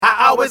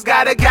always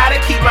gotta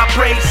keep my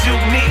praise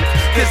unique.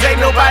 Cause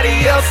ain't nobody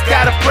else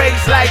got a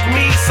praise like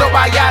me. So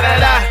I Yadah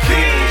Da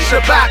King,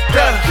 Shabbat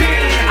Da,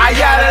 I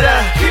Yadah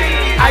Da,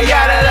 I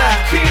Yadah Da.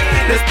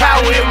 There's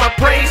power in my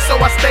praise, so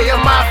I stay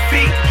on my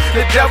feet.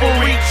 The devil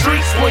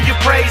retreats when you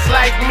praise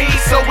like me.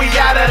 So we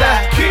Yadah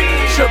Da,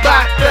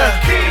 Shabbat Da,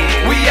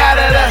 we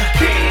Yadah Da,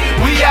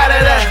 we Yadah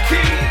Da.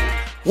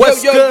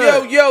 What's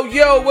good?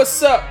 Yo,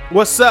 what's up?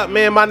 What's up,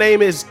 man? My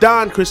name is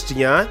Don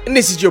Christian. And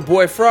this is your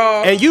boy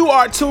Frog. And you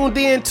are tuned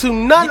in to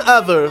none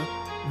other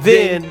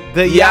than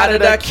the Yadah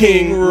Da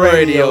King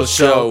Radio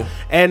Show.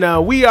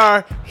 And we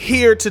are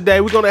here today.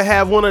 We're going to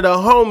have one of the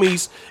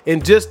homies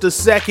in just a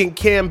second,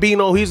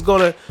 KamBINO. He's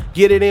going to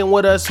get it in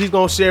with us. He's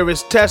going to share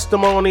his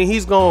testimony.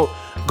 He's going to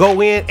go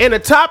in. And the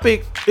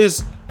topic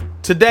is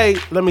today,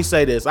 let me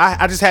say this.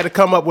 I just had to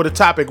come up with a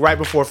topic right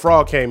before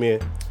Frog came in.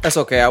 That's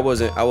okay. I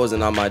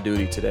wasn't on my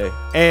duty today.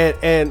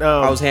 And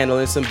I was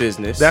handling some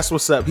business. That's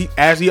what's up.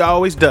 As he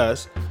always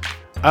does.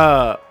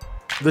 The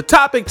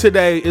topic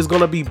today is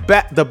going to be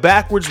the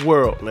backwards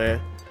world,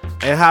 man.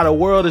 And how the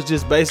world is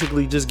just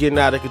basically just getting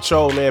out of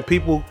control, man.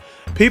 People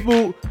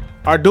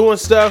are doing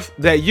stuff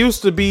that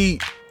used to be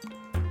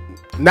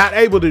not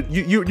able to.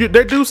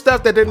 They do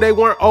stuff that they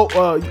weren't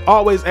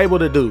always able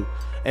to do.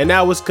 And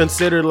now it's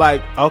considered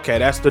like, okay,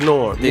 that's the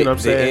norm. You know what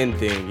I'm saying?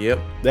 The end thing, yep.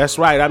 That's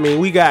right. I mean,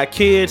 we got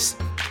kids,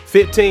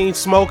 15,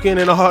 smoking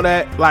and all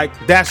that. Like,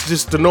 that's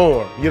just the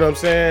norm. You know what I'm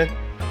saying?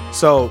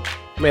 So,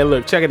 man,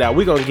 look, check it out.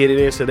 We're going to get it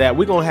into that.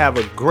 We're going to have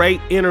a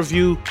great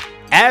interview,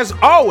 as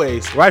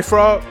always. Right,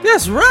 Frog?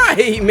 That's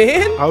right,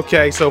 man.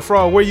 Okay, so,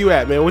 Frog, where you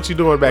at, man? What you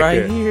doing back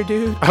there? Right here,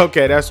 dude.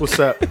 Okay, that's what's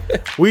up.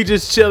 We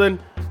just chilling.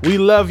 We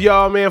love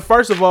y'all, man.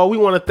 First of all, we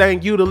want to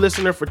thank you, the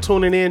listener, for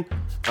tuning in.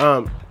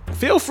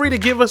 Feel free to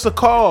give us a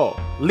call.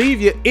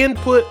 Leave your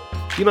input.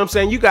 You know what I'm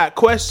saying? You got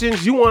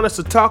questions. You want us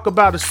to talk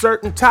about a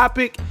certain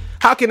topic.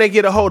 How can they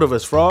get a hold of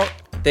us, Frog?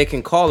 They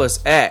can call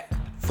us at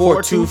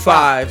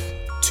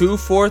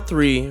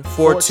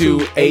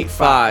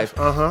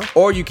 425-243-4285.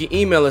 Or you can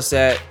email us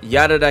at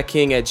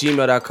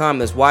yadahdaking@gmail.com.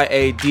 That's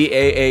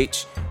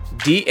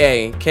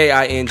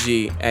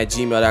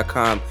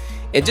YADAHDAKING@gmail.com.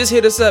 And just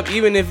hit us up.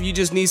 Even if you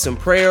just need some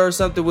prayer or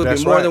something, we'll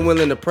be more than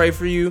willing to pray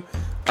for you.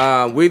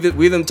 We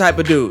them type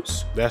of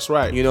dudes. That's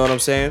right. You know what I'm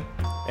saying?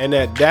 And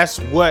that's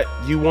what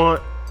you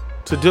want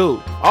to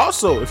do.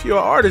 Also, if you're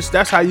an artist,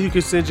 that's how you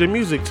can send your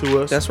music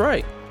to us. That's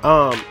right.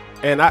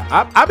 And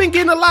I've been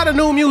getting a lot of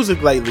new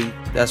music lately.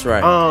 That's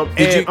right.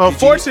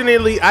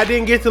 Unfortunately, I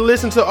didn't get to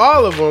listen to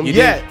all of them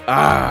yet.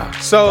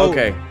 So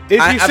okay.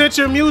 If you sent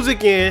your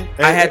music in,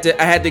 I had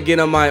to get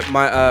on my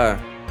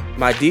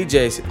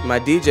DJ.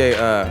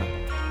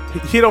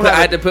 He don't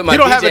have a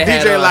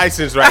DJ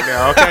license right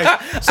now, okay?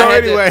 So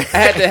I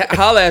had to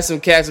holler at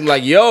some cats. I'm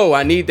like, yo,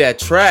 I need that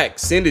track.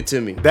 Send it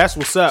to me. That's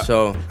what's up.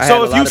 So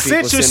if you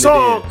sent your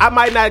song, I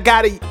might not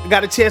got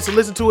a chance to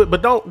listen to it,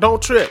 but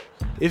don't trip.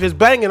 If it's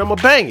banging, I'm gonna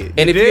bang it.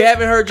 And if you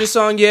haven't heard your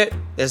song yet,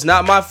 it's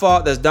not my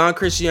fault. That's Don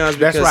Christian's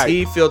because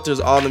he filters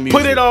all the music.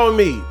 Put it on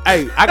me.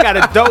 Hey, I got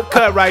a dope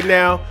cut right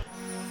now.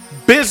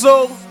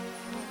 Bizzle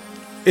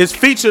is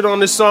featured on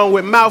this song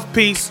with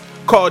Mouthpiece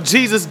called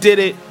Jesus Did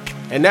It.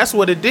 And that's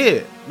what it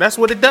did. That's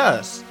what it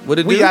does. What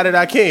it do? We Yadah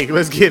Da King.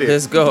 Let's get it.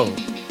 Let's go.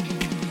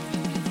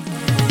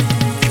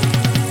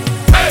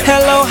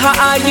 Hello, how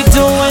are you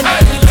doing?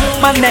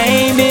 My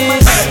name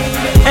is,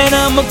 and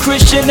I'm a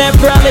Christian that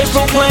proudly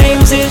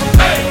proclaims it.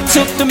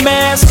 Took the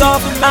mask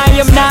off, I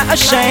am not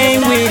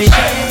ashamed with it.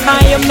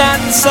 I am not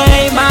the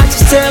same, I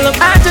just tell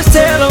him,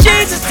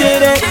 Jesus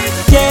did it.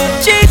 Yeah,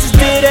 Jesus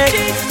did it.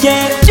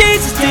 Yeah,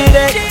 Jesus did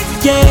it.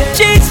 Yeah,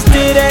 Jesus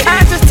did it.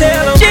 I just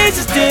tell him,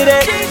 Jesus did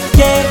it.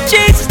 Yeah,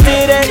 Jesus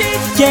did it.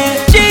 Yeah,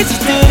 Jesus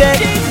did it.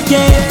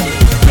 Yeah,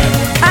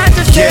 I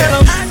just tell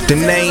him. The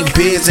name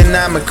Biz and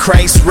I'm a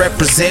Christ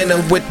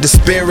representative with the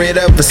spirit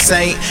of a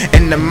saint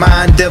and the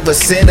mind of a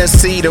sinner.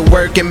 See, the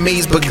work in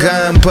me's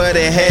begun, but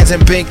it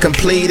hasn't been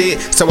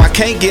completed. So I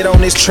can't get on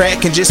this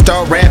track and just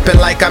start rapping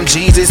like I'm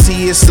Jesus.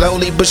 He is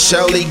slowly but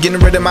surely getting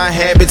rid of my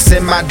habits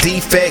and my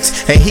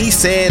defects. And he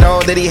said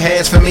all that he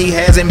has for me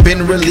hasn't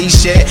been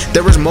released yet.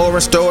 There is more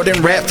in store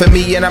than rap for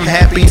me, and I'm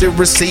happy to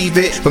receive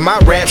it. But my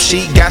rap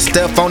sheet got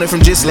stuff on it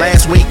from just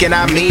last week, and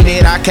I mean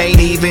it. I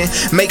can't even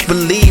make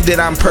believe that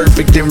I'm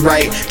perfect and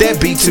right. That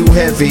be too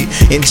heavy,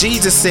 and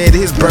Jesus said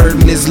his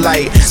burden is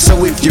light.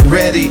 So if you're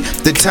ready,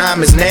 the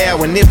time is now,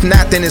 and if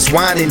not, then it's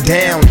winding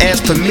down. As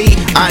for me,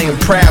 I am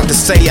proud to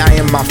say I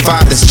am my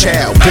father's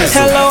child.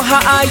 Hello, how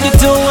are you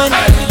doing?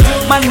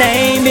 My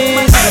name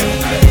is,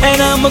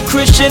 and I'm a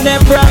Christian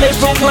that proudly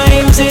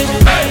proclaims it.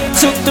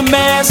 Took the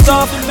mask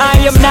off, I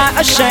am not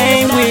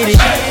ashamed with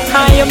it.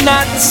 I am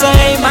not the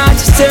same, I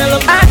just tell him,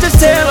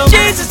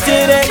 Jesus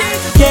did it.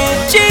 Yeah,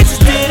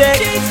 Jesus did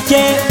it.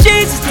 Yeah,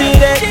 Jesus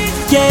did it.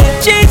 Yeah,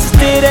 Jesus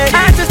did it.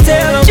 I just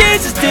tell him,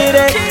 Jesus did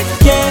it.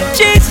 Yeah,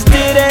 Jesus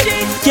did it.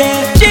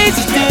 Yeah,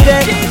 Jesus did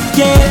it.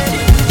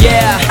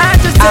 Yeah, I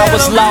just tell him.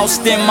 was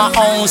lost in my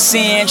own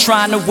sin,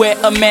 trying to wear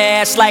a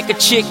mask like a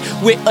chick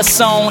with a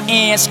sewn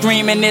in,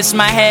 screaming it's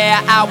my hair.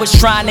 I was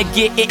trying to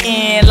get it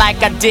in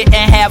like I didn't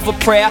have a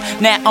prayer.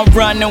 Now I'm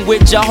running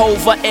with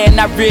Jehovah and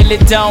I really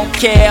don't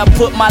care.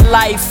 Put my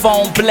life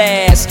on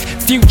blast,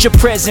 future,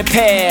 present,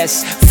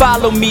 past.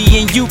 Follow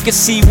me and you can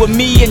see where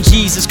me and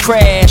Jesus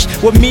crashed,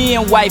 where me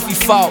and wifey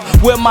fought,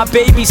 where my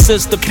baby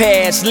sister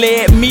passed.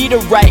 Led me to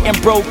right and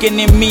broken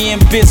and me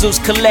and Bizzles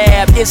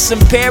collab. It's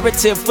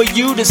imperative for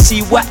you to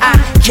see where I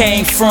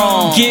came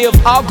from. Give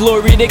all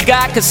glory to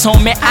God, cause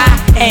homie I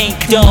ain't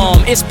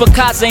dumb. It's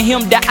because of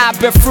him that I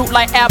bear fruit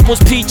like apples,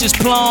 peaches,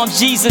 plums.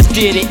 Jesus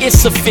did it,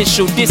 it's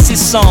official, this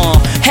is song.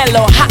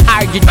 Hello, how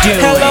are you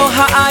doing? Hello,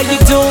 how are you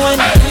doing?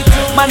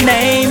 My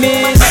name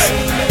is,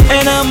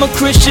 and I'm a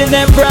Christian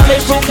that proudly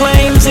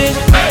proclaims it.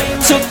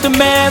 Took the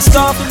mask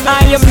off,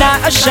 I am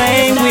not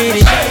ashamed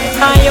with it.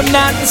 I am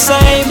not the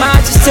same,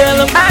 I just tell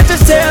him,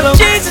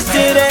 Jesus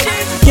did it.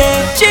 Yeah,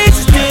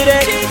 Jesus did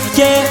it.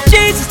 Yeah,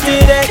 Jesus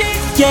did it.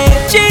 Yeah,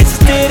 Jesus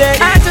did it.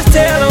 I just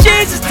tell him,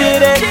 Jesus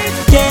did it.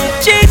 Yeah,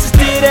 Jesus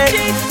did it.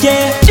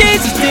 Yeah,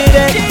 Jesus did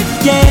it.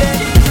 Yeah,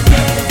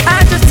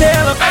 I just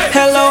tell him,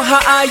 hello,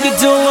 how are you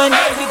doing?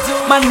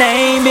 My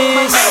name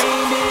is,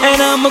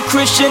 and I'm a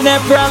Christian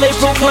that proudly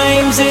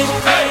proclaims it.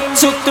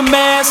 Took the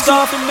mask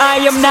off,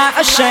 I am not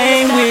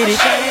ashamed with it.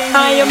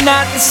 I am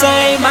not the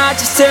same, I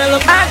just tell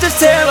him,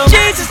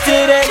 Jesus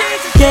did it.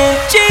 Yeah,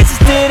 Jesus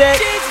did it.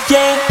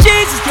 Yeah,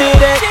 Jesus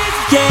did it.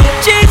 Yeah,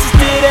 Jesus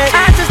did it.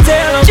 I just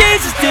tell him,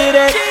 Jesus did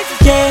it.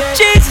 Yeah,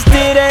 Jesus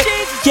did it.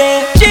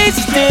 Yeah,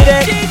 Jesus did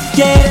it.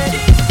 Yeah,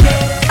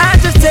 I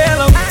just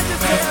tell him.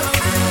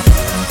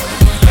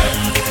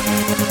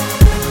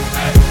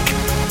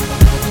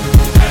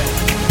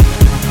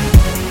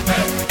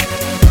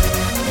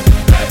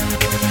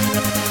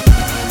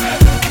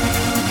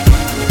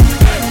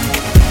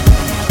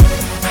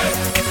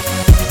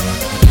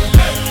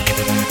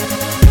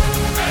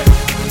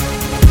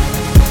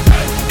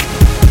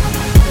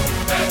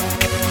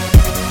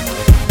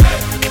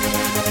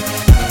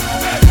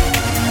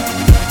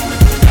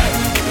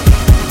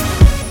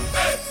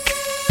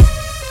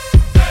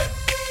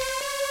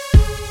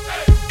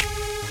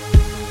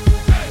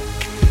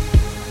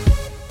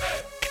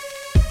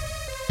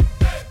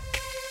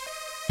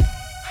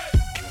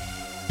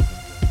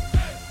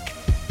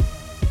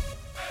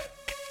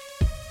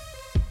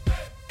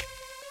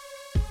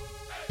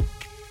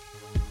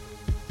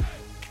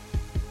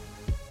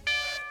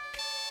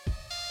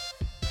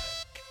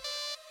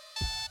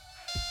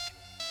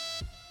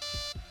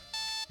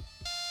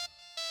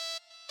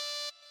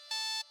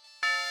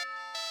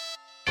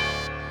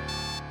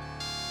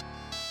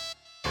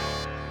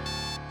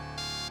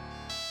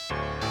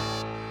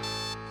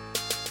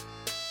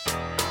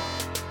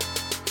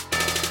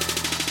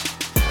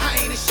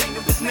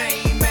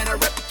 Name and I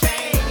rep the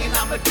king, and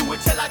I'ma do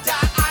it till I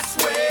die, I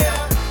swear.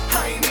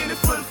 I ain't in it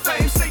for the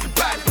fame, say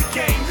goodbye to the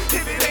game.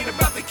 If it ain't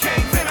about the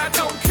king, then I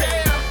don't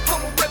care.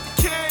 I'ma rep the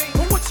king,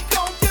 well, what you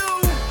gon' do?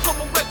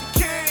 I'ma rep the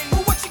king,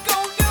 well, what you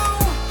gon' do?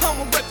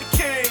 I'ma rep the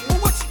king, well,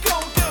 what you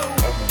gon' do?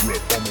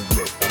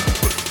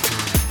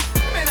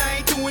 Man, I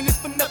ain't doing this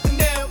for nothing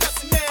else.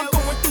 I'm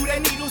going through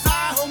that needle's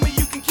eye, homie,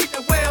 you can keep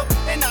that well.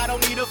 And I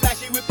don't need a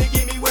flashy whip to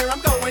get me where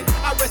I'm going.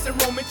 I rest in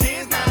Romans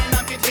 10:9,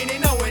 I'm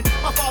containing knowing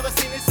my father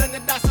seen his son to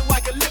die so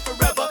I can live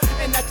forever.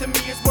 And that to me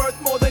is worth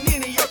more than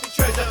any earthly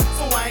treasure.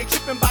 So I ain't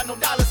tripping by no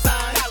dollar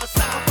sign. I'm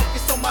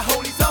focused on my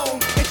holy zone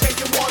and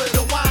changing water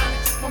to wine.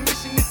 My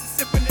mission is as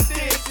simple as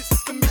this. It's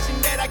just a mission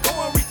that I go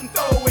and reach some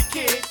throwaway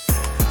kids.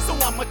 So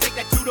I'ma take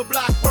that to the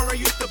block where I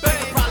used to be.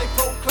 Probably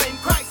proclaim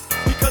Christ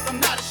because I'm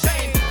not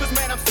ashamed. Cause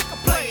man, I'm sick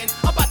of playing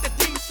about the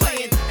demon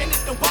slaying. And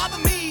it don't bother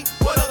me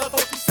what other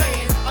folks be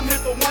saying. I'm here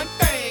for one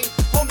thing,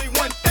 only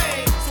one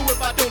thing. So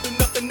if I don't do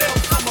nothing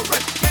else, I'ma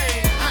rep the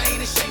king. I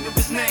ain't ashamed of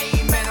his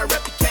name, man, I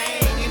rep the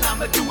king. And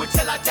I'ma do it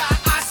till I die,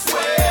 I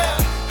swear.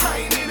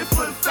 I ain't in it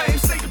for the fame,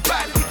 say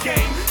goodbye to the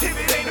game. If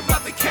it ain't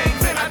about the king,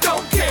 then I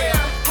don't care.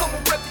 I'ma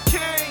rep the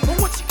king, well,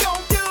 what you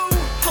gon' do?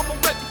 I'ma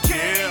rep the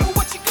king, well,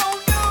 what you gon'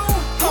 do?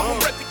 I'ma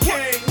rep the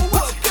king, well,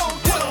 what you gon'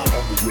 do?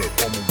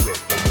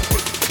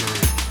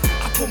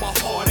 I pull my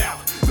heart out,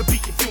 the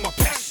beat can feel my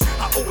passion.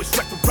 I always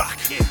rep the rock,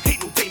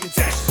 ain't no Damon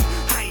Dash.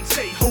 I ain't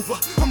Jehovah,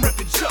 I'm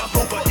reppin'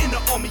 Jehovah. In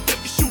the army of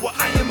Yeshua,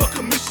 I am a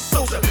commissioned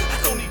soldier. I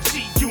don't need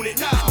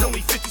G-Unit, I don't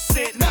need 50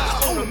 cent. I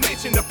own a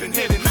mansion up in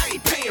heaven, I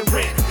ain't paying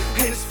rent.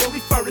 And it's fully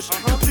furnished,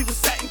 complete with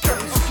satin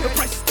curtains. The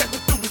price is stepping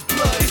through his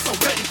blood, it's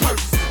already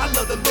purchased. I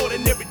love the Lord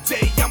and every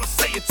day I'ma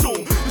say it to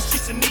him. The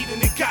streets are needing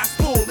the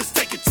gospel, let's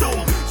take it to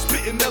him.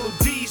 Spitting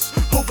melodies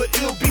over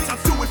ill beats, I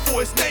do it for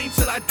his name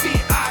till I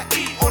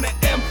D-I-E on the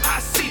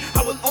M-I-C.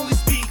 I will only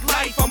speak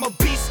life, I'm a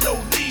beast, no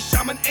leash.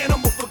 I'm an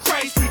animal for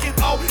Christ, we can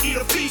all eat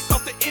a feast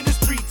off the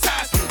industry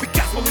ties. The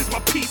gospel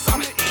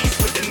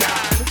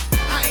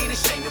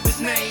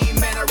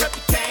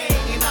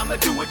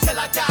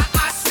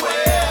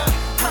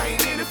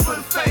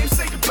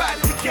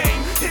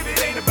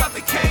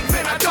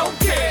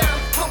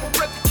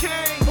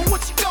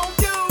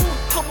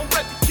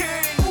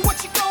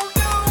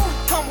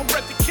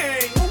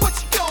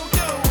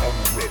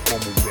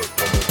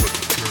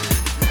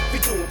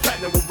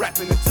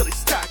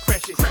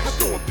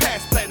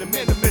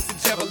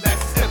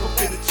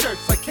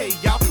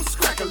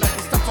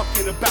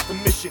thinking about the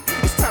mission.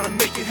 It's time to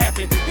make it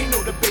happen. Ain't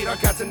no debate, I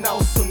got an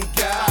awesome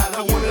God.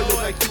 I wanna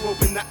look like you,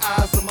 open the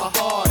eyes of my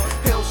heart.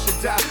 Hell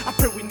should die, I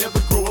pray we never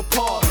grow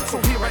apart. So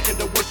here I end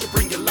the worship,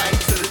 bring your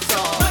life to the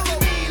top. Look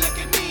at me,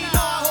 no,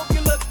 I hope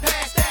you look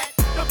past that.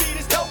 The beat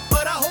is dope,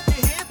 but I hope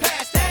you hear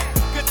past that.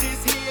 Cause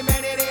this here,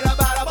 man, it ain't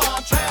about a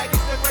bomb track.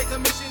 It's the Great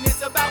Commission,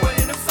 it's about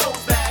winning them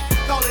souls back.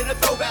 Call it a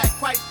throwback,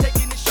 Christ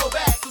taking the show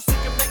back. So seek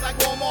and make like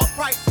Walmart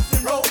prices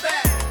and roll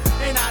back.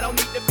 And I don't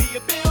need to be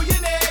a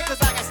billionaire, cause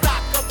I got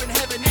stock up in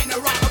heaven and a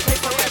rock of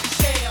paper every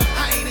share.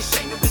 I ain't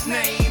ashamed of his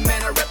name,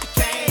 man, I rep the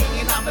king.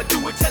 And I'ma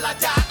do it till I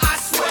die, I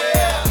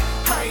swear.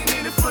 I ain't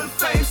in it for the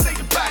fame, say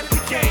goodbye to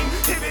the game.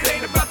 If it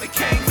ain't about the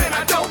king, then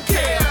I don't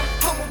care.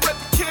 I'ma rep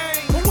the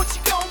king, well what you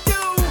gon' do?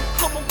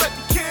 I'ma rep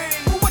the king,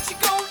 well what you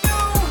gon' do?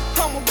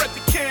 I'ma rep the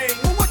king,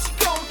 well what you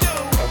gon' do?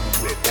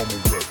 I'ma rep the king.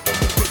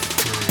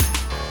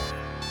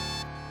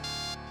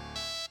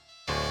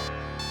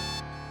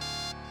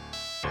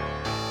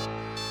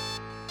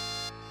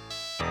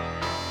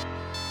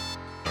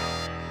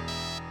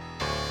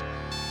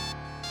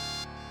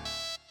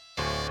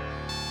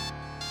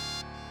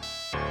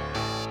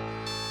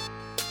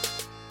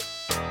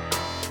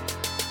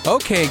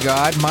 Okay,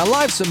 God, my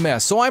life's a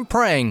mess, so I'm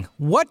praying.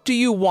 What do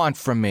you want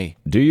from me?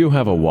 Do you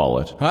have a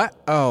wallet? Huh?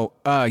 Oh,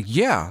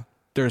 yeah.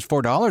 There's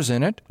 $4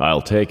 in it.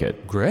 I'll take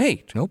it.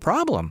 Great, no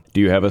problem.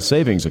 Do you have a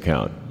savings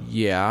account?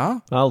 Yeah.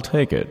 I'll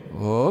take it.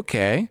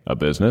 Okay. A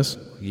business?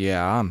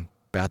 Yeah, I'm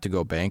about to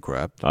go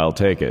bankrupt. I'll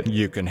take it.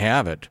 You can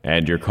have it.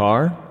 And your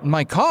car?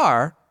 My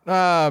car?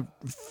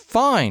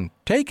 Fine.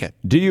 Take it.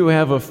 Do you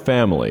have a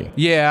family?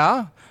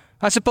 Yeah.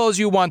 I suppose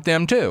you want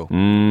them too.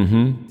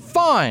 Mm-hmm.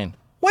 Fine.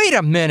 Wait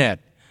a minute.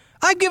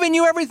 I've given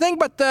you everything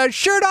but the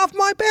shirt off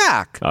my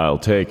back. I'll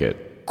take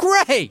it.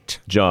 Great.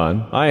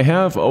 John, I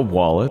have a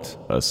wallet,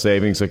 a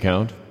savings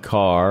account,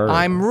 car.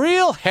 I'm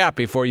real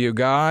happy for you,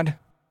 God.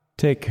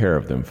 Take care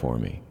of them for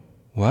me.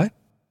 What?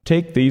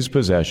 Take these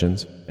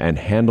possessions and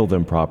handle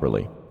them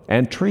properly.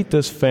 And treat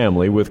this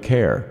family with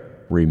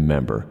care.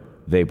 Remember,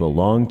 they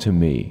belong to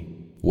me.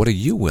 What are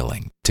you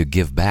willing to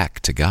give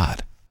back to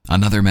God?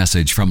 Another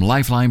message from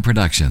Lifeline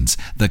Productions,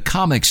 the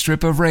comic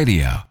strip of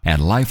radio, at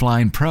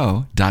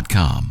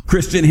lifelinepro.com.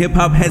 Christian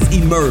hip-hop has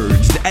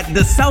emerged at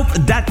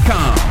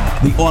thesouth.com,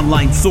 the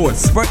online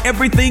source for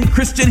everything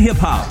Christian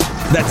hip-hop.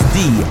 That's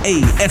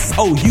DASOUTH.com.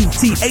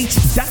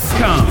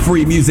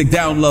 Free music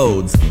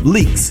downloads,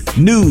 leaks,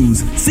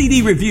 news,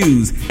 CD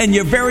reviews, and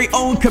your very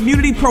own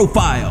community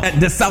profile. At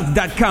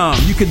thesouth.com,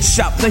 you can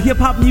shop the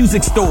hip-hop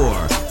music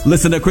store,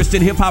 listen to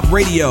Christian hip-hop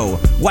radio,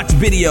 watch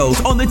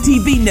videos on the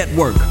TV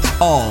network,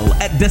 all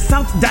at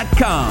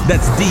thesouth.com.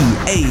 That's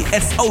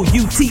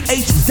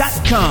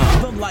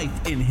DASOUTH.com. The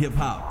life in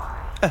hip-hop.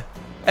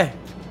 Hey,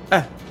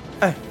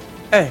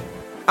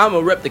 I'ma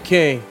rep the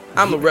king.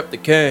 I'ma rep the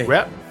king.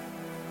 Rap?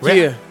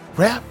 Yeah.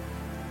 Rap?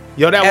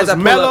 Yo, that As I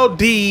was pull up-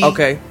 Melody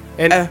Okay.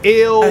 and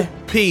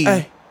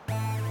LP.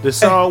 The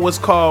song was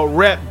called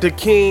Rep the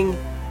King,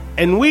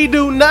 and we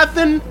do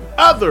nothing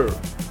other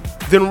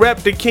than rep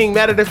the king.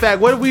 Matter of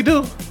fact, what do we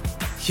do?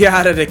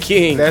 Yadah Da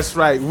King. That's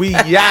right. We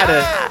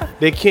Yadah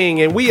Da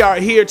King, and we are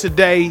here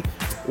today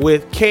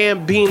with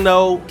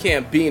KamBINO.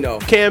 KamBINO.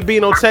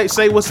 KamBINO,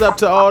 say what's up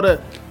to all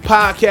the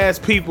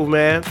podcast people,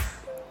 man.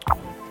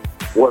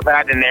 What's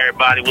happening,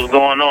 everybody? What's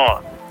going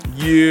on?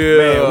 Yeah.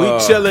 Man, we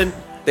chilling.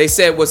 They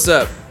said what's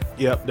up.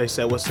 Yep, they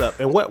said what's up.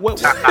 And what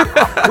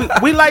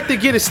we like to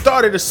get it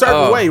started a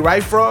certain way,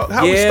 right, Frog?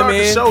 How we start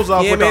the shows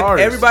off with the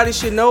artists. Everybody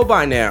should know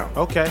by now.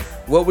 Okay.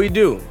 What we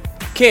do.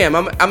 Cam,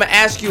 I'm gonna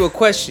ask you a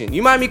question.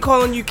 You mind me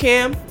calling you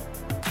Cam?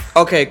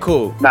 Okay,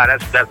 cool. Nah,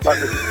 that's perfect.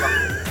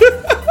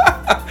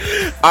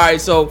 All right,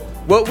 so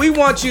what we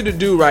want you to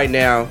do right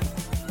now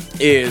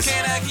is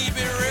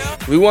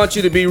we want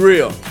you to be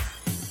real.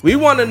 We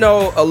want to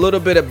know a little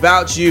bit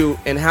about you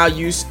and how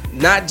you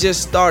not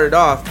just started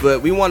off,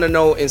 but we want to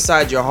know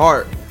inside your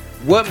heart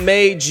what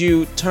made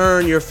you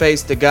turn your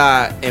face to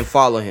God and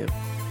follow Him.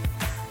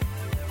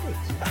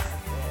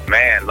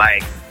 Man,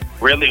 like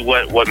really,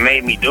 what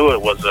made me do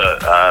it was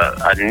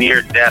a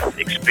near-death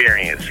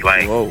experience.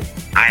 Like Whoa.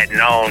 I had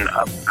known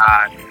of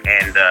God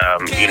and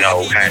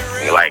had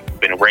like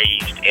been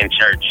raised in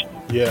church.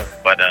 Yeah.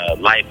 But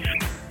I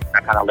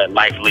kind of let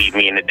life lead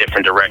me in a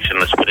different direction.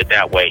 Let's put it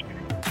that way.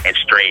 And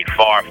strayed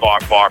far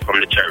from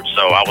the church.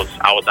 So I was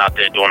out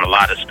there doing a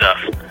lot of stuff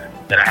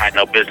that I had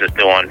no business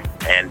doing,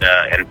 and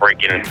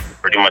breaking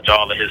pretty much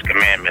all of His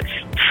commandments.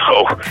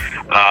 So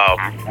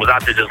was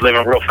out there just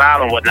living real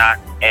foul and whatnot.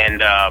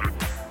 And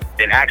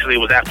then actually it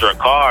was after a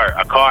car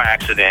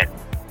accident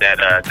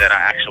that I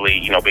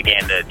actually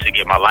began to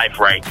get my life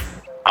right.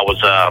 I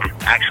was on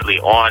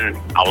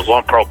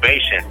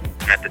probation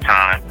at the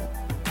time.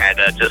 Had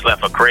just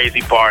left a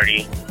crazy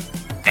party.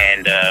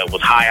 And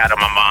was high out of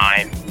my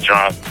mind,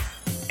 drunk,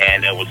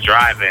 and was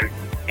driving,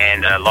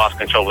 and lost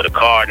control of the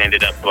car and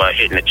ended up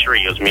hitting a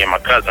tree. It was me and my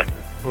cousin,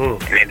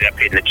 and ended up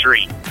hitting a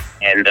tree.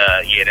 And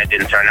that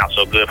didn't turn out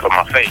so good for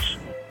my face.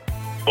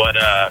 But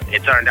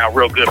it turned out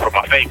real good for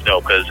my face,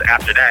 though, because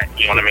after that,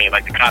 you know what I mean,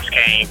 like the cops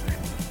came,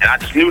 And I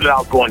just knew that I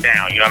was going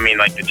down. You know what I mean?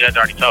 Like, the judge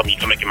already told me, you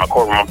come in my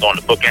courtroom, I'm throwing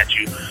the book at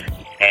you.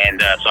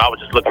 And so I was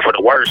just looking for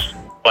the worst.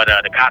 But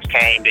the cops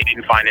came. They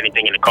didn't find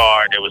anything in the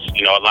car. There was,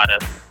 you know, a lot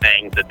of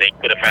things that they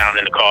could have found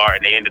in the car,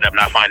 and they ended up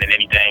not finding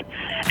anything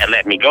and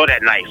let me go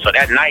that night. So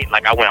that night,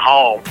 like, I went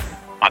home.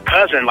 My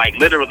cousin, like,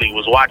 literally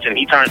was watching.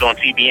 He turned on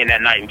TBN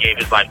that night and gave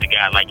his life to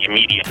God, like,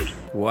 immediately.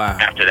 Wow.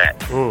 After that.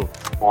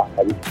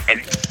 And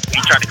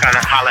he tried to kind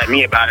of holler at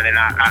me about it, and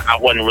I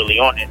wasn't really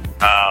on it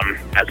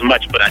as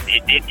much. But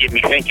it did get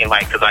me thinking,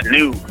 like, because I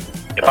knew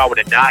if I would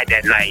have died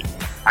that night,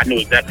 I knew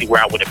exactly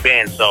where I would have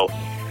been. So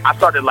I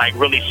started, like,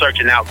 really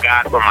searching out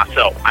God for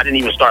myself. I didn't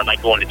even start,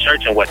 like, going to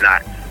church and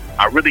whatnot.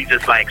 I really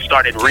just, like,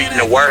 started reading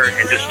the Word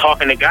and just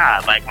talking to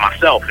God, like,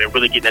 myself, and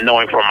really getting to know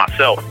Him for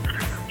myself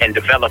and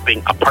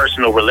developing a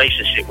personal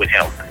relationship with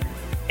Him.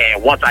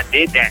 And once I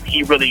did that,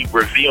 He really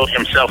revealed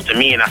Himself to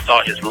me, and I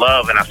saw His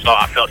love, and I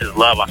felt His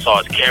love, I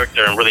saw His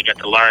character, and really got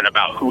to learn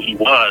about who He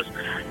was,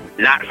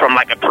 not from,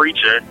 like, a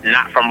preacher,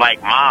 not from,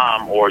 like,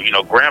 mom or, you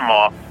know,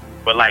 grandma,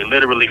 but, like,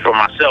 literally for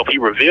myself. He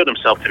revealed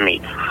Himself to me.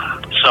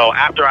 So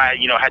after I,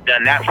 you know, had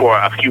done that for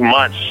a few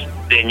months,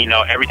 then, you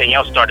know, everything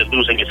else started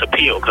losing its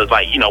appeal. Because,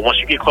 like, you know, once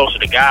you get closer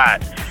to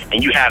God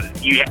and you have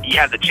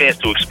the chance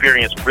to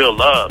experience real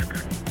love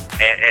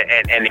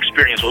and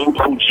experience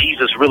who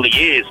Jesus really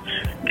is,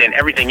 then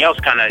everything else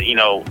kind of, you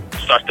know,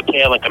 starts to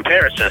pale in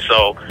comparison.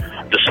 So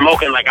the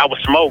smoking, like, I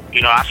would smoke,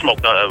 you know, I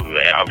smoked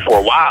for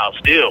a while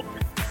still,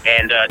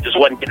 and just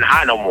wasn't getting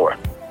high no more.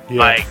 Yeah.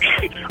 Like,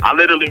 I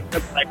literally,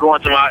 like,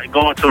 going to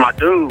my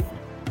dude,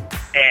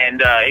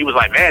 and he was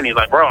like, man, he's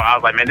like, bro, I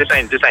was like, man, this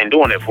ain't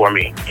doing it for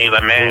me. He's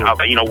like, man, I was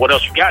like, you know, what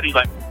else you got? He's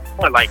like,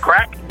 what, like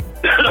crack?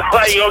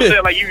 Like, you know what I'm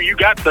saying? Like, you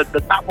got the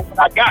top of what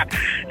I got.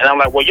 And I'm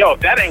like, well, yo, if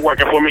that ain't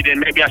working for me, then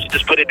maybe I should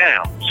just put it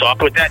down. So I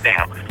put that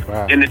down.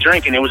 Wow. Then the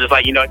drinking, it was just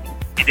like, you know, it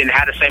didn't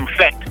have the same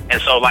effect.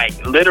 And so, like,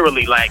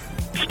 literally, like,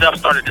 stuff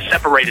started to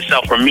separate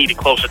itself from me the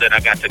closer that I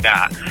got to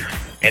God.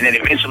 And then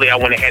eventually I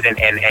went ahead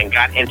and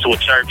got into a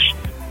church,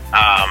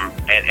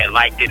 and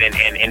liked it, and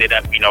ended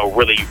up, you know,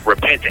 really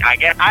repenting. I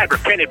had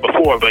repented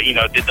before, but, you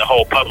know, did the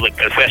whole public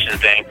confession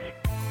thing.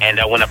 And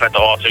I went up at the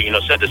altar, you know,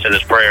 said the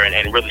sinner's prayer,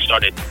 and really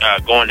started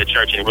going to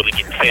church and really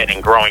getting fed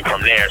and growing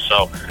from there.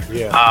 So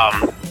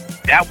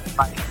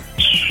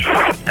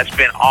that's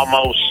been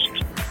almost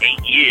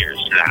 8 years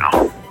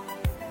now.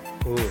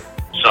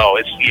 So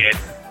it's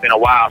been a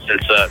while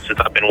since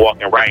I've been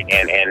walking right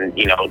and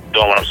you know,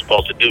 doing what I'm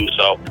supposed to do.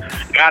 So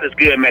God is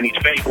good, man. He's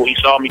faithful. He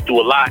saw me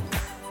through a lot.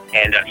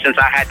 And since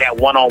I had that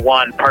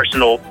one-on-one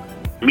personal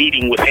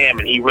meeting with Him,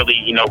 and He really,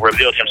 you know,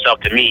 revealed Himself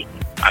to me,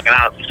 I can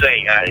honestly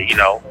say, you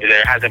know,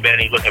 there hasn't been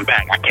any looking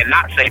back. I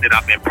cannot say that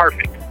I've been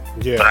perfect,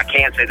 but I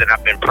can say that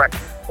I've been pressing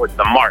towards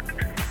the mark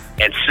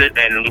and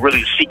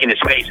really seeking His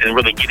face and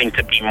really getting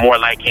to be more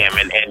like Him.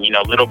 And you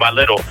know, little by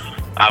little,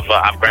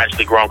 I've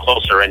gradually grown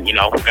closer, and, you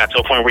know, got to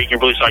a point where He can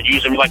really start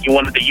using me like He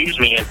wanted to use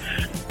me, and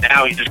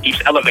now He just keeps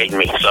elevating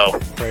me. So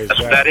that's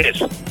what that is.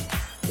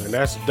 And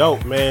that's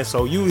dope, man.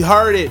 So you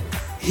heard it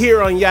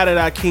here on Yadah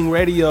Da King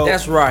Radio.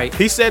 That's right.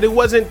 He said it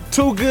wasn't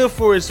too good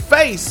for his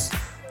face,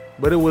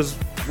 but it was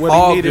what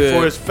all he needed good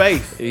for his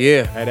faith.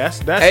 Yeah.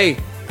 Hey,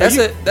 that's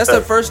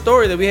the first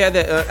story that we had,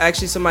 that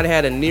actually somebody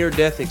had a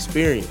near-death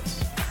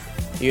experience.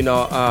 You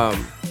know,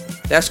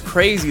 that's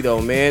crazy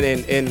though, man.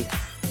 And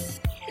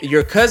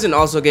your cousin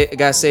also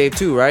got saved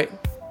too, right?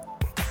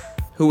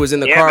 Who was in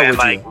the car with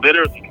like, you?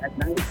 Literally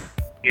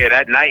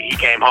that night he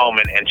came home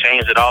and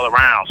changed it all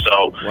around.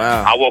 So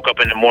wow. I woke up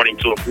in the morning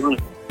to a blue,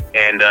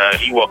 and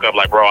he woke up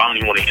like, bro, I don't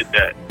even want to hit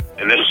that.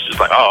 And it was just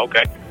like, oh,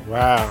 okay.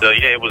 Wow. So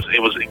yeah, it was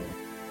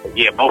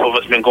both of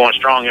us been going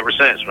strong ever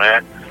since,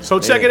 man. So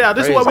check it out.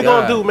 This is what we're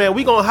going to do, man.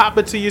 We're going to hop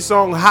into your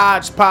song,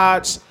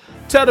 Hodgepodge.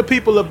 Tell the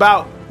people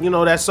about, you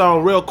know, that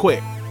song real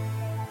quick.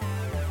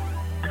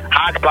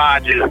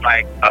 Hodgepodge is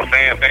like a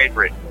fan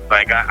favorite.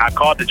 Like, I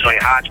called the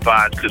joint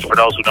Hodgepodge because, for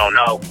those who don't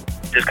know,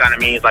 this kind of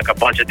means like a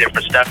bunch of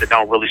different stuff that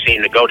don't really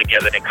seem to go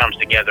together, that comes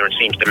together and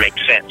seems to make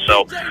sense.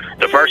 So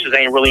the verses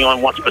ain't really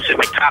on one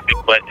specific topic,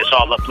 but it's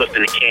all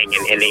uplifting the King,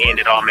 and in the end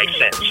it all makes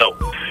sense. So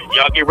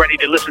y'all get ready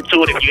to listen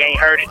to it. If you ain't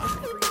heard it,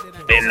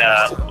 then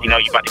you know,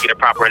 you about to get a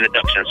proper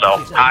introduction.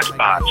 So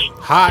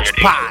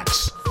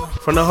Hodgepodge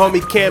from the homie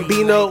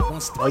KamB.I.N.O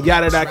on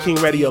Yadah Da King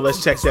Radio.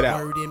 Let's check that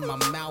out. In my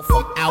mouth,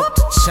 I'm out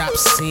to chop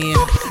sin.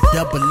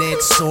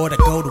 Double-edged sword, I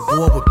go to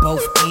war with both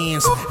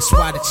ends. That's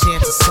why the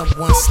chance of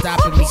someone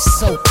stopping me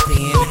so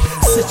thin.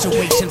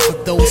 Situation for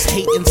those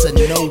hating's a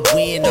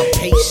no-win. I'm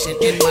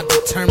patient and my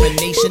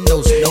determination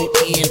knows no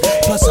end.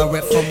 Plus I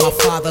rep for my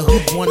father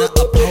who'd wanna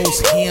oppose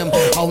him.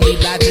 Only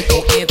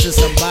logical answer,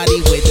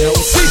 somebody with no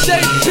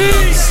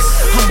skins.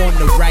 I'm on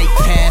the right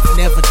path,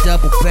 never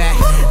double back.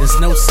 There's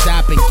no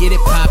stopping, get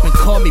it poppin',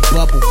 call me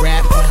bubble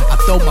wrap. I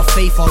throw my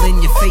faith all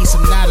in your face,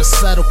 I'm not a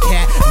subtle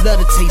cat. Love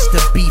to taste the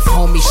beef,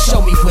 homie,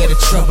 show me where the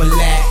trouble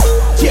at.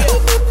 Yeah,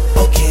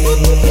 okay,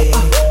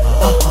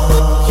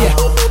 yeah,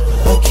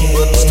 okay.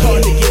 It's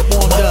starting to get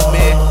warmed up,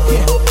 man.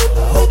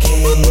 Yeah, okay,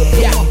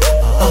 yeah,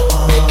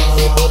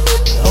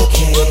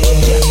 okay.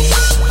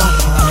 My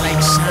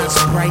light shines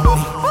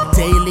brightly,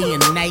 daily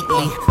and nightly.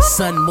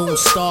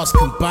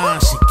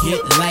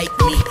 get like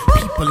me.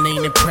 People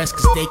ain't impressed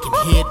cause they can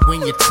hear it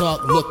when you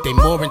talk. Look, they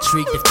more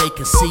intrigued if they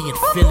can see and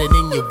feel it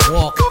in your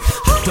walk.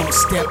 I don't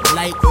step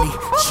lightly,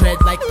 tread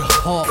like the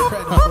hawk.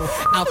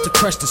 Out to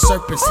crush the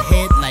serpent's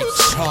head like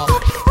chalk.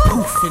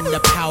 Poof in the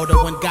powder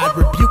when God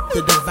rebuked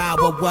the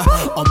devourer.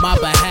 On my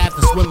behalf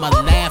is when my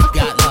laugh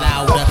got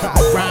louder.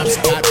 My rhymes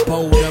got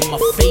bolder, my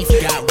faith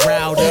got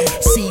router.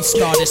 Seeds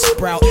started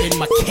sprouting,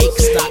 my cake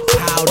stock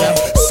powder.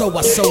 So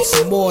I sowed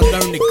some more,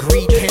 learned that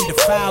greed can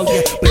defile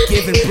you, but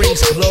giving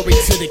brings glory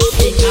to the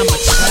king I'm a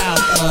child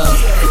of.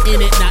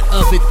 In it, not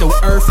of it, though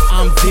earth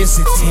I'm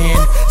visiting.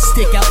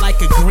 Stick out like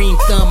a green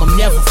thumb, I'm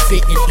never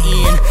fitting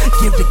in.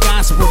 Give the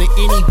gospel to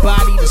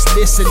anybody that's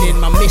listening.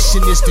 My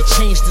mission is to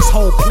change this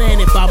whole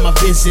planet by my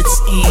visits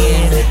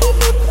in.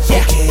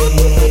 Yeah.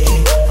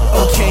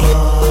 Okay.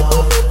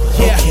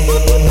 Yeah.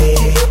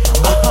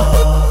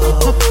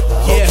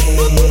 Yeah.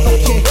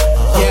 Okay.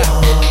 Yeah.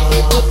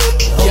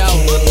 Yo.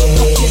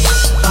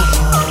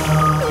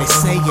 They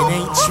say it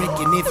ain't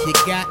trickin' if you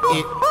got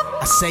it.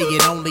 I say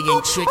it only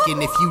ain't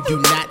trickin' if you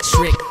do not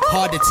trick.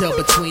 Hard to tell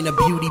between a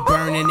beauty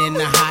burning and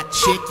a hot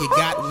chick. You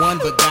got one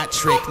but got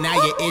tricked. Now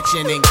you're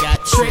itching and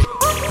got tricked.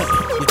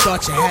 You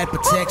thought you had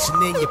protection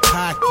in your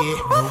pocket.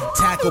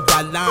 Tackled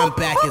by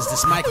linebackers,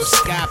 this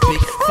microscopic.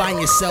 Find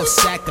yourself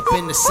sacked up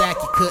in the sack,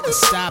 you couldn't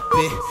stop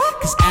it.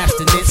 Cause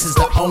abstinence is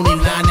the only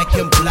line that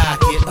can block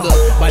it. Look,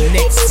 my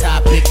next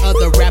topic.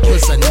 Other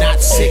rappers are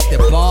not sick,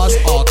 their bars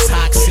all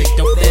toxic.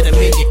 Don't let them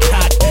in your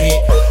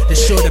cockpit. The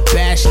shorter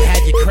bash had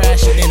you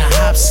crashing in a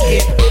hop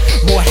skip.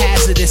 More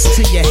hazardous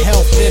to your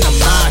health than a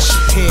mosh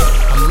pit.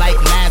 I'm like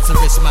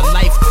Lazarus, my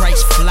life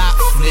Christ flop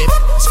flip.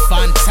 It's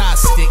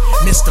fantastic,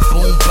 Mr.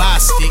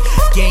 Boombastic.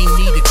 Game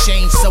need a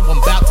change, so I'm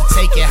about to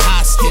take it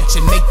hostage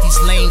and make these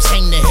lames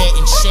hang their head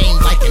in shame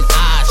like an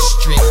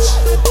ostrich.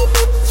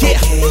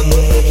 Yeah. Yeah.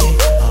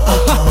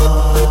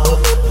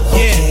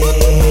 Yeah.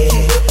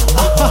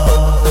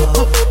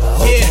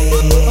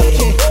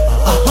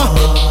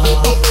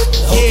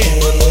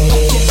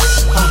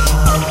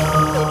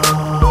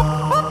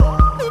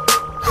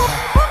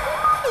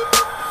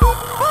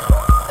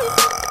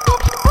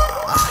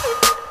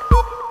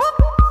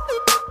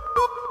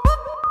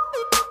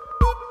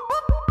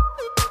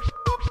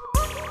 Okay.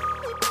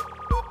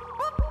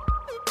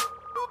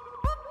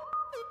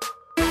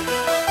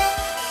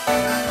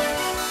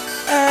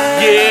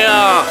 Yeah.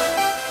 Yeah.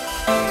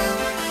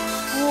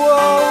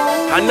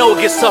 Whoa. I know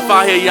it gets tough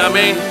out here, you know what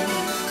I mean?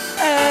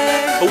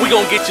 But we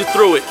gonna get you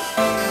through it.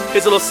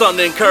 Here's a little something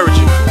to encourage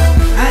you.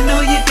 I know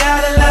you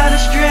got a lot of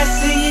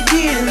stress in your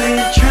dealing,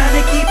 trying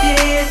to keep your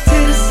head to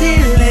the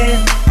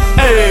ceiling.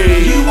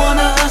 Hey. You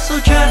wanna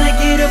hustle, trying to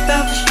get up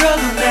out the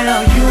struggle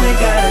now. You ain't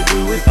gotta do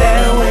it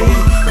that way.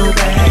 Go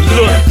back.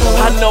 Look,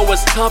 I know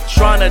it's tough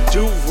trying to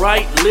do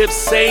right, live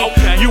safe.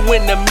 You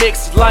in the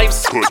mixed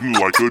life's cutting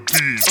like a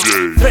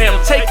DJ.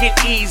 Fam, take it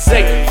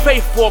easy.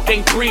 Faith walk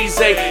ain't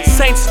breezy.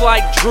 Saints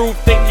like Drew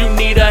think you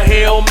need a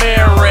Hail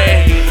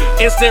Mary.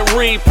 Instant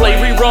replay,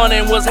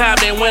 rerunning what's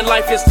happening when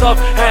life is tough.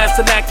 Has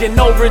an acting,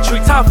 no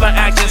retreat, time for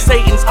action.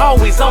 Satan's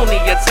always only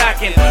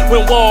attacking.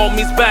 When wall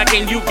meets back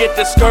and you get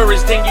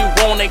discouraged, then you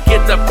wanna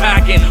get the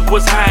packing.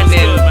 What's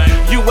happening?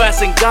 You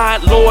asking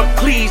God, Lord,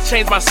 please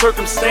change my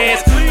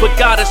circumstance. But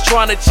God is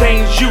trying to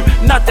change you,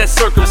 not that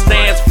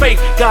circumstance. Faith,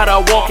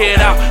 gotta walk it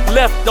out.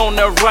 Left on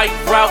the right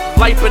route.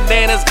 Like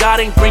bananas, God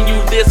ain't bring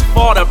you this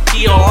far to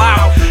peel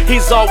out.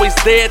 He's always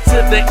there to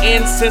the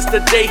end since the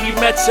day he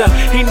met ya.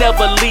 He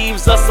never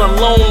leaves us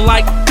alone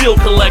like bill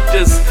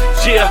collectors.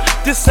 Yeah,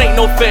 this ain't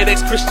no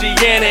FedEx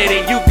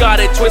Christianity. You got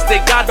it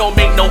twisted, God don't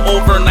make no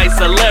overnight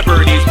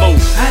celebrities move.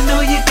 I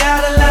know you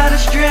got a lot of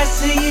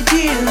stress in your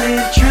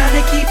dealing, trying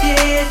to keep your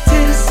head to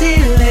the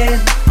ceiling.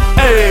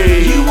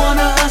 Hey. You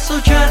wanna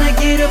hustle, trying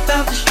to get up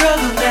out the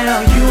struggle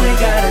now. You ain't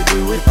gotta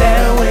do it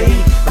that way.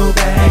 Go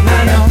back.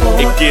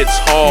 It gets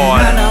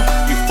hard.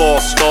 You fall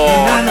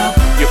scarred.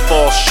 You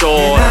fall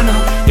short.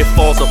 It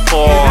falls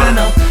apart.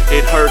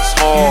 It hurts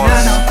hard.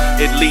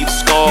 It leaves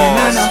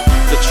scars.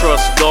 To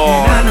trust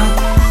God.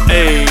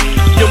 Hey.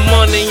 Your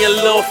money a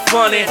little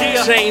funny,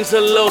 change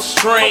a little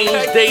strange,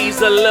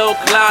 days a little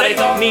cloudy,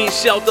 need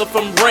shelter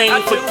from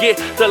rain,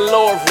 forget the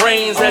Lord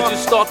reigns as you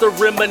start to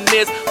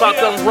reminisce about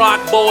them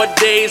rock boy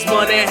days,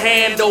 money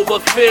hand over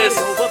fist.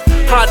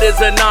 Hot as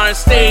an iron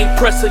stain,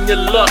 pressing your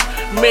luck.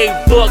 Made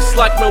bucks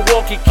like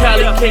Milwaukee,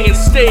 Cali, can't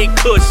stay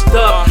cushed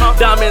up.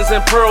 Diamonds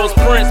and pearls,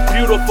 prints,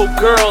 beautiful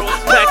girls.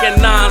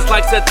 Packing nines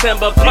like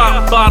September,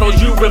 pop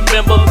bottles, you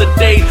remember the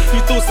day.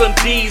 You threw some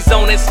D's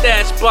on it,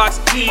 stash box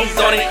keys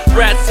on it.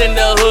 Rats in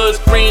the hood,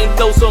 scream,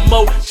 throw some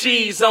more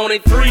cheese on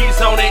it, freeze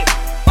on it.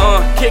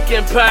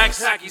 Kicking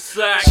packs,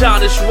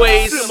 childish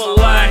ways,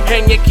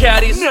 hang your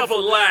caddies, never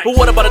lack. But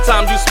what about the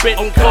times you spent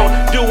in court,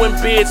 doing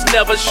bids,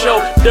 never show?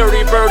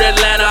 Dirty Bird,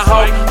 Atlanta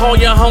Hawk, all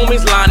your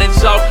homies lining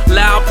chalk.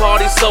 Loud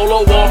party,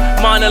 solo walk,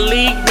 minor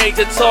league,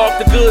 major talk.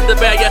 The good, the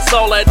bad, yes,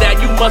 all of that.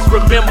 You must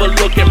remember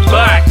looking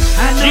back.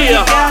 I know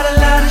you got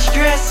a lot of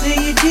stress in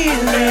your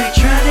dealing,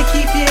 trying to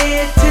keep your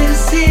head to the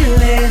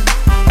ceiling.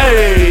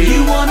 Hey.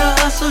 You wanna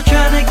hustle,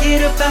 tryna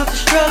get up out the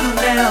struggle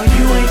now.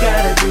 You ain't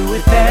gotta do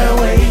it that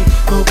way.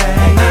 Go back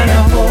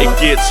now. It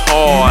gets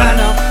hard.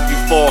 You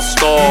fall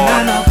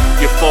starved.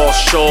 You fall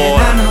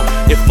short.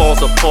 It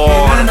falls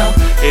apart.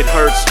 It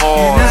hurts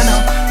hard.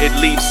 It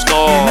leaves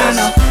scars.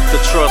 To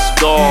trust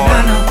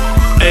God.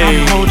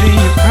 I'm holding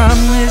your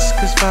promise,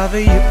 cause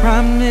Father, you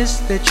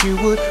promised that you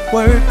would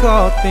work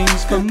all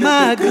things for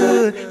my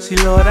good. See,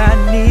 Lord, I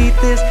need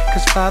this,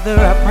 cause Father,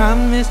 I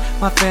promise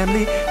my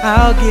family,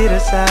 I'll get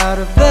us out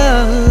of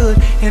the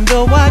hood. And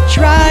though I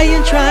try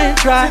to do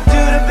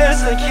the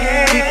best I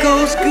can, it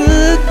goes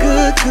good,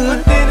 but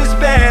then it's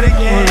bad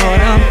again.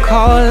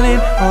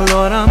 Oh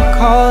Lord, I'm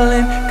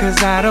calling,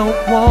 cause I don't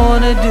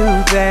wanna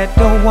do that,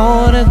 don't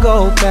wanna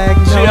go back,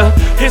 no. Yeah,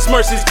 His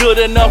mercy's good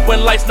enough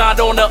when life's not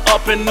on the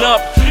up and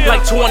up.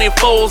 Like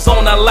 24s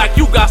on a lack,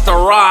 you got to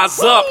rise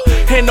up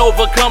and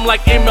overcome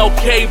like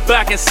MLK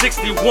back in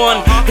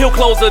 61. He'll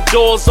close the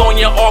doors on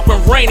your ark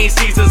when rainy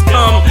seasons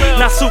come.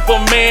 Not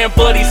Superman,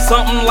 but he's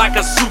something like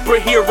a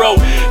superhero.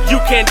 You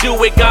can't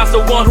do it, God's the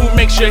one who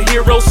makes your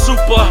hero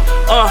super.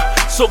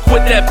 So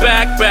quit that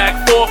back,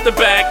 fall off the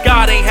back.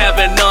 God ain't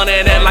having none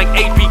of that, like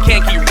AP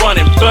can't keep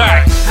running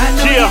back. I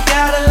know you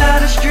got a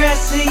lot of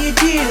stress and you're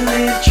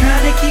dealing,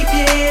 trying to keep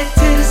your head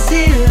to the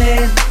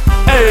ceiling.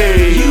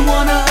 Hey. You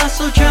wanna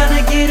hustle,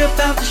 tryna get up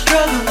out the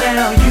struggle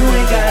now. You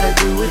ain't gotta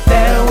do it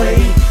that way.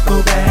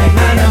 Go back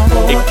now.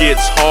 It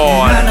gets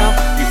hard.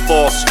 You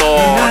fall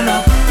starved.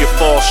 You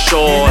fall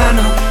short.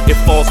 It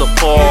falls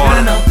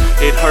apart.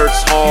 It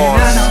hurts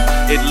hard.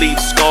 It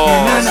leaves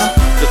scars.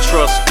 To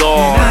trust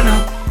God.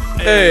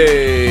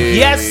 Hey.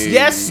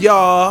 Yes,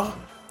 y'all.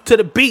 To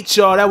the beat,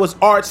 y'all. That was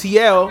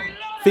RTL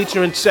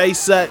featuring Chase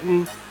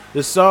Sutton.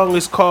 The song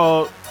is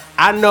called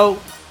I Know.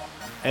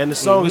 And the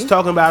song is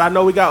talking about, I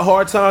know we got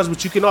hard times,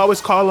 but you can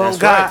always call on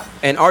God. Right.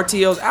 And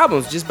RTL's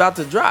album's just about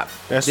to drop.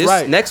 That's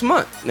right. Next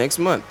month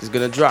is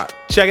gonna drop.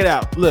 Check it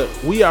out. Look,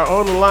 we are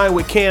on the line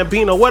with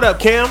KamBINO. What up,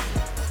 Cam?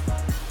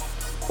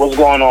 What's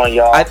going on,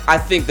 y'all? I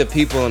think the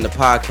people in the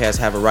podcast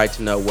have a right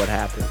to know what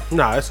happened.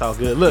 Nah, it's all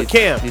good. Look,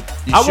 Cam, you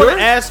I sure? want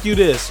to ask you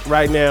this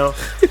right now.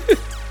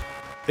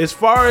 As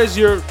far as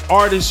your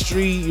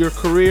artistry, your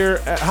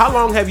career, how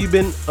long have you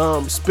been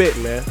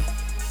spitting, man?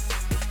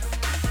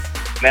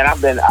 Man,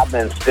 I've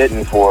been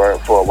spitting for a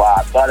while.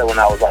 I started when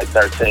I was like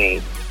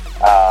 13.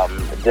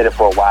 Did it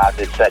for a while.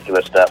 Did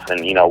secular stuff,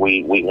 and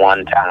we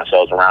won talent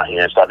shows around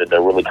here and started to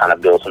really kind of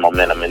build some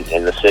momentum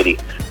in the city.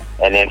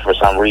 And then for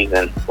some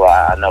reason, well,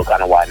 I know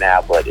kind of why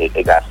now, but it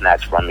got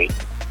snatched from me,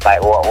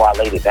 or I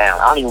laid it down.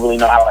 I don't even really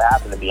know how it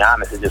happened, to be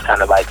honest. It just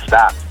kind of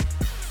stopped.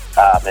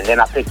 And then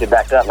I picked it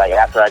back up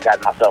after I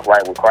got myself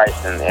right with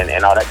Christ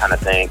and all that kind of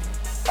thing.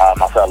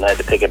 I felt led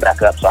to pick it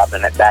back up, so I've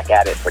been back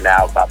at it for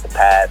now about the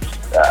past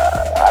 4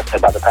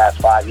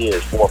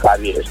 or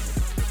 5 years.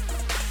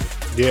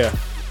 Yeah.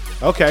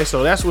 Okay,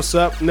 so that's what's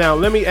up. Now,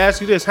 let me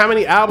ask you this. How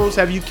many albums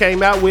have you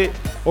came out with,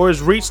 or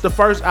has Reach the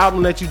first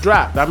album that you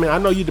dropped? I mean, I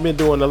know you've been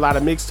doing a lot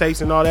of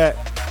mixtapes and all that.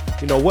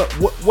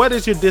 What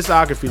is your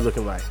discography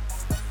looking like?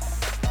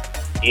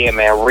 Yeah,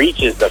 man,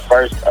 Reach is the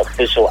first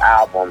official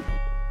album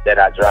that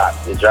I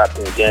dropped. It dropped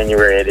in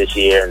January of this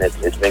year, and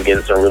it's been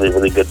getting some really,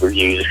 really good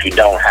reviews. If you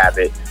don't have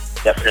it,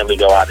 definitely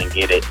go out and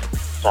get it.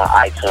 It's on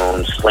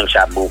iTunes,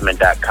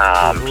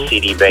 slingshotmovement.com,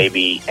 CD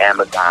Baby,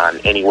 Amazon,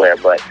 anywhere.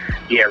 But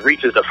yeah,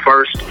 Reach is the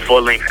first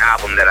full-length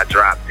album that I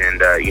dropped,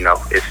 and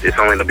it's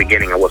only the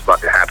beginning of what's about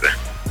to happen.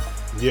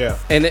 Yeah.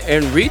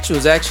 And Reach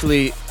was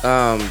actually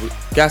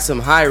got some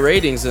high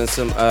ratings and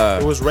some.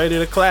 It was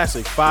rated a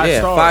classic, 5 stars.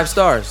 Yeah, 5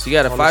 stars. You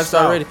got a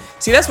 5-star rating.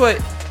 See, that's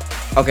what.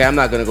 Okay, I'm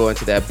not gonna go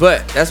into that,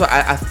 but that's why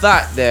I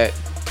thought that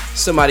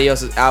somebody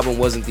else's album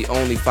wasn't the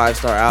only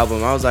 5-star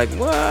album. I was like,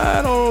 well,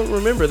 I don't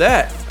remember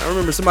that. I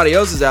remember somebody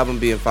else's album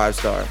being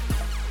 5-star.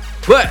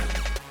 But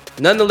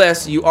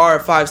nonetheless, you are a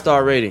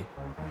 5-star rating.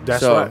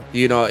 That's right.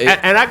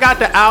 And I got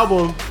the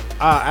album,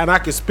 and I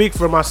can speak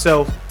for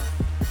myself.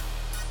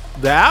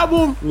 The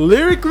album,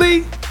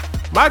 lyrically,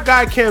 my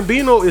guy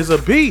KamBINO is a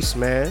beast,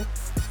 man.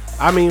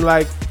 I mean,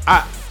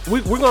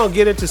 we're gonna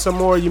get into some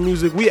more of your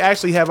music. We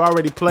actually have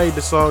already played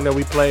the song that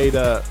we played,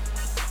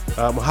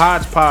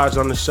 Hodgepodge,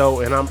 on the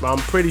show, and I'm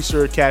pretty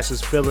sure Cash is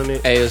feeling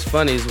it. Hey, it's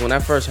funny is when I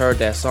first heard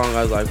that song,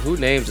 I was like, who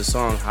names a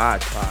song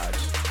Hodgepodge?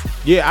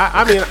 Yeah,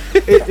 I mean,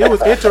 it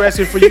was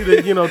interesting for you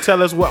to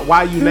tell us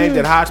why you named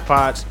it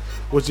Hodgepodge,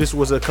 which just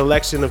was a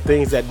collection of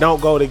things that don't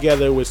go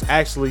together, which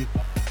actually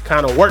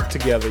kind of work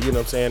together. You know what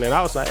I'm saying? And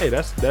I was like, hey,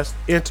 that's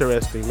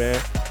interesting, man.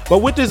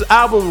 But with this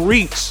album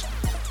Reach,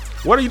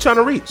 what are you trying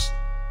to reach?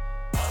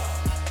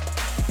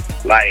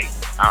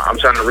 I'm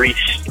trying to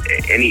reach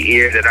any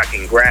ear that I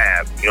can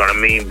grab, you know what I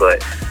mean?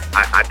 But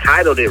I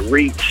titled it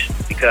Reach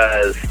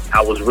because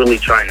I was really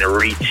trying to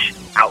reach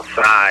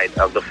outside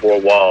of the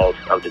 4 walls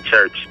of the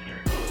church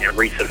and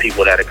reach some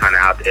people that are kind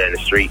of out there in the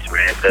streets,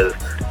 man. Because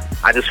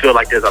I just feel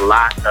like there's a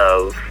lot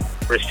of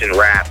Christian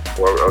rap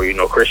or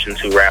Christians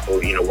who rap,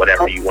 or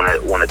whatever you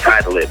want to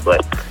title it,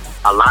 but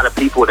a lot of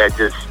people that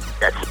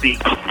speak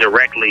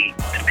directly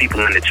to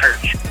people in the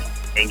church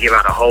and give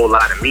out a whole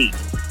lot of meat.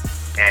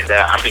 And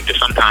I think that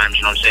sometimes,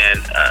 you know what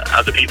I'm saying,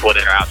 other people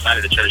that are outside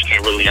of the church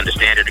can't really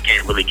understand it, or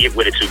can't really get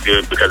with it too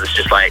good, because it's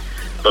just like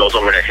goes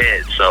over their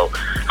heads. So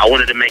I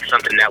wanted to make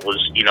something that was,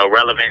 you know,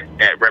 relevant,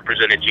 that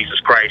represented Jesus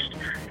Christ,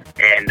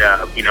 and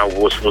you know,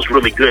 was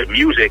really good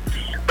music,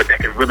 but that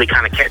could really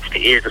kind of catch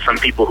the ears of some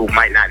people who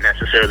might not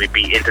necessarily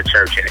be into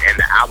church. And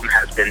the album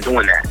has been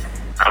doing that.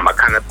 I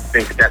kind of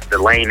think that that's the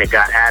lane that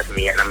God has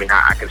me in. I mean,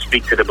 I can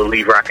speak to the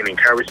believer, I can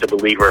encourage the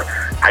believer,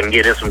 I can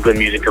get in some good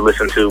music to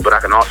listen to, but I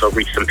can also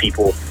reach some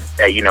people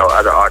that, you know,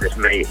 other artists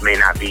may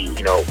not be,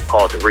 you know,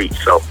 called to reach.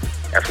 So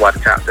that's why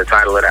the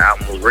title of the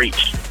album was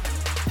Reach.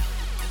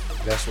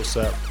 That's what's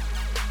up.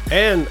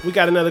 And we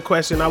got another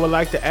question I would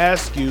like to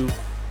ask you,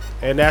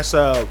 and that's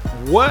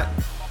what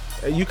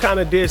you kind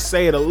of did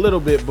say it a little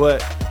bit,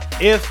 but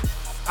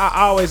if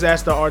I always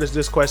ask the artist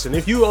this question: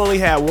 if you only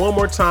had one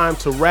more time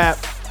to rap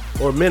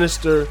or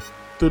minister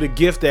through the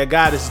gift that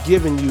God has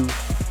given you,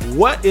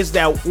 what is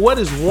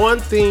one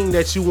thing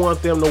that you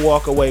want them to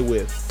walk away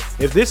with?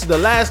 If this is the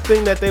last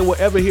thing that they will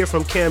ever hear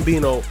from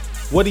KamBINO,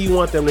 what do you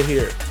want them to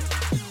hear?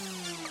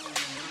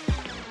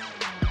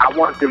 I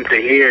want them to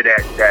hear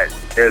that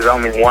there's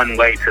only one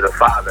way to the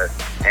Father,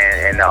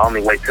 and the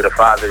only way to the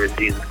Father is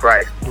Jesus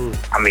Christ.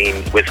 I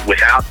mean,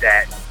 without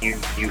that,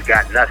 you've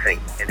got nothing,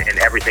 and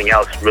everything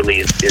else really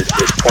is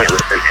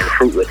pointless and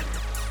fruitless.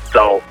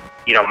 So,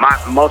 you know,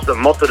 most of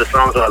the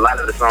songs, or a lot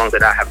of the songs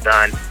that I have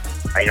done,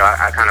 you know,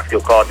 I kind of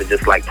feel called to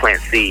just like plant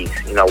seeds.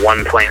 You know,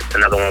 one plants,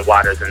 another one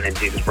waters, and then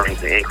Jesus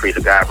brings the increase,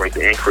 or God brings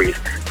the increase.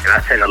 And I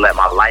tend to let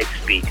my life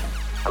speak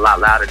a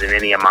lot louder than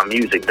any of my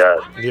music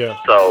does. Yeah.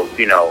 So,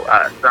 you know,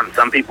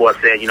 some people have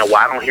said, you know, well,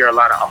 I don't hear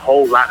a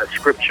whole lot of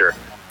scripture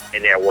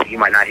in there. Well, you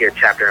might not hear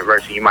chapter and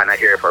verse, and you might not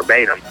hear it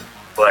verbatim.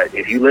 But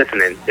if you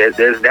listening,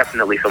 there's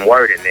definitely some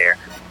word in there.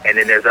 And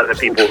then there's other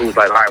people who's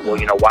like, all right, well,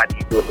 you know, why do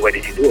you do it the way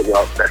that you do it?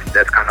 Well,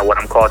 that's kind of what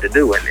I'm called to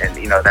do, and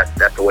you know,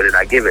 that's the way that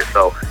I give it.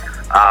 So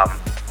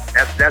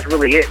that's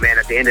really it, man.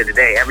 At the end of the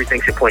day,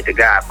 everything should point to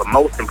God. But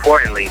most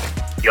importantly,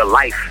 your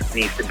life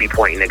needs to be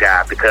pointing to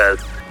God,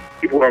 because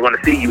people are going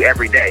to see you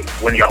every day.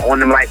 When you're on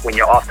the mic, when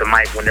you're off the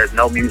mic, when there's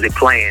no music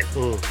playing,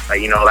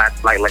 you know,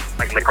 that's like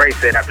Lecrae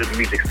said after the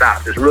music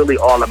stops. It's really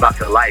all about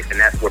your life, and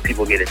that's where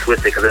people get it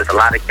twisted, because there's a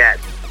lot of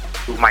cats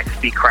who might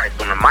speak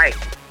Christ on the mic,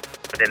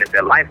 but then if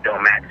their life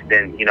don't match,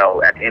 then, you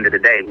know, at the end of the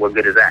day, what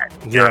good is that?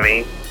 You know what I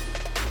mean?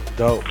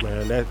 Dope,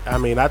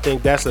 man. I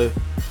think that's a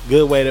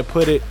good way to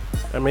put it.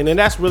 I mean, and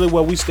that's really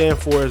what we stand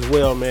for as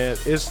well, man.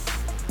 It's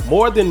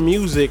more than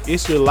music,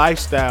 it's your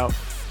lifestyle.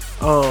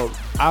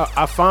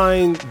 I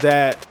find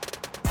that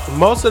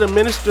most of the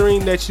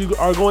ministering that you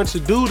are going to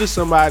do to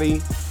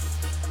somebody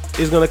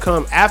is going to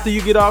come after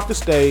you get off the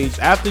stage,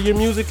 after your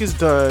music is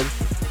done,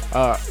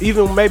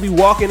 even maybe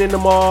walking in the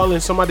mall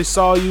and somebody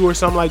saw you or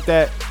something like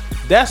that.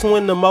 That's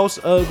when the most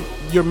of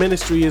your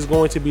ministry is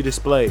going to be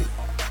displayed,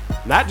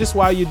 not just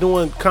while you're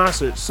doing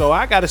concerts. So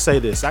I got to say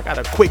this. I got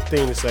a quick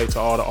thing to say to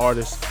all the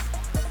artists.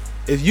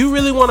 If you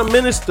really want to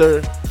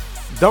minister,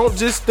 don't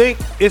just think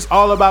it's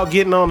all about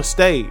getting on the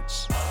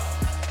stage.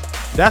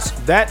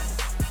 That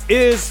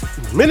is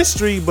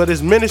ministry, but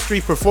it's ministry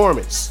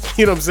performance.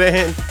 You know what I'm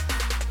saying?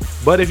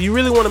 But if you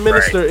really want to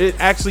minister, it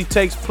actually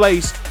takes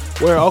place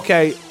where,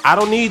 okay, I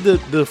don't need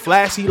the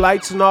flashy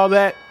lights and all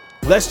that.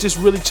 Let's just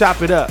really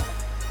chop it up.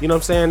 You know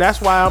what I'm saying?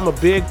 That's why I'm a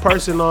big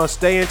person on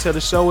staying till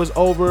the show is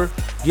over,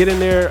 getting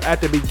there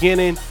at the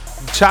beginning,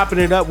 chopping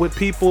it up with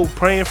people,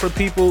 praying for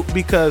people,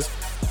 because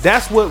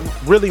that's what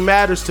really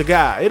matters to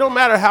God. It don't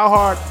matter how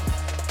hard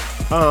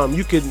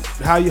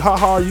how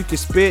hard you can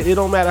spit. It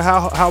don't matter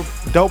how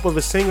dope of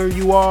a singer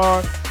you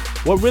are.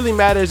 What really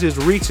matters is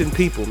reaching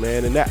people,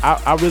 man. And that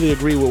I really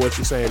agree with what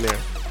you're saying there.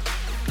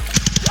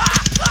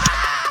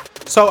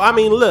 So I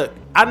mean, look,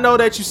 I know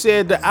that you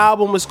said the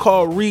album is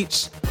called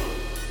Reach.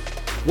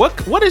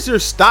 What is your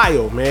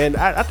style, man?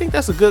 I think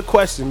that's a good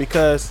question,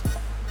 because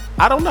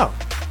I don't know.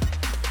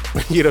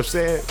 You know what I'm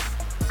saying?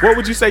 What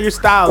would you say your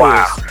style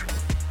is?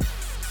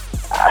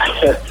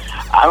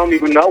 I don't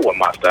even know what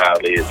my style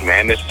is,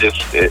 man.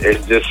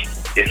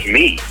 It's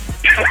me.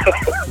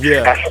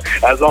 Yeah.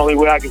 That's the only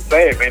way I can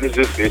say it, man.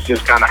 It's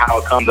just kind of how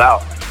it comes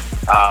out.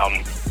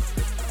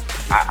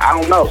 I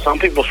don't know. Some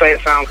people say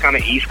it sounds kind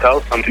of East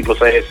Coast. Some people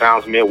say it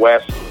sounds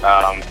Midwest.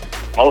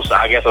 Most,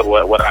 I guess, of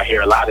what I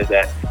hear a lot is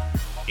that,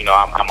 you know,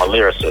 I'm a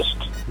lyricist.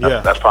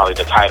 That's probably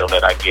the title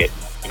that I get,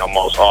 you know,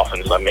 most often.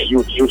 It's like, man,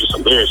 you just a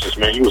lyricist,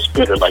 man. You a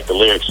spitter. Like, the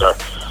lyrics are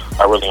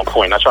really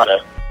important. I try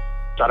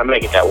to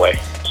make it that way.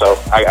 So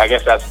I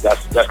guess that's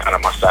kind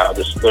of my style,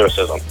 just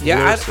lyricism.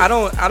 Yeah,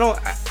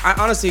 I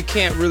honestly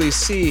can't really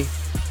see.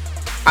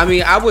 I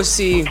mean, I would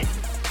see.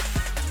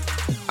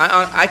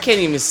 I can't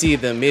even see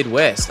the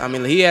Midwest. I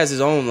mean, he has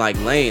his own like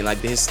lane, like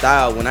his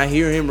style. When I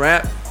hear him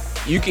rap,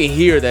 you can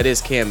hear that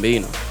it's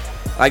KamBINO.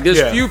 Like,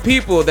 there's few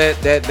people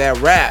that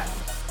rap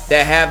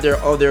that have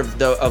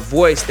a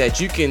voice that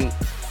you can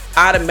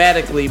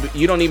automatically.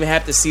 You don't even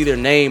have to see their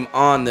name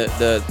on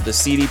the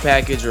CD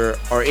package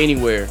or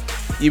anywhere.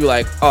 You be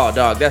like, oh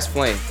dog, that's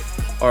Flame,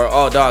 or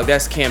oh dog,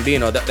 that's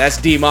KamBINO, that's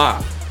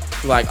D-Mob.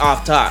 like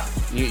off top.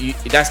 You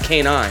that's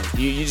K-9.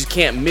 You just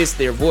can't miss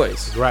their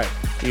voice. Right.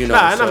 You know.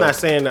 And I'm not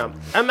saying that.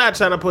 I'm not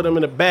trying to put them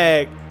in a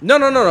bag. No.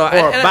 Or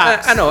a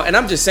box. I know, and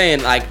I'm just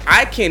saying, like,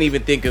 I can't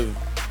even think of,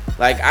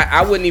 like,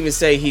 I wouldn't even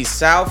say he's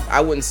South. I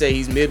wouldn't say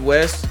he's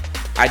Midwest.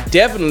 I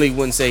definitely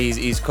wouldn't say he's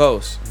East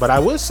Coast. But I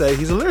would say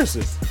he's a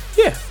lyricist.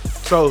 Yeah.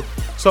 So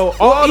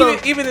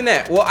even in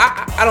that. Well,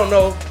 I don't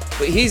know,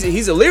 but he's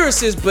a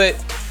lyricist. But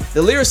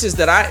the lyricist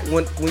that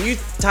when you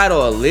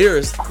title a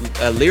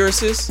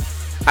lyricist,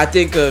 I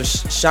think of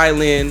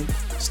Shylin,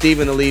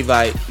 Stephen the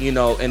Levite, you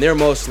know, and they're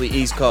mostly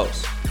East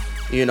Coast,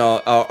 you know,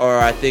 or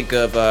I think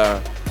of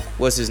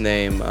what's his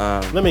name?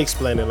 Let me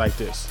explain it like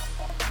this: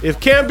 if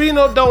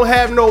KamBINO don't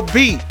have no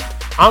beat,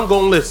 I'm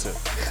gonna listen.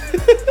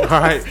 All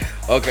right.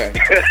 Okay.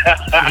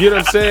 You know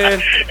what I'm saying?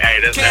 Hey,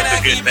 that's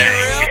a good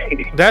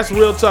thing. That's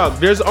real talk.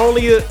 There's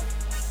only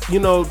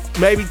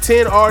maybe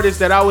 10 artists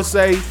that I would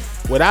say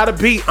without a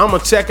beat, I'm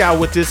gonna check out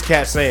what this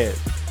cat's saying.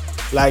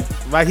 Like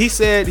he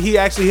said, he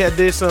actually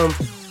did some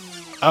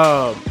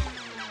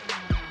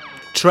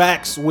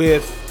tracks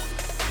with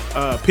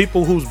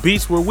people whose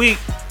beats were weak.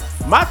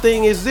 My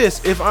thing is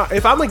this: if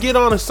I'm gonna get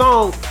on a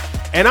song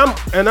and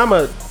I'm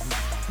a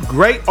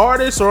great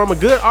artist or I'm a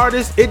good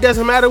artist, it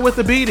doesn't matter what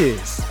the beat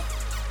is.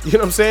 You know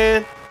what I'm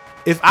saying?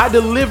 If I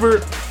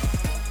deliver,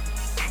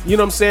 you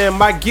know what I'm saying,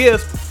 my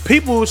gift,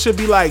 people should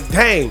be like,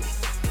 dang,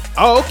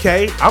 oh,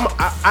 okay,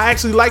 I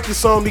actually like this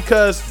song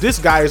because this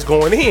guy is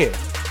going in.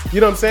 You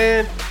know what I'm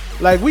saying?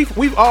 Like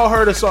we've all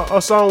heard a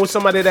song with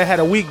somebody that had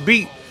a weak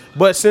beat,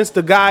 but since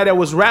the guy that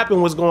was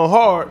rapping was going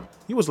hard,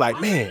 he was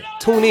like, man,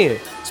 tune in.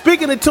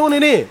 Speaking of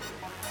tuning in,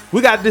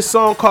 we got this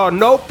song called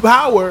No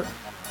Power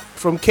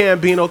from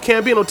KamBINO.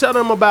 KamBINO, tell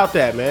them about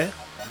that, man.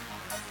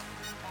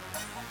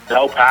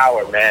 No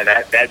Power, man.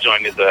 That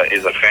joint is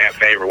a fan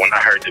favorite. When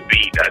I heard the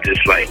beat, I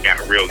just like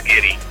got real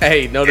giddy.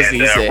 Hey, notice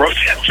he said wrote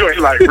that joint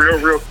like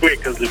real quick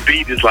because the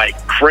beat is like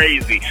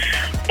crazy.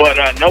 But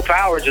No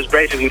Power is just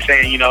basically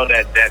saying, you know,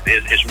 that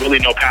it's really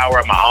no power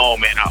of my own,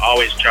 man. I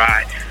always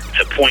try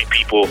to point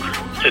people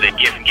to the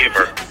gift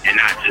giver and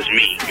not just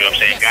me. You know what I'm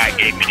saying? God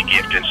gave me the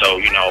gift, and so,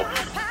 you know,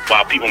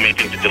 while people may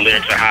think that the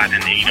lyrics are hot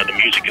and the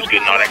music is good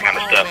and all that kind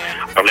of stuff,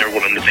 I never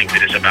want them to think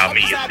that it's about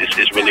me.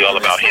 It's really all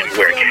about him,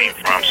 where it came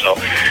from. So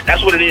that's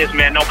what it is,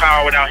 man. No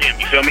power without him.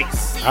 You feel me?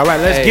 All right,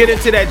 let's get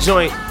into that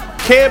joint.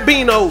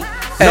 KamBINO,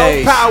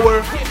 No Power.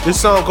 This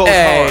song goes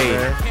hard,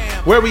 man.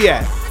 Where we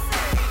at?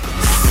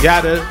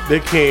 Yadah Da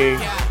King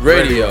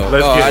Radio.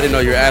 I didn't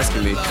know you were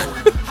asking me.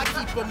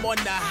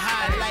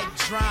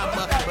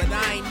 Drama, but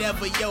I ain't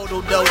never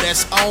yodel though,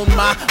 that's on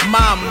my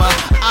mama.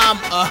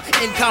 I'm a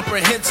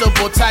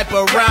incomprehensible type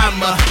of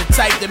rhymer, the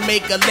type to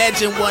make a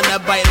legend wanna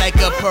bite like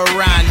a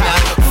piranha.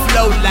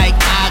 Flow like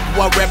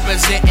agua,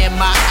 representing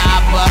my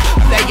abba.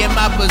 Playing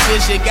my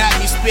position, got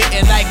me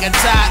spitting like a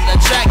toddler,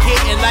 track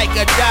hitting like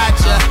a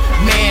Dodger.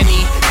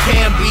 Manny,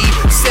 KamB,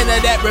 sinner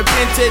that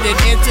repented and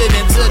entered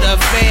into the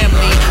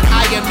family.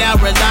 I am now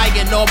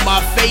relying on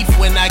my faith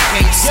when I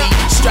can't see,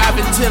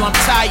 striving till I'm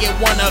tired,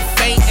 wanna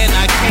faint and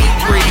I can't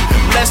breathe.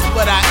 Blessed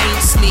but I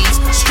ain't sneeze,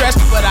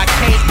 stressed but I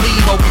can't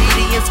leave.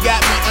 Obedience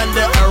got me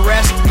under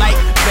arrest like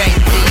bank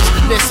thieves.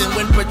 Listen,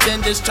 when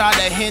pretenders try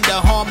to hinder,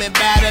 harm and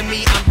batter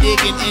me, I'm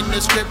digging in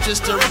the scriptures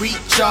to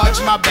recharge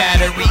my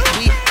battery.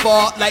 We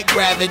fall like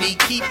gravity,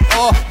 keep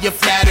all your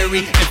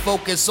flattery and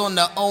focus on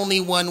the only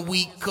one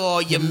we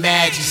call your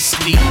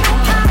majesty.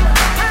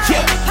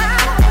 Yeah.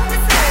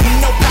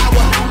 No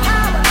power.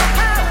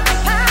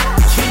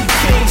 King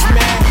Kings,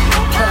 man.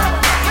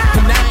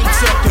 And I ain't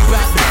talking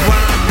about the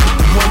grind,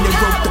 the one that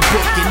wrote the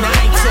book, and I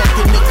ain't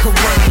talking the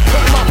Quran.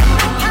 Come on.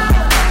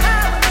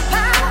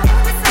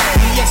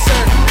 Yes,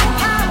 sir.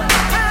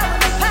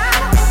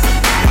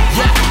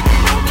 Yeah.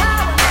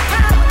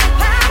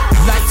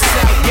 Lights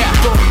out, yeah.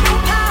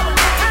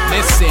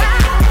 Listen.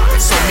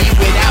 So me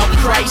without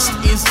Christ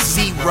is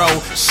zero.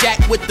 Shaq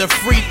with the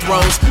free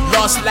throws,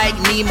 lost like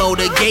Nemo.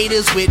 The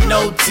Gators with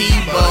no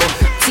Tebow.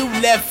 2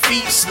 left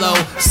feet slow,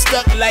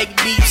 stuck like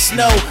deep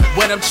snow.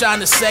 What I'm trying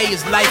to say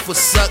is life will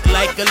suck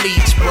like a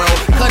leech, bro.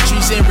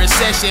 Country's in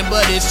recession,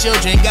 but his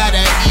children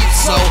gotta eat.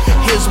 So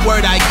his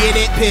word, I get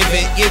it,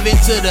 pivot, give it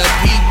to the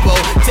people.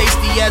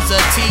 Tasty as a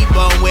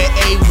T-bone with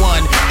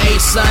A1. A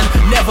son,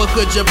 never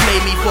could you play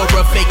me for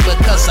a fake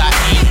because I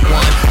ain't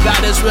one.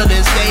 God as real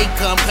as they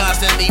come,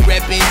 constantly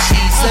repping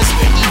Jesus.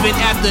 Even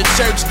after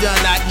church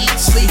done, I eat,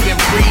 sleep, and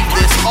breathe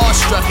this.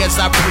 Awestruck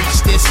as I preach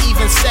this,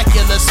 even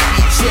secular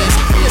speeches.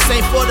 This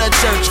ain't for the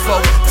church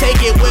folk, take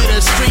it where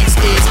the streets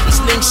is.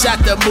 Slingshot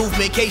the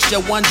movement, case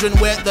you're wondering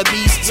where the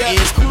beast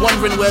is.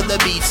 Wondering where the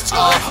beasts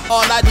are.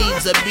 All I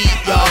need's a beat,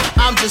 y'all.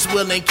 I'm just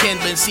willing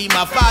kindling. See,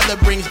 my father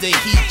brings the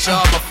heat,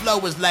 y'all. My flow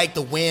is like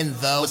the wind,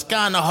 though. It's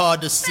kinda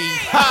hard to see.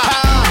 Ha!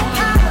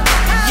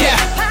 Yeah.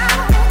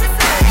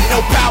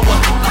 No power.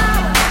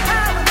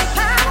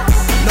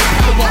 No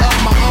power of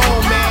my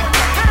own, man.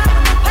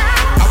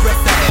 I rep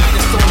the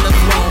artist on the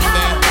throne,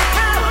 man.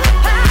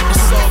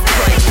 It's all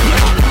crazy.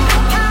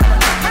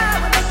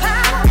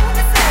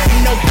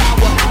 No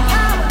power.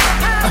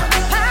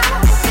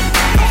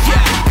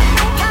 Yeah.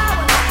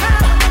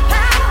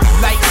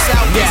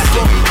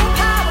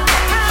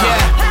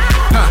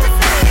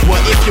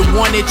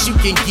 want it, you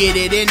can get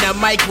it in a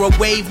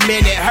microwave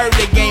minute. Heard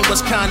the game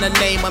was kinda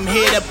lame, I'm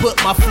here to put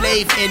my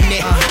flav in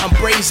it. I'm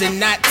brazen,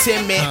 not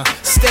timid,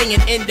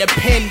 staying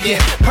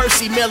independent.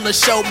 Percy Miller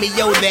showed me,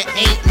 yo, there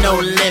ain't no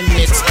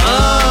limits.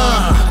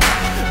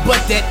 But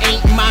that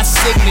ain't my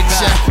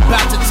signature.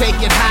 About to take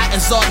it high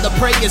as all the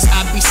prayers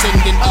I be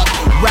sending up.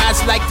 Rise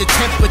like the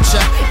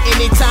temperature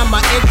anytime I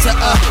enter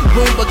a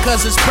room,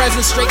 because his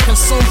presence straight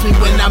consumes me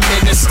when I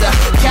minister.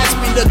 Cats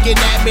be looking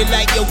at me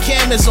like, yo,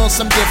 Cam is on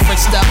some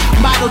different stuff.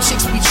 Model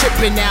chicks be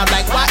tripping now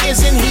like, why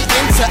isn't he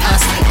into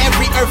us?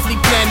 Every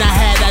earthly plan I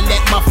had, I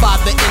let my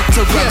father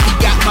interrupt. He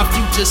got my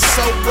future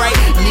so bright,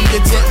 need to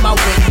tint my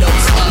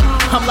windows up.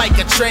 I'm like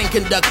a train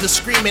conductor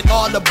screaming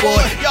all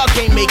aboard. Y'all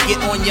can't make it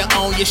on your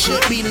own, you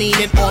should be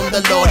leaning on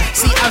the Lord.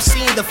 See, I've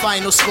seen the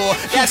final score,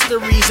 that's the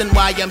reason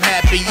why I'm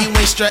happy. You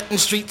ain't strutting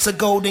streets of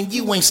gold and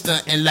you ain't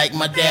stunting like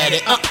my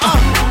daddy.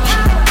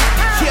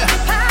 Yeah.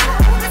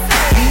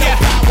 No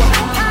power.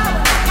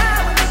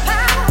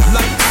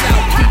 Lights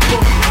out,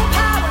 people.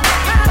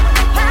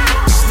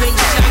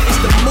 Slingshot is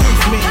the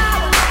movement.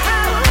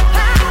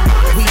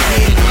 We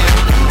here now.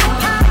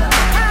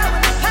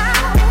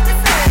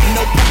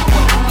 No power.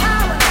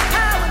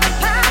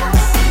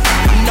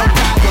 No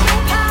power.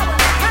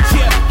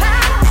 Yeah.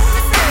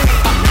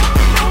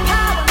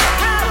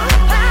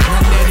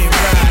 Now let it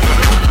ride.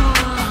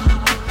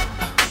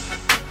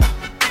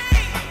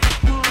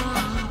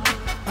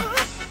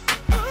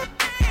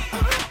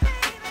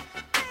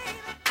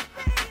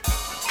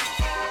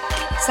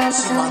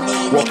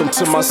 Welcome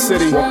to my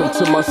city, welcome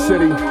to my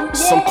city.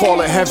 Some call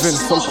it heaven,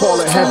 some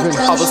call it heaven.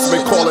 Others may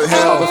call it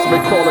hell, others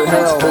may call it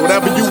hell. But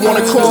whatever you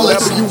wanna call it,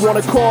 whatever you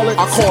wanna call it,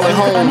 I call it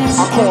home,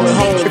 I call it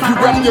home. If you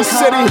rep your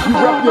city, you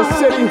rep your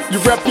city. You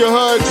rep your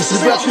hood,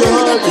 you rep your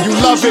hood, and you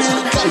love it,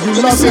 and you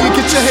love it.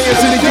 Get your hands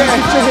in the game,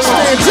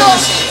 stand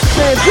up,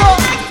 stand up.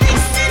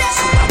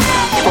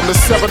 From the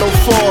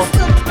 704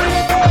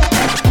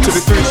 to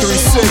the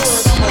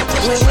 336,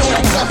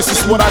 this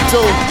is what I do.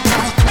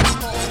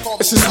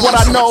 This is what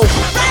I know.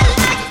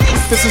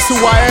 This is who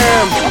I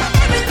am.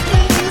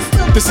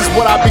 This is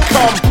what I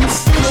become.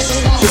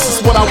 This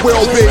is what I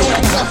will be.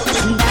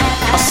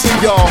 I see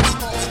y'all.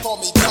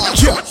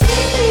 Yeah.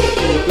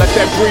 Let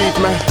that breathe,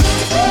 man.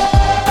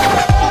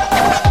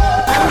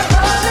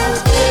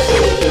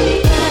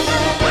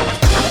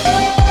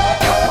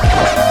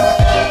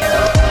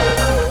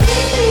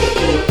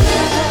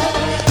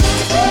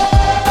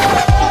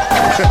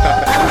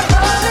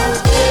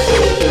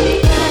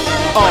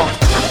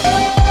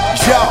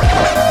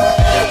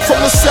 From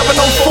the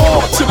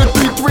 704 to the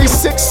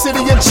 336,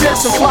 city of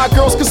jets and fly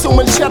girls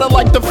consuming cheddar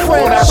like the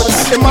French.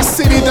 In my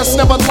city that's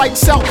never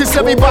lights out, cause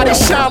everybody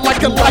shine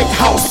like a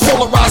lighthouse.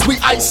 Polarized, we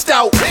iced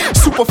out.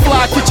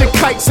 Superfly, get your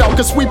kites out,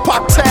 cause we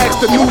pop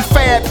tags, the new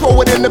fad. Throw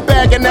it in the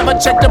bag and never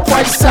check the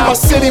price out. My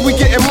city, we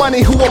getting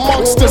money, who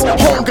amongst us?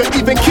 Hunger,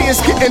 even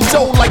kids getting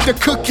dough like the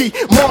Cookie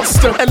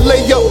Monster. And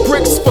lay up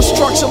bricks for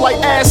structure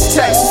like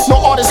Aztecs. No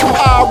artists from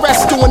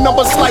IRS doing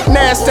numbers like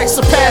NASDAQ.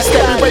 Surpass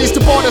that, we raised the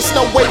bar, there's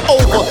no way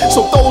over.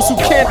 So those who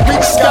can't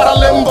reach gotta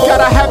limbo.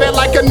 Gotta have it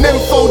like a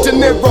nympho, De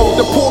Niro,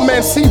 the poor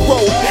man's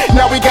hero.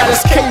 Now we got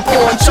his cape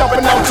on,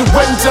 jumping out the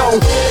window.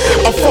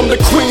 I'm from the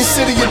Queen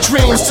City of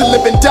dreams, to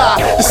live and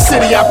die, the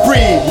city I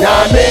breathe. Nah,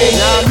 I mean,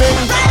 nah, I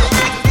mean.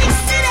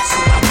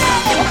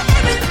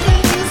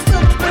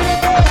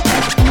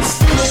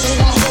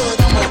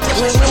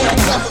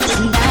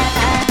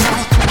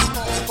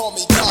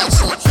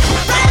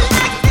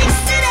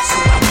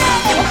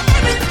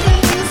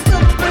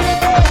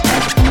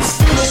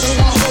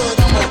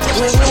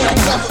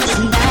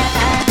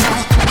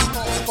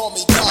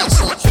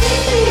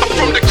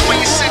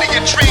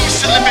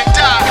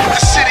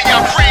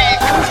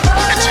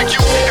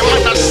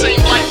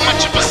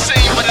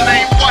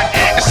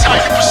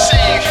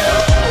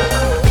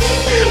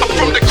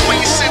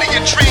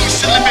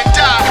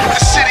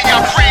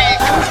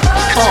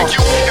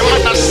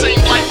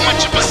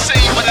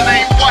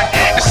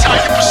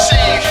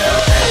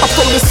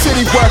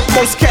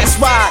 Most cats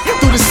ride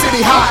through the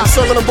city high,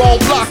 serving the wrong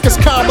block is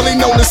commonly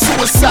known as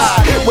suicide.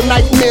 When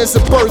nightmares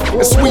of birth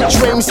and sweet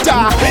dreams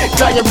die,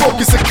 dying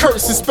broke is a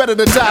curse, it's better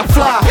to die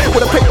fly.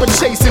 With a paper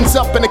chase ends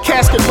up in a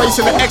casket race,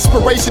 and the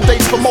expiration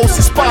dates for most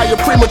expire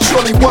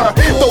prematurely were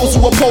those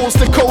who oppose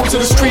the codes of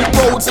the street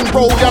roads and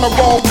roll down a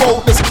wrong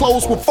road that's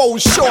closed with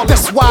foes short.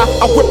 That's why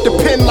I whip the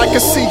pen like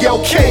a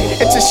CLK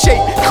into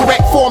shape,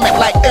 correct format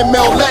like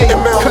MLA.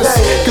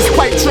 Cause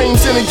pipe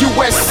dreams in the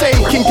USA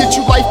can get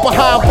you life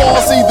behind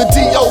bars, either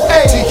DOA.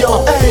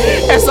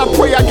 As I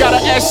pray, I gotta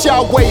ask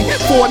Yahweh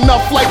for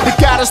enough light to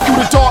guide us through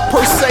the dark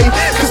per se.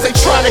 Cause they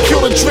trying to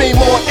kill the dream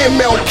on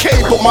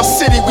MLK, but my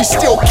city, we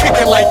still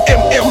kicking like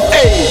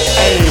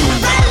MMA.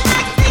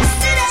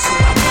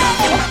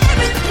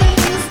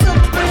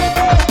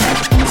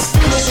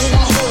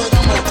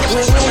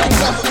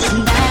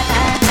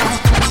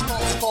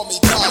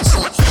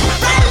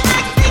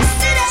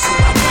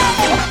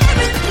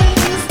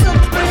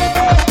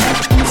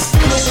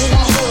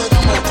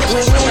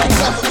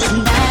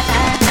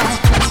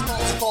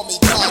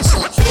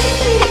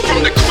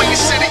 From the Queen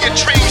City of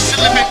dreams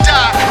to live and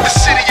die.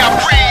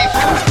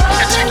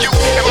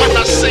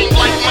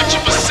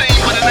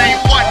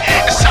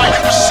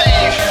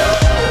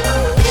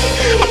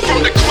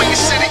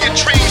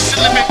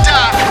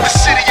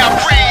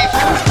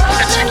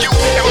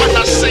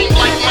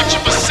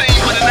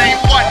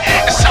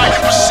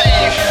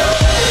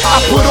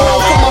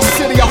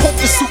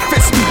 the suit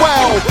fits me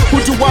well.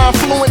 Who do I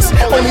influence?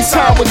 Only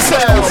time will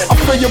tell. I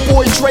feel your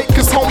boy Drake,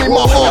 cause homie,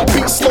 my heart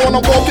beats slow. And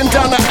I'm walking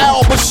down the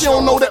aisle, but she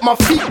don't know that my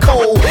feet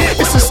cold.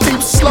 It's a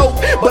steep slope,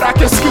 but I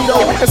can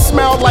skeeto and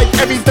smell like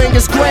everything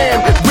is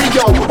grand.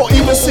 Rio, or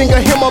even sing a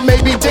hymn or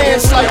maybe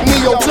dance like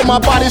Neo till my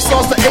body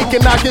starts to ache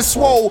and I get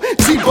swole.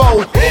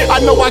 Tebow, I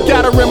know I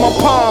got her in my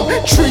palm.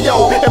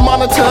 Trio, and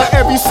monitor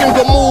every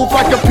single move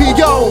like a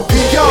P.O.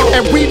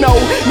 And we know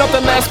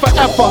nothing lasts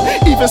forever.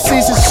 Even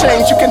seasons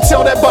change, you can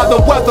tell that by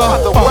the weather.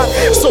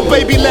 So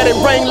baby, let it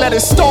rain, let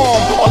it storm,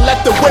 or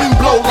let the wind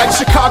blow like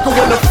Chicago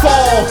in the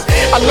fall.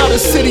 I love the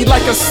city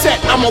like a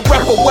set, I'm a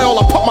rapper well.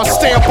 I put my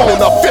stamp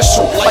on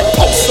official like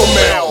postal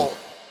mail.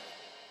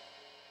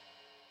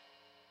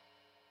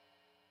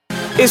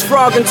 It's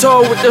Frog and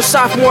Toad with their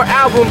sophomore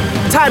album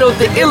titled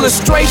The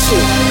Illustration.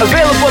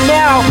 Available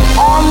now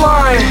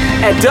online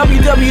at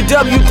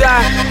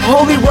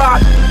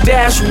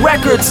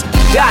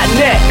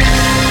www.holyrock-records.net.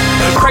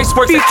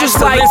 Features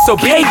like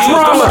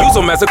K-Drama, use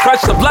them as a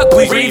crutch of luck,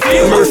 we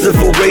refill.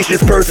 Merciful,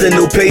 gracious,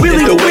 personal, patient,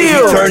 Willie the way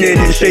Will. he turning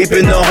and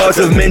shaping the hearts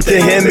of men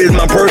to him is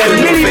my personal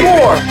and many favorite.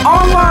 more.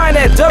 Online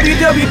at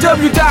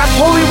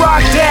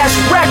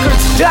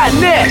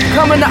www.holyrock-records.net.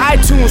 Coming to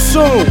iTunes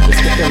soon.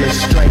 It's The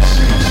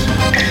Illustration.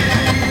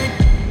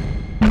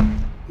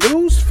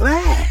 News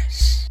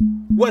flash.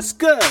 What's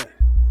good?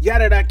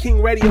 Yadah Da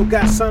King Radio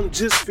got something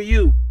just for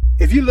you.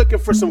 If you're looking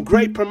for some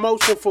great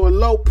promotion for a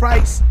low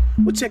price,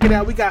 well, check it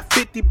out. We got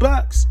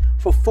 $50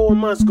 for 4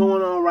 months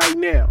going on right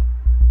now.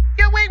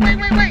 Yo, wait. You mean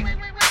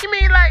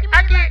like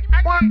I get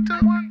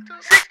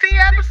 16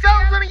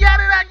 episodes on the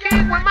Yadah Da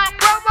King with my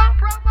promo?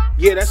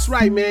 Yeah, that's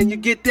right, man. You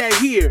get that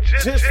here.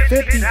 Just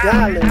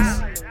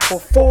 $50 for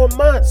 4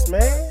 months,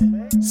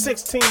 man.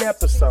 16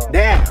 episodes.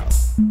 Now,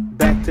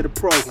 back to the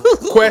program.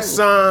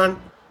 Question,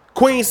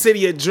 Queen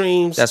City of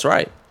Dreams. That's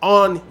right.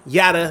 On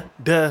Yadah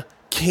Da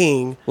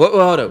King. What?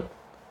 Hold up.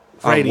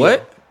 Radio.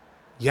 What?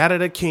 Yadah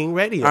Da King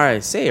Radio. All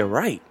right, say it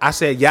right. I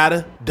said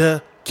Yadah Da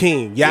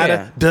King.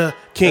 Yadah Da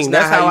King.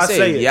 That's how I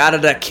say it.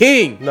 Yadah Da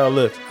King. No,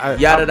 look.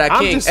 Yadah Da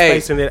King. I'm just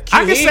spacing it.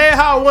 I can say it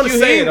how I want to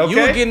say it, okay?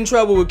 You would get in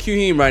trouble with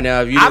KamBINO right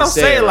now if you didn't I don't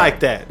say it like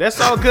that. That's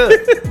all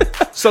good.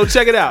 So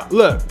check it out.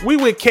 Look, we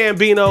with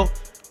KamBINO.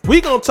 We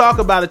gonna talk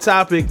about a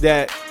topic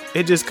that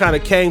it just kind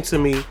of came to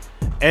me,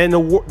 and the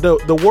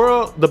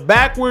world, the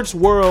backwards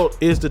world,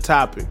 is the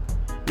topic.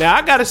 Now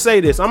I gotta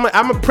say this. I'm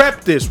gonna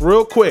prep this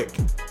real quick,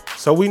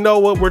 so we know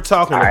what we're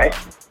talking about.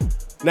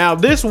 Now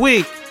this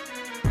week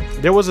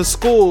there was a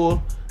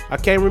school. I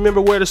can't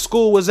remember where the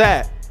school was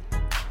at,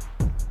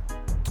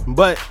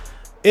 but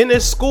in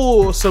this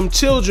school, some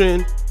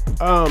children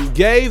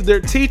gave their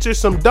teacher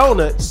some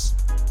donuts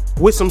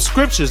with some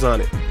scriptures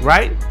on it.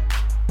 Right?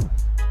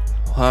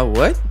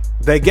 What?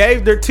 They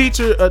gave their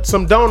teacher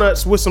some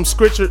donuts with some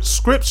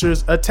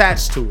scriptures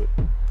attached to it.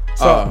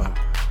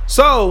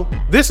 So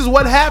this is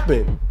what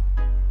happened.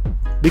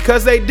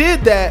 Because they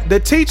did that, the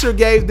teacher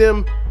gave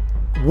them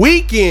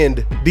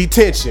weekend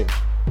detention.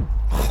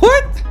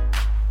 What?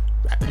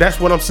 That's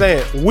what I'm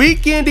saying.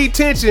 Weekend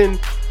detention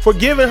for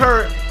giving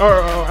her,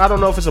 or I don't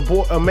know if it's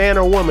a man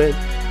or woman,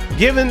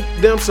 giving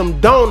them some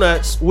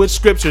donuts with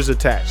scriptures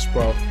attached,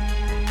 bro.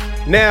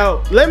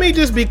 Now, let me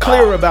just be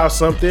clear about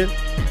something.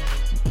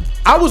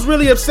 I was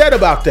really upset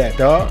about that,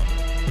 dog.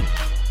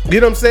 You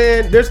know what I'm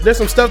saying? There's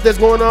some stuff that's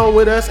going on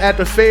with us at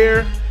the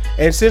fair,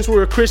 and since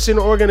we're a Christian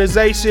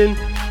organization,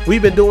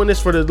 we've been doing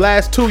this for the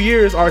last 2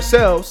 years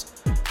ourselves.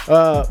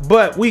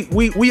 But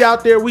we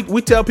out there,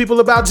 we tell people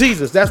about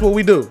Jesus. That's what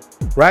we do,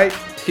 right?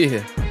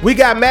 Yeah. We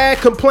got mad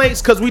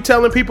complaints because we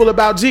telling people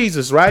about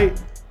Jesus, right?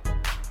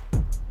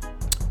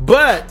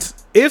 But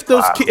if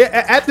those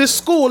at this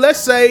school, let's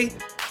say,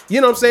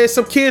 you know what I'm saying,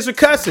 some kids are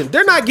cussing,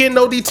 they're not getting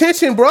no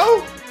detention,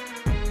 bro.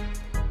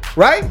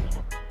 Right?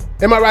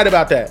 Am I right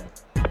about that?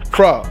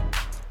 Frog.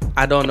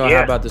 I don't know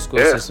how about the school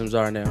systems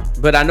are now,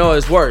 but I know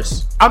it's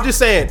worse. I'm just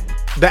saying,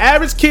 the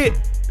average kid,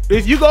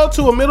 if you go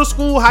to a middle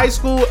school, high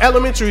school,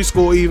 elementary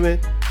school even,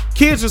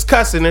 kids is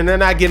cussing and they're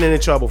not getting in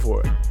trouble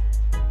for it.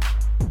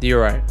 You're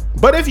right.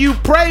 But if you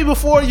pray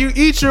before you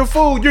eat your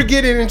food, you're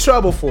getting in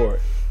trouble for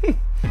it.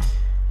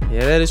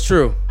 Yeah, that is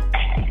true.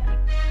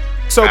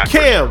 So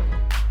Cam,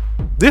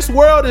 this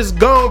world is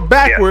gone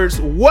backwards.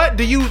 Yeah. What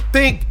do you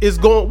think is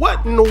going?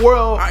 What in the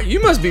world?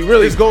 You must be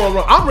really is going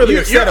wrong. I'm really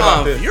upset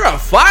about this. You're on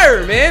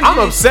fire, man. I'm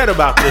upset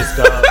about this,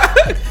 dog.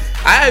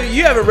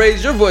 You haven't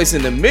raised your voice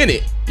in a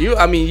minute. You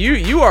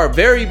are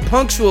very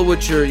punctual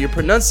with your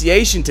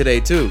pronunciation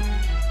today too.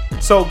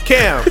 So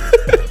Cam,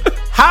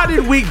 how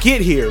did we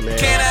get here, man?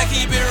 Can I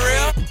keep it real?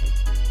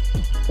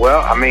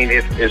 Well, I mean,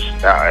 if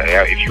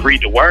you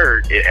read the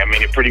word,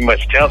 it pretty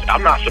much tells.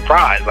 I'm not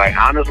surprised. Like,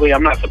 honestly,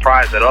 I'm not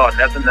surprised at all.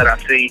 Nothing that I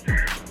see,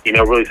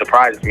 really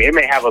surprises me. It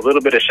may have a little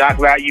bit of shock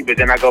value, but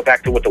then I go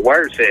back to what the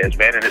word says,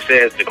 man. And it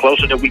says the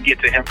closer that we get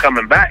to him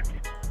coming back,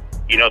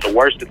 the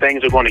worse the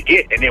things are going to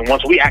get. And then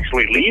once we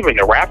actually leave in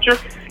the rapture,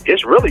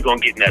 it's really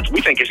going to get nuts.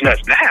 We think it's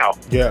nuts now,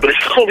 but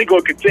it's only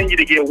going to continue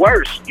to get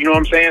worse. You know what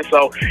I'm saying?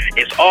 So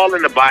it's all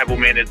in the Bible,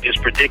 man. It's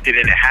predicted,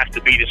 and it has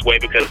to be this way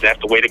because that's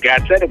the way that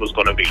God said it was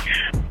going to be.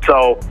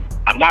 So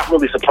I'm not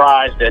really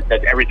surprised that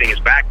everything is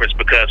backwards,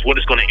 because what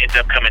it's going to end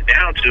up coming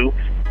down to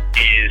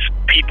is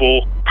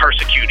people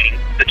persecuting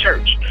the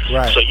church.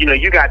 Right. So,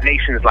 you got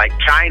nations like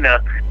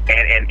China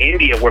and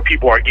India where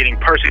people are getting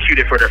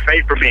persecuted for their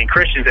faith for being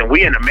Christians, and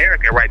we in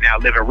America right now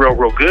living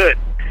real good.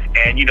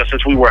 And,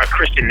 since we were a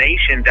Christian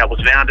nation that was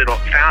founded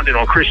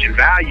on Christian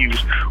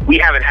values, we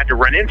haven't had to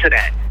run into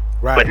that.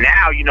 Right. But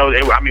now,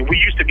 we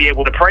used to be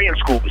able to pray in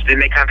schools. Then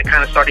they kind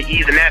of started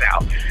easing that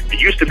out. It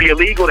used to be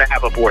illegal to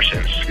have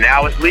abortions.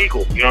 Now it's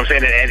legal. You know what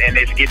I'm saying? And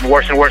it's getting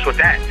worse and worse with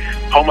that.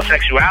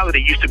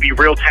 Homosexuality used to be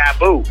real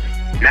taboo.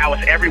 Now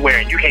it's everywhere,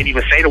 and you can't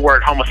even say the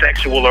word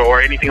homosexual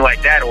or anything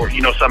like that, or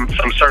some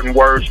certain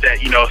words that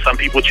some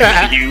people choose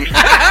to use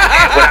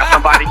without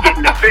somebody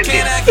getting offended.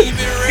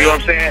 You know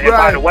what I'm saying? And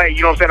by the way,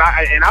 you know what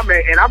I'm saying?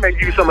 I may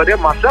use some of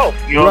them myself.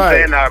 You know what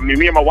I'm saying?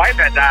 Me and my wife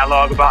had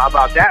dialogue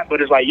about that,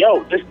 but it's like,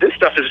 yo, this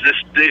stuff is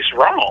this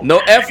wrong. No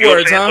F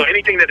words, huh? So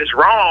anything that's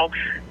wrong,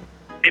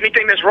 yeah,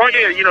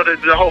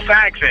 the whole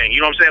fag thing,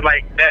 you know what I'm saying?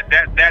 Like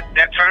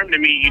that term to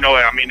me,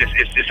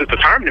 it's just a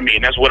term to me,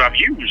 and that's what I've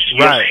used, you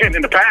know what I'm saying,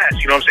 in the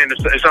past. You know what I'm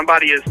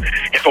saying?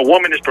 If a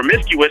woman is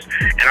promiscuous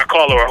and I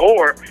call her a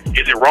whore,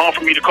 is it wrong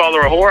for me to call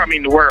her a whore? I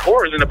mean, the word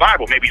whore is in the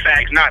Bible. Maybe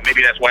fag's not.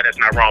 Maybe that's why that's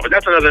not wrong. But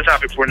that's another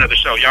topic for another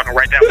show. Y'all can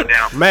write that one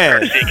down.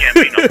 Man.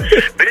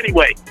 KamBINO. But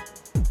anyway,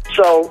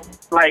 so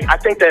I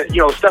think that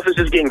stuff is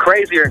just getting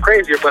crazier and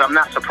crazier, but I'm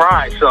not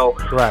surprised. So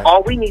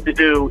all we need to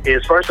do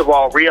is, first of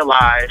all,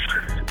 realize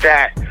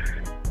that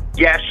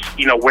yes,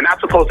 we're not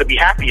supposed to be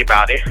happy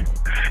about it.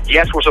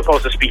 Yes, we're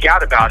supposed to speak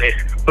out about it,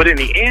 but in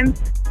the end,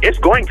 it's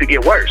going to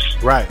get worse.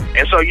 Right.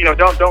 And so,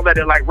 don't let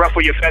it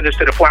ruffle your feathers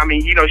to the point. I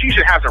mean, you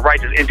should have some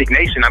righteous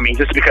indignation. I mean,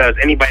 just because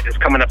anybody that's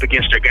coming up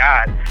against your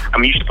God, I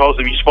mean, you're supposed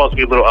to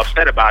be a little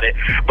upset about it.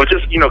 But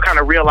just, kind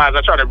of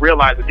I try to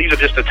realize that these are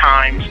just the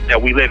times that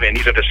we live in.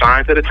 These are the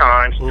signs of the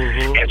times.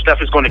 Mm-hmm. And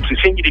stuff is going to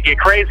continue to get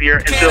crazier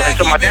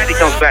until my daddy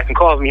comes back and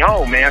calls me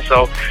home, man.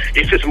 So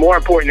it's just more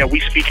important that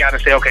we speak out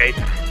and say, okay,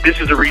 this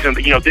is the reason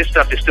that, this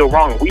stuff is still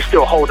wrong. We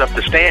still hold up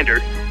the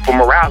standard for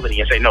morality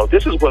and say, no,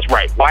 this is what's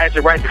right. Why is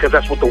it right? Because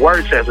that's what the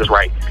word says is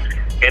right.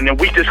 And then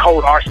we just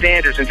hold our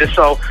standards, and just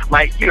so, all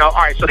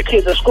right, so the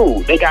kids in school,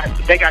 they got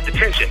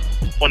detention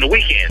on the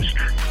weekends.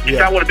 If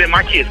that would have been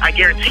my kids, I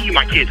guarantee you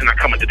my kids are not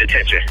coming to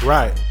detention.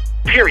 Right.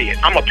 Period.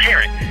 I'm a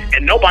parent,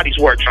 and nobody's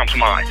word trumps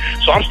mine.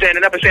 So I'm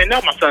standing up and saying,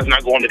 no, my son's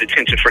not going to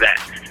detention for that.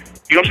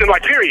 You know what I'm saying?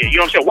 Like, period. You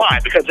know what I'm saying? Why?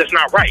 Because that's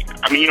not right.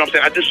 I mean, you know what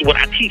I'm saying? This is what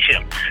I teach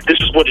him. This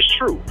is what is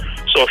true.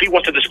 So if he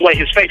wants to display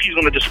his faith, he's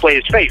going to display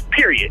his faith,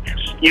 period.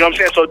 You know what I'm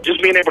saying? So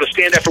just being able to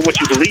stand up for what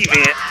you believe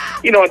in,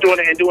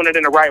 and doing it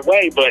in the right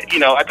way. But,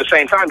 at the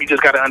same time, you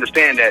just got to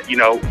understand that,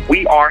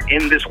 we are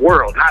in this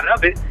world, not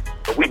of it,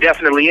 but we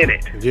definitely in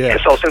it. Yeah.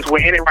 And so since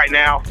we're in it right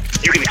now,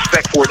 you can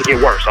expect for it to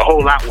get worse, a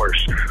whole lot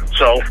worse.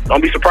 So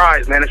don't be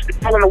surprised, man.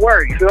 It's all in the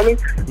word, you feel me?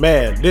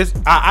 Man,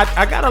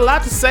 I got a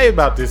lot to say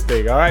about this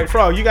thing, all right?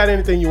 Frog, you got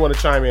anything you want to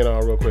chime in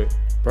on real quick?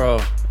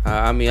 Bro,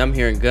 I'm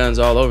hearing guns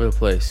all over the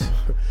place.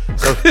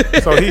 So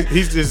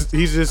he's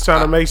just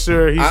trying to make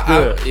sure he's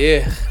good.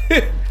 Yeah.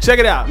 Check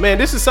it out, man.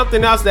 This is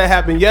something else that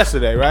happened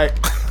yesterday, right?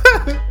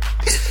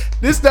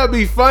 This stuff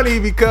be funny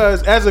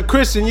because as a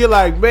Christian, you're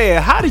like,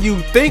 man, how do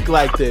you think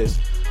like this?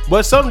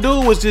 But some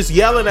dude was just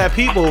yelling at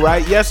people,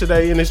 right,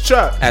 yesterday in his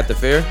truck. At the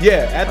fair?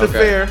 Yeah, at the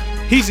fair.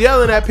 He's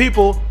yelling at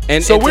people.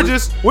 And so we're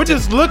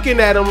just looking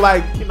at him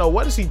like,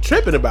 what is he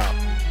tripping about?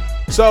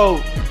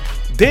 So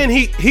then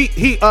he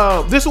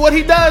this is what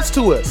he does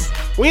to us.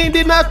 We ain't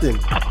did nothing.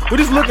 We're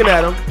just looking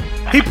at him.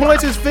 He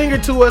points his finger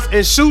to us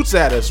and shoots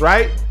at us,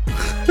 right?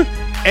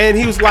 And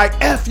he was like,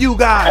 F you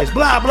guys,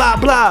 blah, blah,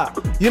 blah.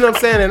 You know what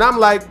I'm saying? And I'm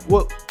like,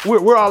 well,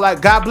 we're all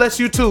like, God bless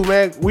you too,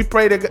 man. We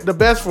pray the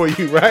best for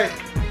you, right?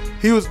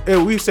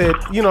 And we said,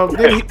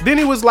 then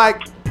he was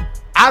like,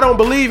 I don't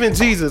believe in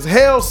Jesus.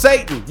 Hail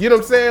Satan. You know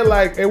what I'm saying?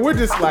 Like, and we're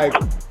just like,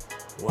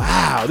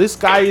 wow, this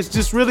guy is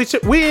just really,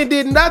 we ain't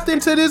did nothing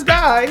to this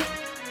guy.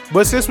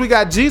 But since we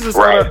got Jesus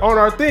on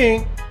our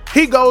thing,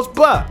 he goes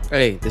buck.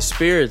 Hey, the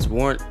spirits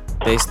weren't,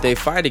 they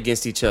fight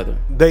against each other.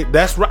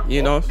 That's right.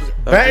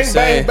 Bang,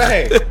 bang,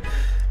 bang.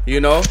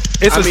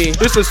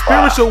 It's a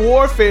spiritual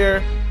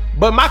warfare.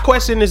 But my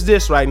question is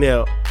this right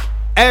now.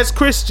 As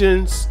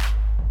Christians,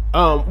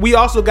 we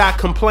also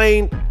got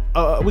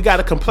we got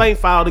a complaint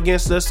filed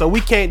against us, so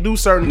we can't do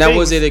certain things. Now,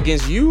 was it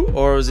against you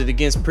or was it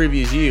against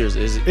previous years?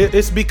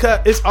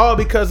 It's all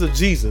because of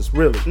Jesus,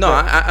 really. No,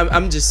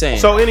 I'm just saying.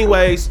 So,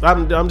 anyways,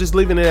 I'm just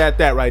leaving it at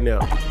that right now.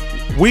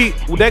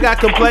 They got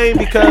complained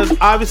because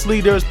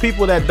obviously there's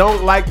people that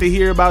don't like to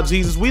hear about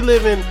Jesus. We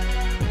live in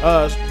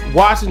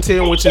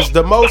Washington, which is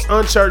the most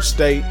unchurched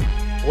state,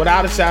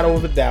 without a shadow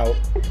of a doubt.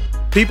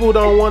 People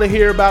don't want to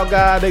hear about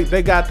God.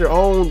 They got their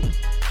own,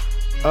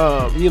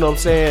 you know what I'm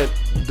saying?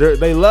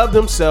 They love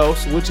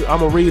themselves, which I'm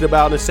going to read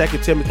about in 2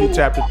 Timothy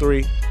chapter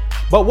 3.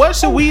 But what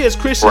should we as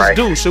Christians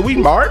do? Should we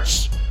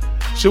march?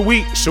 Should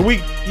we,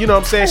 you know what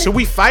I'm saying? Should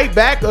we fight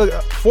back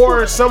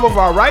for some of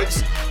our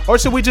rights? Or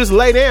should we just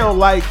lay down,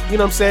 like, you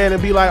know what I'm saying,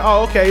 and be like,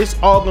 oh, okay, it's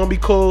all gonna be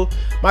cool.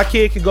 My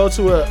kid can go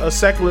to a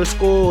secular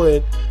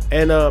school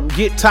and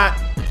get taught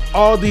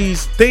all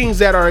these things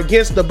that are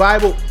against the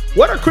Bible.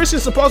 What are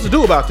Christians supposed to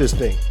do about this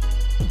thing?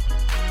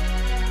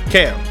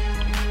 Cam.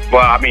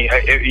 Well, I mean,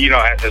 you know,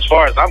 as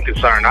far as I'm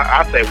concerned,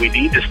 I say we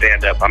need to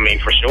stand up, I mean,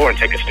 for sure, and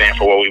take a stand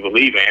for what we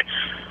believe in.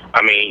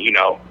 I mean, you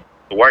know,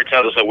 the word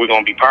tells us that we're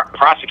going to be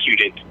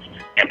prosecuted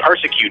and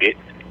persecuted.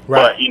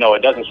 Right. But, you know,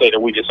 it doesn't say that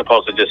we're just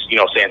supposed to just, you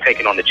know, saying take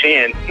it on the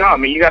chin. No, I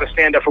mean, you got to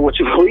stand up for what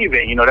you believe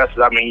in. You know, that's,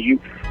 I mean,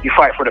 you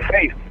fight for the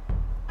faith.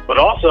 But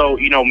also,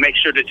 you know, make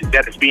sure that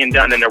it's being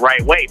done in the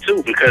right way,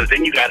 too, because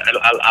then you got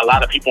a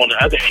lot of people on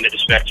the other end of the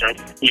spectrum,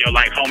 you know,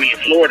 like homie in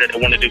Florida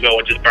that wanted to go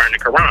and just burn the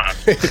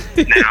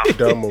Quran. Now,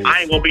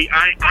 I ain't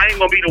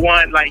gonna be the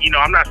one, like, you know,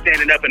 I'm not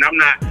standing up and I'm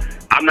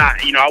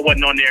not, you know, I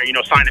wasn't on there, you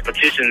know, signing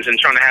petitions and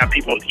trying to have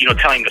people, you know,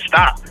 telling to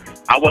stop.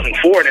 I wasn't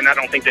for it, and I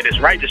don't think that it's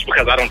right just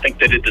because I don't think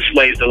that it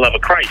displays the love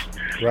of Christ.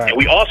 Right. And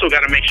we also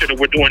got to make sure that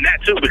we're doing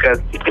that, too, because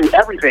through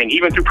everything,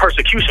 even through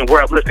persecution,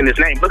 we're uplifting his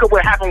name. Look at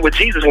what happened with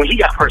Jesus when he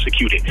got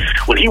persecuted.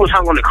 When he was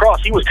hung on the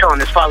cross, he was telling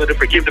his Father to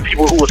forgive the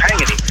people who was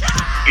hanging him.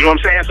 You know what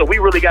I'm saying? So we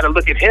really got to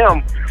look at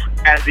him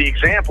as the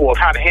example of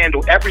how to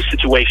handle every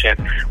situation,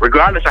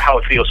 regardless of how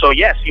it feels. So,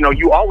 yes, you know,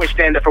 you always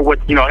stand up for what,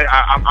 you know,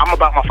 I'm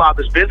about my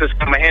Father's business.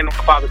 I'm going to handle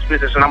my Father's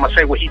business, and I'm going to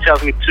say what he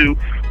tells me to,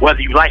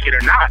 whether you like it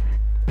or not.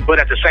 But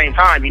at the same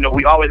time, you know,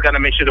 we always got to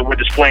make sure that we're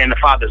displaying the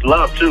Father's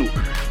love too,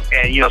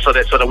 and you know, so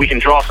that we can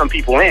draw some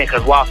people in.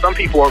 Because while some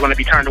people are going to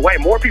be turned away,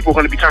 more people are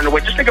going to be turned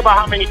away. Just think about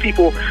how many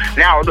people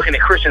now are looking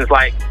at Christians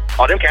like,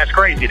 oh, them cats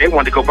crazy. They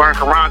wanted to go burn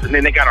Qurans, and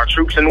then they got our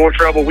troops in more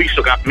trouble. We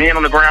still got men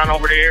on the ground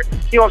over there.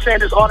 You know what I'm saying?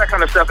 Just all that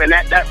kind of stuff, and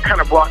that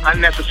kind of brought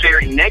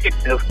unnecessary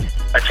negative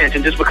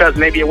attention just because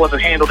maybe it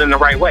wasn't handled in the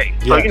right way.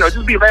 Yes. So, you know,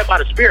 just be led by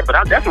the Spirit. But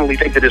I definitely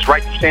think that it's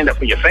right to stand up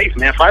for your faith,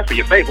 man. Fight for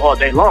your faith all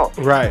day long.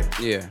 Right.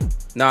 Yeah.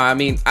 No, I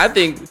mean, I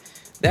think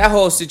that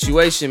whole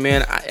situation,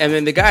 man. I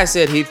mean, the guy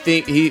said he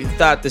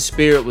thought the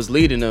Spirit was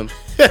leading him,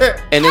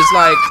 and it's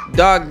like,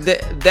 dog,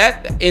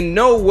 that in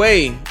no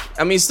way.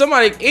 I mean,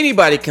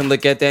 anybody can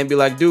look at that and be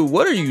like, dude,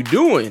 what are you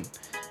doing?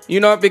 You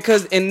know,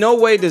 because in no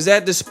way does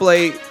that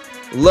display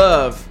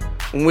love,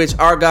 in which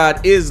our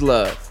God is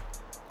love.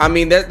 I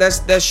mean,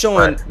 that's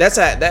showing right.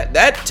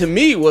 that to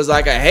me was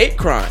like a hate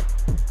crime.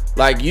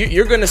 Like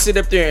you're gonna sit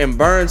up there and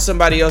burn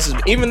somebody else's,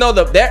 even though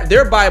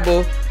their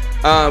Bible.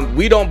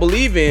 We don't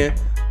believe in,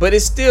 but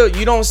it's still,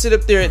 you don't sit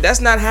up there.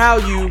 That's not how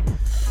you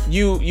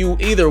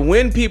either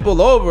win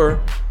people over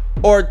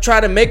or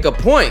try to make a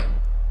point.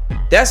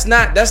 That's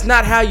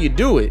not how you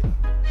do it.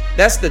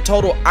 That's the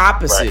total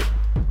opposite.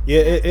 Right. Yeah,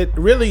 it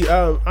really.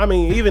 I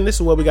mean, even this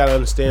is what we got to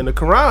understand. The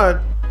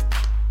Quran,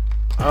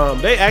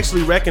 they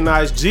actually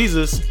recognize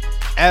Jesus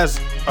as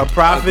a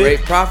prophet, a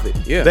great prophet.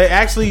 Yeah, they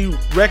actually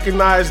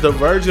recognize the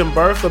virgin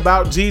birth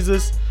about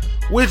Jesus,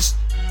 which.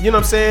 You know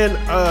what I'm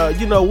saying?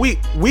 You know,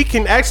 we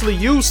can actually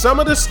use some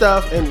of the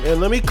stuff, and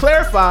let me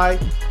clarify.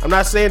 I'm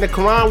not saying the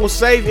Quran will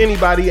save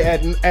anybody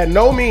at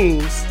no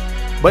means,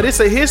 but it's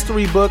a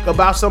history book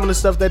about some of the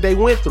stuff that they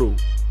went through.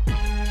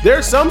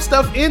 There's some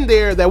stuff in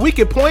there that we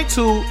can point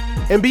to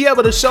and be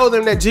able to show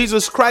them that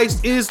Jesus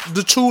Christ is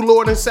the true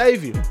Lord and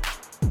Savior.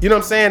 You know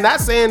what I'm saying?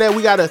 Not saying that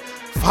we got to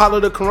follow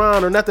the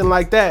Quran or nothing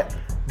like that,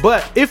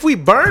 but if we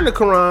burn the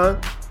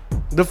Quran,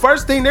 the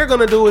first thing they're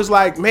gonna do is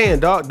like,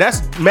 man, dog,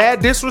 that's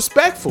mad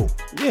disrespectful.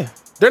 Yeah.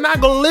 They're not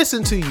gonna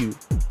listen to you.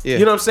 Yeah.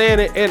 You know what I'm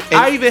saying? And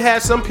I even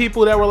had some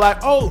people that were like,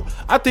 oh,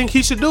 I think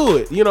he should do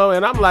it. You know,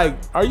 and I'm like,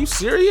 are you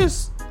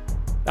serious?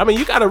 I mean,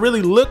 you gotta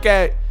really look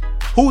at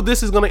who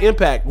this is gonna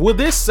impact. Will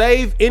this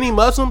save any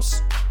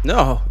Muslims?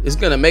 No, it's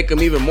gonna make them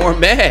even more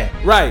mad.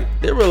 Right.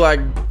 They were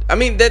like, I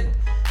mean,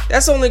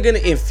 that's only gonna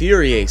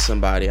infuriate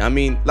somebody. I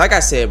mean, like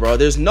I said, bro,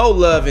 there's no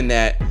love in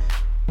that.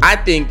 I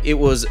think it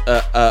was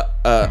a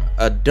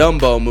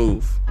Dumbo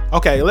move.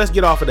 Okay, let's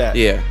get off of that.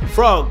 Yeah.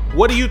 Frog,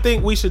 what do you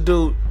think we should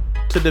do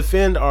to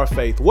defend our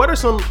faith? What are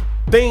some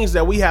things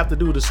that we have to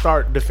do to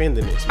start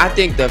defending this? I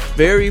think the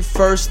very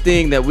first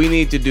thing that we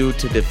need to do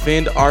to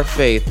defend our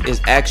faith is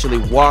actually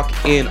walk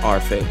in our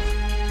faith.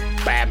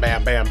 Bam,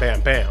 bam, bam,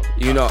 bam, bam.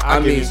 You know,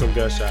 I'll give you some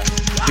gunshots.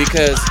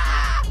 Because,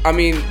 I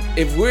mean,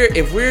 if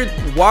we're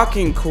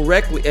walking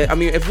correctly, I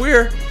mean, if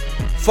we're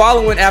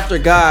following after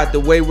God the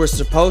way we're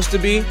supposed to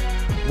be,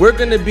 we're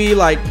gonna be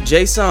like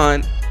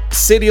Jason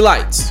City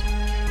Lights,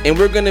 and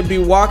we're gonna be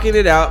walking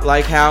it out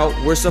like how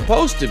we're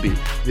supposed to be.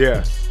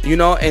 Yes. You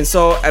know, and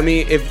so I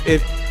mean,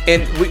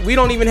 if we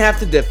don't even have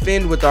to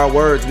defend with our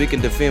words, we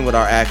can defend with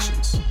our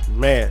actions.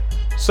 Man.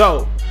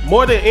 So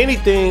more than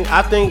anything,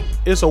 I think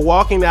it's a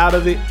walking out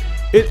of it.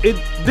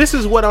 This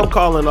is what I'm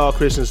calling all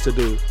Christians to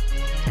do.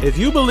 If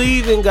you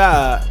believe in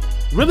God,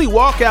 really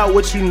walk out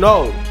what you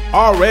know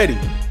already. You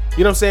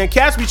know what I'm saying?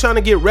 Cats be trying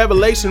to get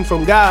revelation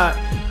from God,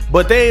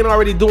 but they ain't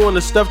already doing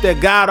the stuff that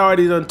God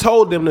already done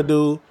told them to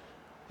do,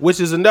 which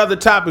is another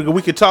topic, and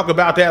we could talk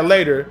about that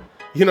later.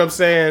 You know what I'm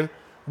saying?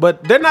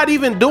 But they're not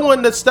even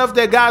doing the stuff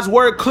that God's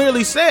word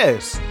clearly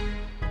says.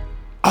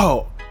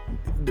 oh,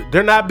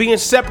 they're not being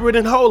separate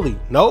and holy.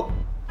 Nope.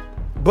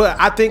 But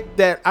I think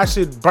that I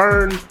should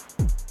burn,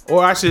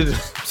 or I should,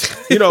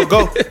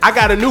 go. I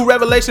got a new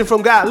revelation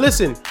from God.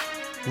 Listen,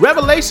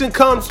 revelation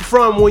comes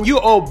from when you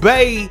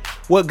obey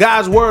what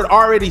God's word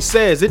already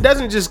says. It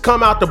doesn't just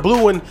come out the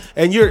blue and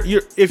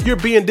if you're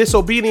being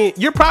disobedient,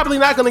 you're probably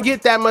not going to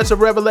get that much of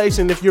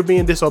revelation if you're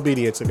being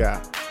disobedient to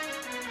God.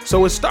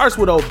 So it starts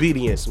with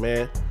obedience,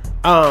 man.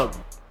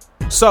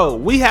 So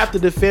we have to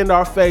defend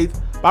our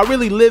faith by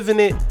really living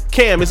it.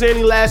 Cam, is there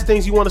any last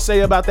things you want to say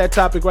about that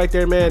topic right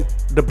there, man?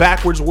 The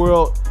backwards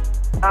world.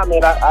 I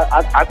mean,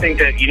 I think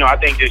that, I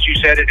think that you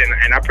said it,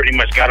 and I pretty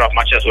much got off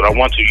my chest what I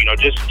want to,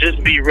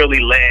 just be really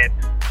led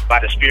by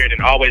the Spirit,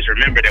 and always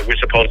remember that we're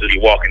supposed to be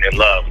walking in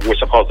love. We're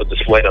supposed to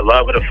display the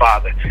love of the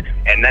Father.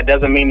 And that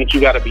doesn't mean that you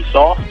got to be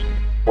soft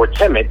or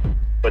timid,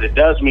 but it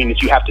does mean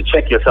that you have to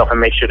check yourself and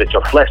make sure that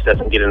your flesh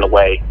doesn't get in the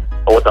way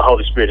of what the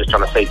Holy Spirit is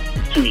trying to say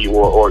to you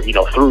or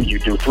through you,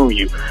 do through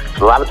you.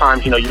 So a lot of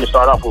times, you can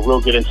start off with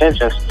real good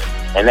intentions,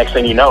 and next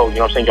thing you know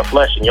what I'm saying, your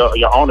flesh and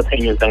your own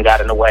opinions done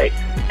got in the way,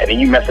 and then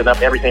you messing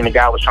up everything that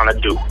God was trying to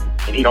do,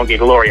 and He don't get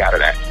glory out of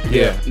that.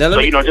 Yeah. Now,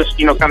 just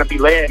kind of be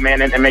led,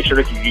 man, and make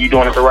sure that you're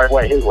doing it the right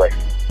way, His way.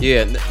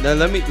 Yeah. Now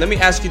let me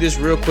ask you this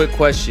real quick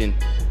question.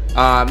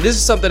 This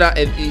is something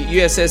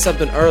you had said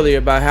something earlier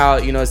about how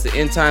it's the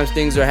end times,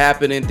 things are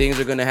happening, things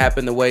are going to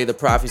happen the way the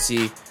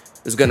prophecy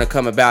is going to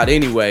come about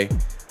anyway.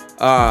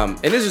 And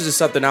this is just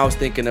something I was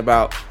thinking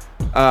about.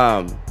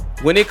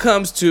 When it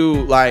comes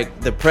to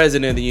like the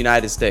president of the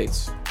United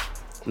States,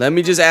 let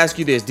me just ask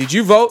you this: did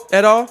you vote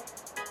at all?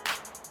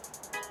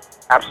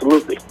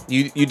 Absolutely.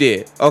 You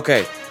did.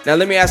 Okay. Now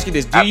let me ask you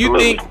this: do you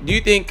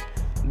think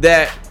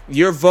that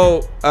your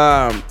vote?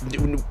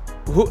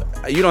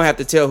 You don't have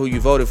to tell who you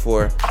voted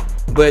for,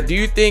 but do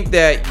you think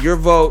that your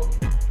vote?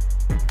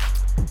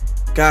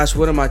 Gosh,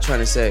 what am I trying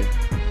to say?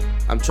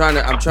 I'm trying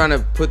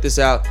to put this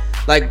out.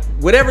 Like,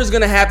 whatever's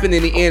gonna happen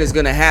in the end is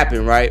gonna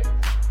happen, right?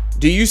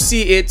 Do you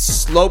see it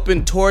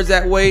sloping towards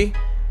that way?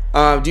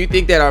 Do you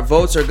think that our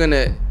votes are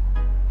gonna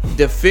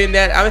defend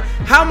that? I mean,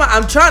 how am I?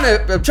 I'm trying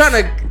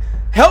to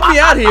help me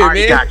out here, man.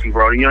 I got you,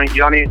 bro. You don't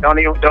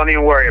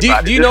even worry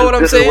about it. Do you know what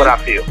I'm saying? This is what I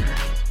feel.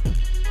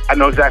 I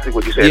know exactly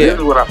what you said. Yeah. This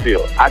is what I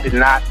feel. I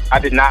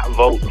did not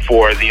vote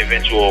for the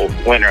eventual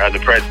winner of the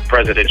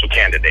presidential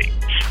candidacy.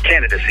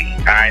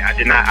 All right,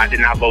 I did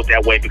not vote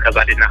that way because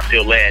I did not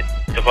feel led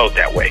to vote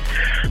that way.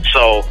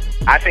 So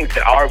I think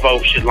that our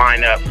vote should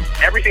line up.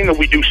 Everything that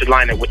we do should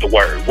line up with the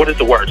Word. What does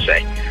the Word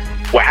say?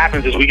 What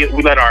happens is we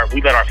let our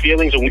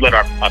feelings and we let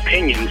our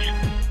opinions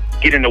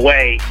get in the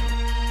way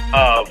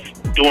of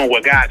doing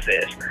what God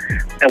says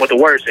and what the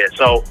Word says.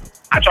 So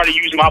I try to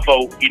use my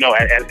vote,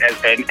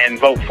 and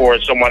vote for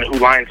someone who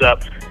lines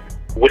up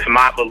with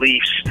my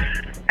beliefs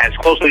as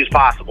closely as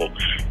possible.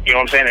 You know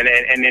what I'm saying?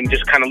 And then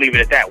just kind of leave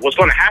it at that. What's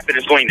going to happen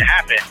is going to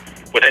happen,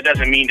 but that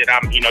doesn't mean that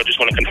I'm, just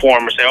going to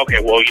conform or say,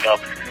 okay, well,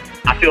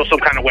 I feel some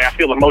kind of way. I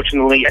feel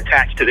emotionally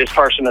attached to this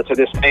person or to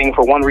this thing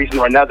for one reason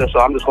or another, so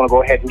I'm just going to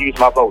go ahead and use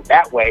my vote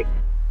that way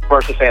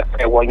versus saying,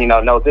 okay, well,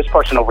 no, this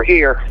person over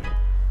here,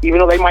 even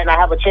though they might not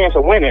have a chance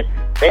of winning,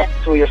 they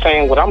actually are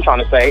saying what I'm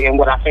trying to say and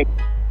what I think.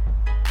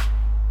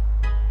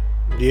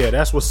 Yeah,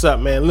 that's what's up,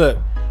 man. Look,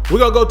 we're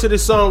going to go to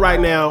this song right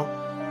now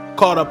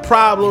called A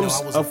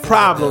Problem's a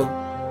Problem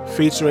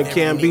featuring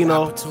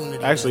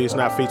KamBINO. Actually, it's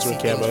not featuring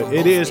Cam, but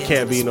it is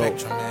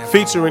KamBINO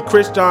featuring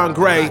Chris John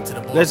Gray.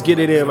 Let's get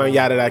it in on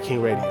Yadah Da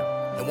King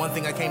Radio. And one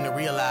thing I came to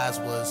realize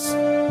was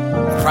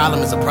a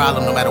problem is a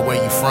problem no matter where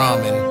you're from,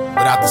 and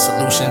without the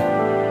solution,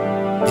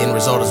 the end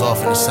result is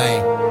often the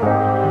same.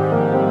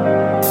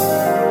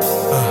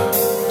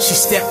 She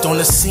stepped on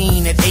the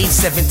scene at age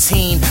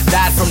 17,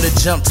 died from the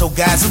jump, told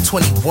guys I'm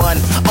 21.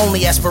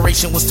 Only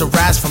aspiration was to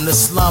rise from the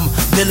slum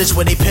village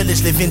where they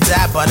pillage, live and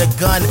die by the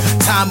gun.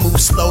 Time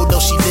moves slow,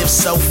 though she lives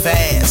so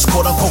fast.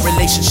 Quote unquote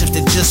relationships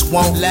that just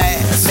won't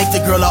last. Make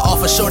the girl an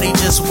offer, sure they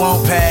just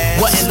won't pass.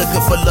 Wasn't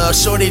looking for love,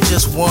 sure they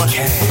just want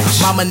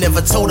cash. Mama never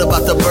told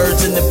about the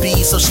birds and the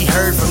bees, so she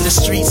heard from the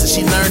streets and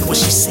she learned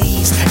what she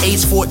sees.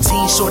 Age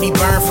 14, shorty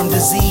burned from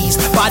disease.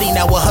 Body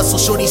now a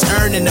hustle, shorty's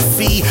earning a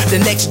fee.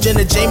 The next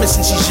Jenna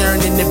Jameson, she's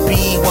yearning to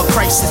be. While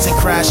Christ sits and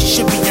cries, she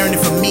should be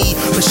yearning for me,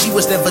 but she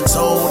was never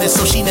told, and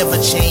so she never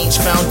changed.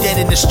 Found dead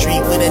in the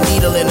street with a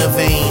needle in her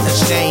vein. A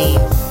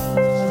shame.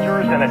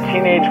 And a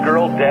teenage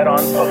girl dead on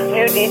foot.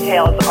 New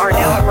details are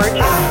now emerging.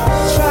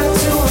 Try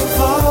to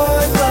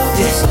avoid the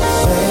ways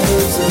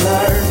to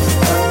learn.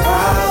 A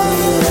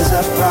problem is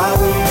a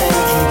problem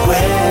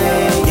anyway.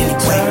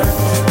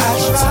 I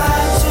try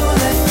to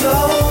let go,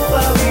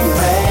 but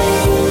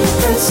remain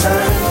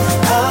concerned.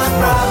 A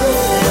problem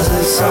is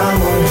with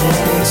someone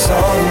so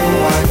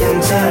I can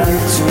tell you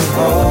to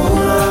hold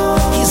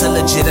on. He's a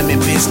legitimate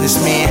government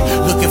businessman.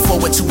 Looking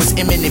forward to his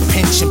imminent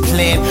pension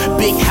plan.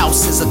 Big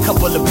houses, a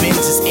couple of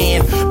Benzes,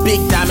 and big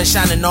diamond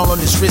shining all on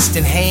his wrist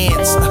and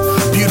hands.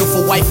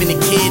 Beautiful wife and a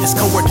kid. His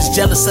co-workers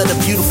jealous of the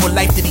beautiful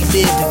life that he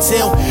lived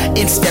until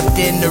in stepped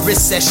in the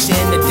recession.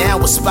 The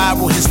downward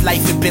spiral, his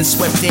life had been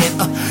swept in.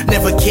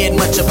 Never cared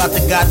much about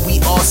the God we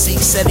all seek.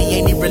 Said he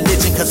ain't need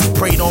religion cause he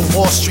prayed on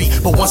Wall Street.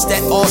 But once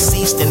that all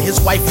ceased and his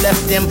wife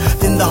left him,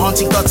 then the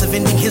haunting thoughts of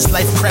ending his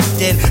life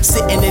crept in.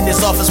 Sitting in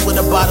his office with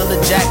a bottle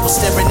of Jack, was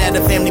staring at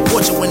a family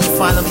portrait when he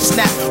finally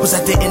snapped. Was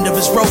at the end of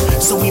his rope,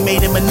 so we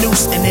made him a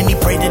noose. And then he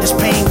prayed that his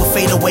pain would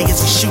fade away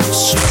as he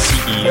shoots.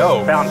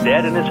 CEO found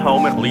dead in his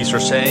home, and police are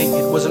saying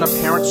it was an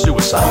apparent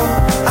suicide.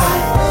 I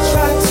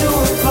try to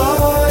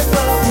avoid,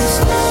 but there's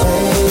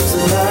ways to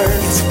learn.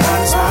 It's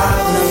not a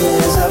problem,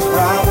 is a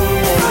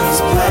problem, and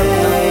it's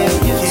where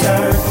you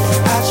turn.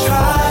 I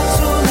try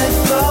to let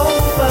go,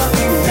 but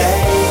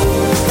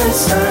remain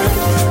concerned.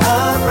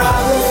 A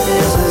problem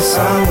is with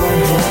someone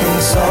who can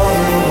solve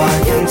you. I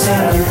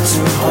continue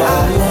to hold.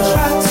 I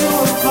try to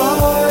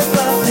avoid,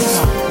 but there's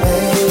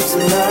ways to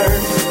learn.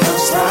 A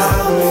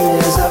problem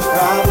is a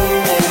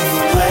problem, and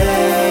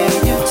where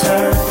you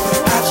turn.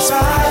 I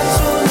try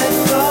to let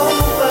go,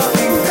 but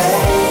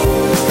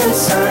remain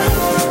concerned.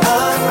 A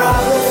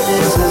problem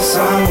is with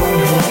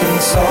someone who can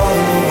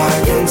solve you. I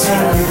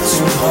continue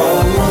to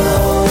hold.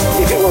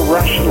 If it were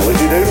rational, if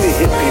it only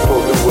hit people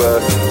who were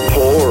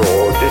poor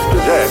or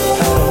dispossessed,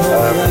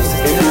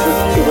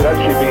 it would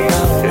actually be,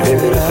 in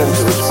a sense,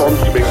 a response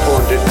to being poor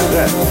and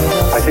dispossessed.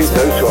 I think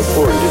those who are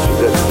poor and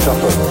dispossessed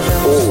suffer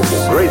all the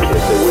more greatly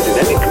if they would in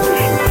any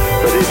condition,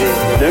 but it is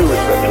no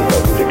respect of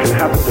persons. It can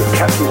happen to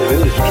captains of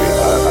industry.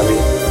 I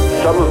mean,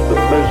 some of the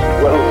most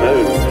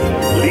well-known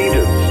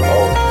leaders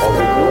of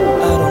the world.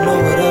 I don't know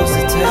what else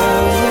to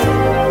tell you.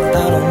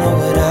 I don't know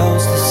what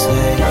else to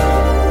say.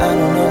 I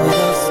don't know what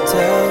else to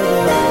tell you.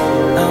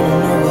 I don't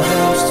know what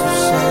else to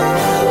say.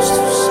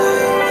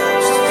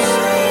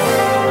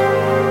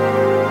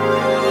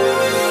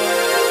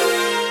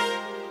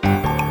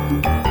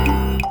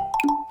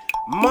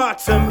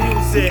 Martyr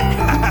music.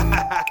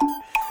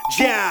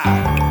 Yeah.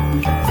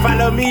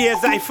 Follow me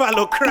as I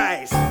follow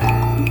Christ.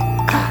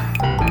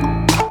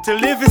 To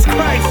live is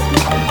Christ,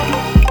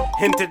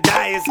 and to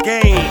die is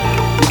gain.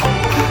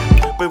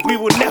 But we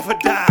will never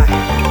die.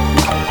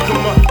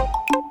 Come on.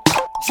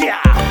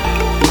 Yeah.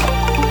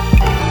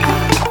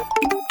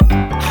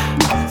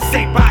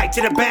 Say bye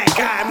to the bad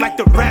guy. I'm like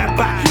the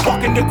rabbi,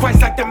 walking to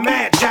Christ like the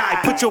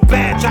magi. Put your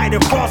badge, I the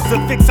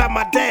crucifix on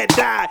my dead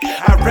die.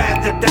 I'd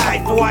rather die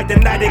before I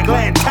deny the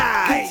glad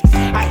ties.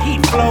 I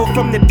heat flow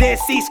from the Dead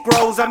Sea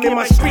Scrolls. I'm in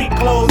my street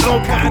clothes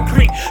on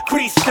concrete,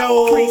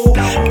 Cristo.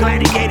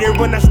 Gladiator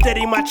when I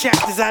study my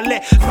chapters. I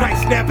let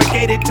Christ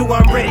navigate it till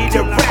I'm ready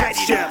to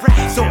rapture.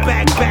 So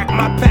back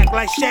my back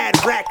like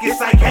Shadrach. It's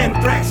like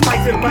anthrax,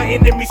 Christ and my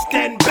enemies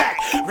stand back.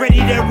 Ready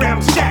to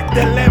ramshack,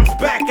 the lamb's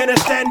back,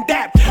 understand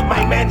that.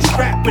 My man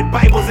strapped with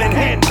Bibles and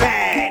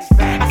handbags.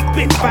 I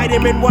spit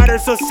vitamin water,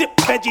 so sip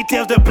veggie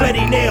tails, the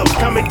bloody nails.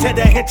 Coming to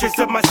the entrance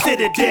of my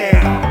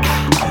citadel.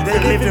 The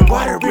living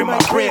water in my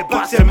bread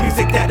box. The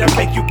music that'll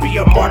make you be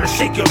a martyr,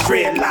 shake your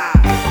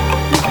dreadlocks.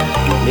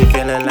 Me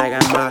feeling like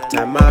I'm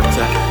martyr.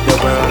 The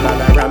world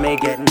all around me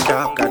getting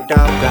darker.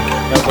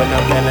 But when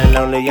I'm feeling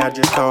lonely, I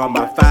just call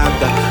my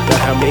father to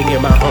help me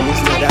get my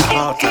homies to the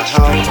altar.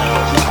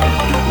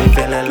 Me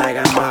feeling like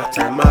I'm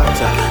martyr.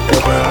 The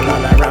world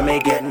all around me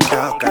getting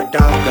darker.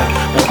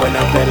 But when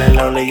I'm feeling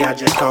lonely, I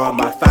just call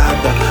my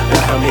father to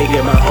help me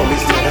get my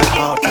homies to the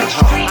altar.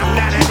 I'm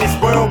not in this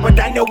world, but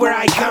I know where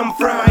I come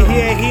from. I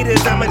hear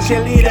heaters, I'm a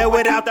cheerleader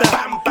without the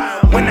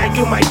bam-bam. When I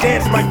do my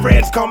dance, my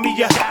friends call me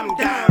a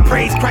dam-dam.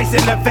 Praise Christ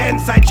in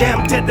advance, I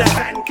jam to the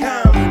hand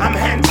come. I'm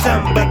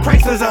handsome, but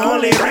Christ was the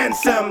only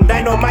ransom.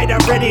 Dynamite,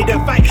 I'm ready to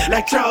fight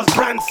like Charles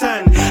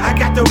Bronson. I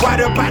got the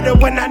water bottle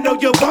when I know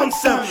you want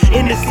some.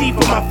 In the sea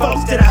for my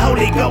folks to the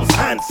Holy Ghost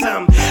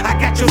handsome. I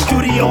got your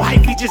studio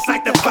hypey just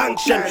like the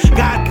function.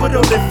 God put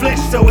on the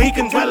flesh so he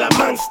can dwell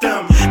amongst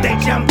them. They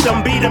jumped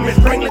them, beat them, his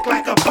brain look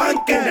like a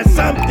pumpkin or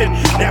something.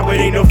 Now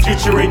it ain't no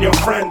future in your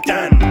front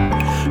end.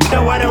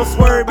 No, I don't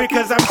swerve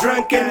because I'm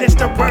drunken. It's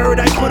the word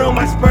I put on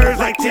my spurs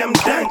like Tim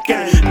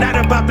Duncan. Not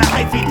about the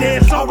hyphy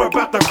dance or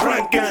about the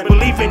crunkin'.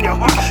 Believe in your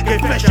heart,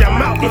 confess your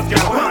mouth if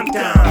you want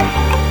them.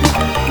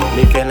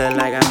 Me feeling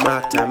like I'm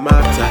martyr.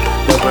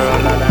 The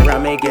world all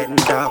around me getting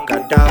darker.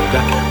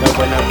 But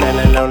when I'm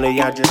feeling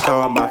lonely, I just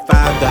call my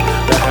father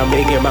to help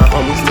me get my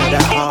homies to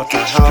the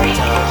altar.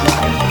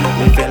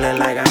 Me feeling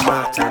like I'm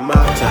martyr.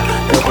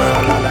 The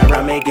world all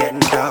around me getting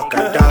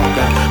darker.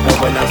 But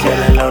when I'm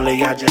feeling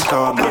lonely, I just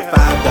call my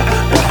father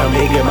to help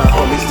me get my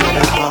homies to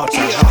the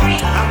altar.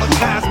 I'm a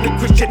cosmic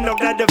Christian, no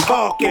not a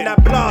Vulcan. I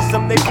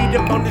blossom, they beat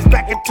him on his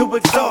back into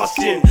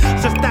exhaustion.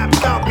 So stop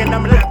talking,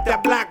 I'm left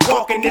that block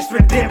walking. this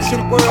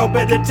redemption world,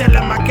 better tell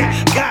him I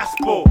got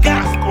gospel.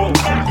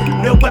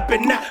 No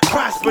weapon not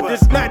prosper,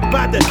 does not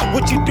bother.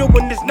 What you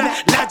doing is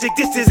not logic,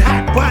 this is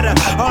hot water.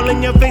 All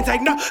in your veins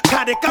like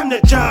narcotic, I'm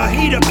the jar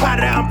heater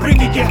potter, I'm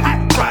bringing you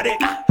hot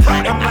product.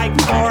 I'm like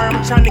farm,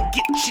 I'm trying to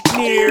get you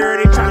near.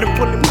 They trying to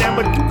pull him down,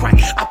 but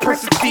I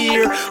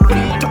persevere. When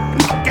you talking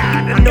to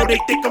God, I know they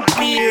think I'm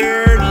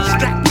weird.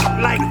 Strapped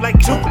like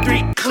 2,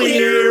 3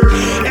 clear.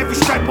 Every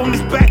stripe on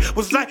his back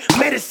was like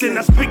medicine.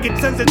 I speak in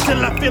tongues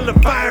until I feel the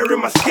fire in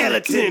my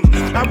skeleton.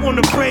 I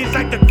wanna praise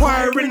like the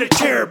choir in the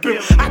cherubim.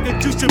 I can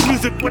do some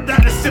music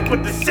without a sip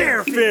of the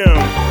seraphim.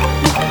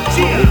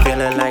 Me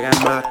feeling like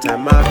I'm mocked. The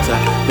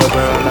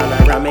world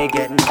all around me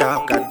getting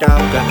darker.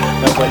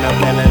 But when I'm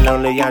feeling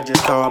lonely, I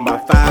just call my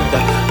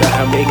father to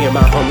help me get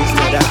my homies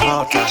to the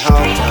altar.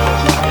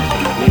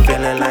 Me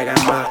feeling like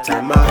I'm mocked.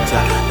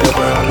 The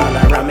world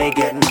all around me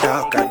getting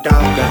darker.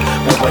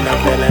 But when I'm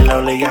feeling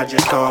lonely, I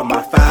just call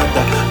my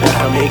father to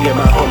help me get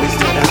my homies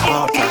to the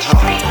altar.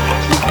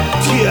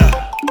 Yeah.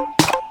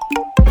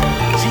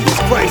 Jesus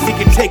Christ, he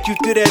can take you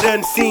through that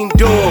unseen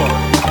door.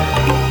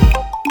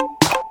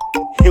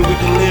 And we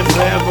can live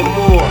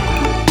forevermore.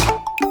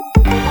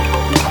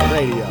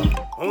 Radio.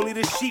 Only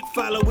the sheep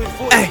follow his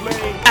voice, man.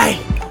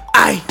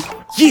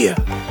 Yeah.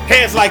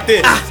 Hands like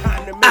this.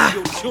 Time to make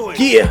your choice.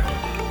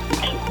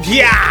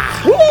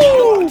 Yeah.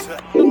 Woo.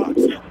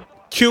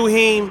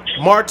 KamBINO,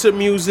 Marta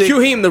Music.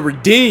 KamBINO the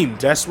Redeemed.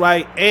 That's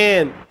right.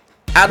 And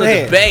out of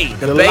the Bay,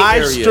 the Bay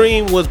live area.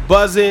 stream was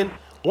buzzing.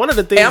 One of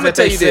the things I'm that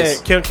tell they you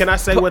said, this. can I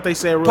say what they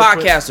said real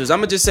Podcasters, quick? I'm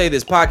going to just say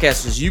this.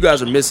 Podcasters, you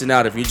guys are missing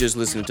out if you're just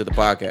listening to the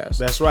podcast.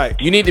 That's right.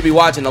 You need to be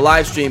watching the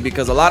live stream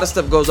because a lot of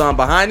stuff goes on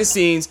behind the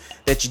scenes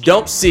that you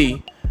don't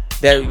see,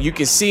 that you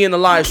can see in the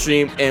live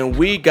stream, and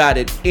we got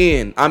it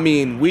in. I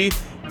mean,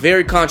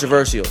 very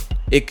controversial.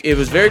 It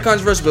was very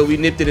controversial, but we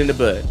nipped it in the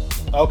bud.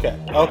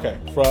 Okay.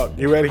 Frog,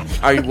 you ready?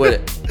 Are you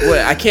what?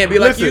 I can't be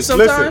like you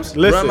sometimes?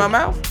 Listen. Run my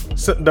mouth?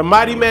 So the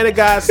mighty man of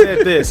God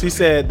said this. He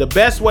said, the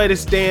best way to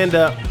stand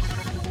up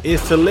is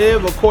to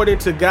live according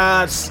to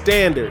God's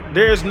standard.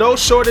 There is no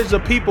shortage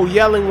of people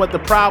yelling what the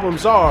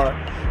problems are,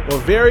 but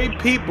very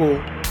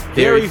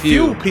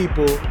few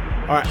people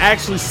are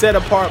actually set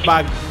apart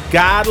by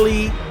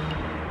godly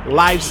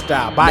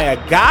lifestyle, by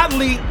a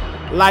godly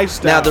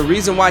lifestyle. Now, the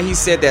reason why he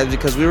said that is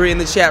because we were in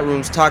the chat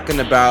rooms talking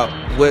about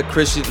what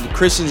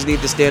Christians need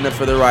to stand up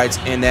for their rights,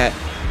 and that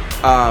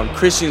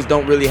Christians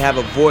don't really have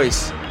a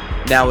voice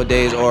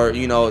nowadays, or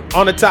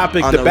on the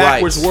topic, the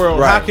backwards rights. world.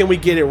 Right. How can we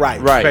get it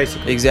right?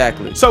 Basically,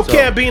 exactly. So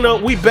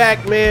KamBINO, we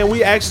back, man.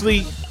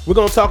 We're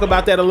gonna talk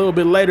about that a little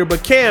bit later.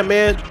 But Cam,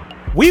 man,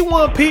 we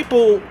want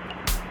people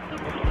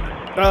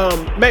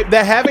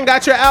that haven't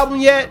got your album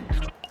yet.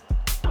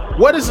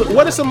 What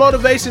is some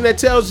motivation that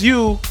tells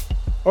you,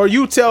 or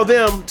you tell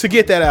them to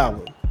get that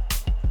album?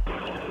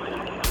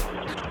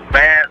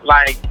 Man,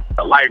 like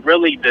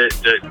really,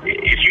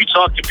 if you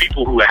talk to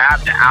people who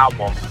have the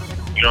album,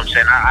 you know what I'm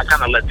saying, I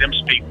kind of let them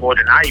speak more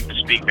than I even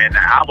speak, man.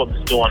 The album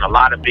is doing a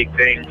lot of big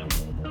things.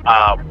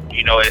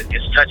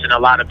 It's touching a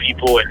lot of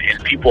people,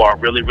 and people are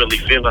really, really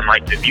feeling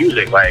like the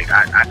music. Like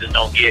I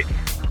don't get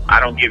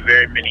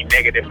very many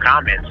negative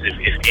comments,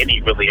 if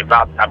any, really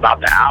about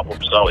the album.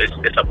 So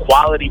it's a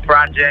quality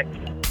project.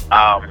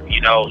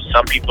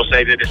 Some people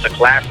say that it's a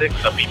classic.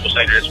 Some people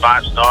say that it's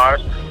 5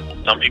 stars.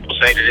 Some people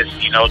say that it's,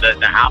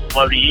 the album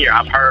of the year.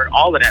 I've heard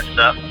all of that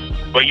stuff.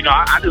 But,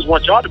 I just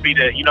want y'all to be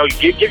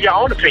give your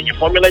own opinion.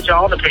 Formulate your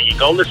own opinion.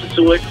 Go listen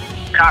to it.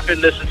 Copy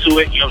and listen to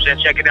it. You know what I'm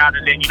saying? Check it out.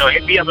 And then,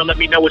 hit me up and let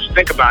me know what you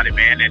think about it,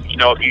 man. And,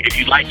 if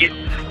you like it,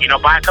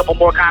 buy a couple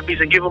more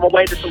copies and give them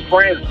away to some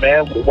friends,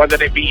 man. Whether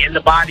they be in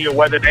the body or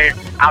whether they're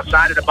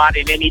outside of the body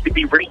and they need to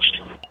be reached.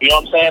 You know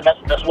what I'm saying?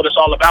 That's what it's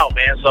all about,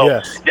 man. So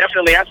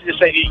definitely, I should just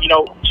say,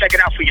 check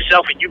it out for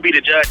yourself and you be the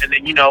judge, and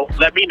then,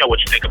 let me know what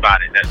you think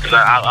about it. Because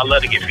I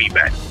love to get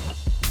feedback.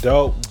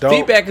 Dope.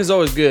 Feedback is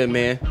always good,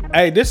 man.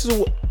 Hey, this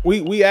is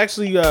we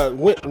actually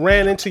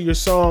ran into your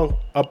song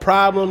 "A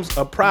Problem's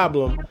a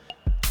Problem,"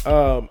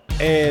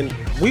 and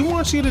we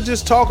want you to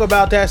just talk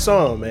about that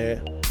song,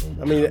 man.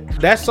 I mean,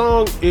 that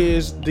song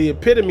is the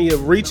epitome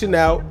of reaching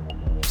out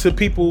to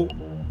people.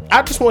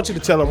 I just want you to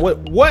tell them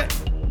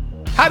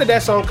how did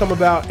that song come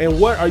about, and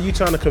what are you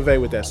trying to convey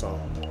with that song?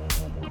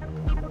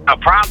 A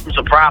Problem's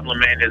a Problem,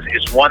 man,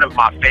 is one of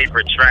my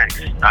favorite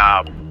tracks.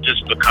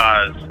 Just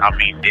because,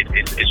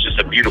 it's just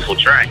a beautiful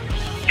track,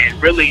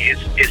 and really it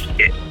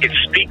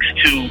speaks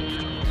to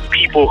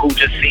people who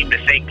just seem to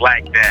think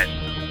like that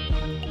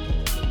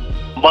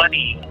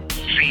money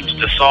seems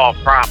to solve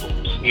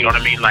problems. You know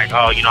what I mean? Like,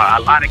 a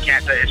lot of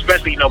cats,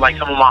 especially like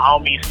some of my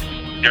homies,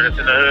 that's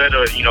in the hood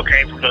or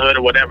came from the hood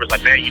or whatever. It's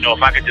like, man,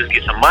 if I could just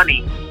get some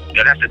money.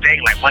 That's the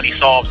thing. Like, money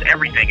solves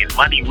everything, and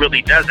money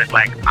really doesn't.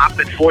 Like, I've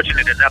been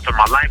fortunate enough in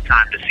my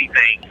lifetime to see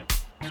things.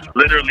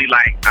 Literally,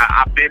 like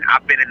I've been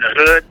in the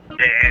hood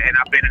and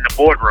I've been in the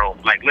boardroom.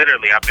 Like,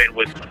 literally, I've been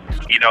with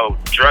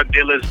drug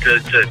dealers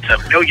to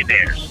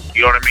millionaires.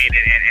 You know what I mean?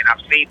 And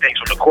I've seen things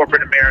from the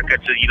corporate America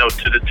to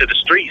to the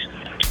streets.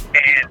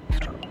 And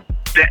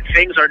that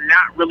things are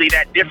not really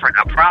that different.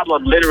 A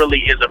problem literally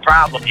is a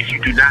problem if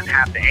you do not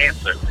have the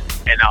answer.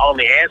 And the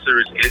only answer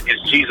is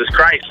Jesus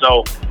Christ.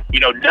 So,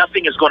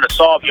 nothing is going to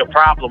solve your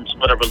problems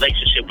but a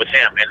relationship with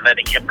him and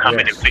letting him come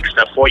in and fix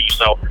stuff for you.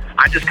 So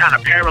I just kind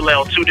of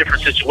parallel two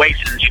different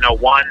situations,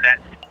 one that,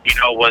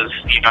 was,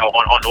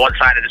 on one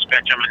side of the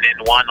spectrum and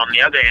then one on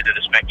the other end of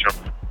the spectrum.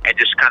 And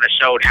just kind of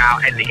showed how,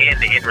 in the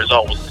end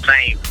result was the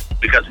same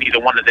because neither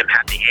one of them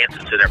had the answer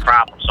to their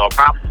problem. So a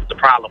problem is a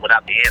problem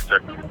without the answer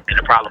and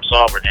the problem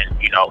solver, then,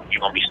 you're going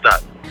to be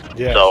stuck.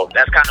 Yeah. So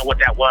that's kind of what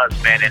that was,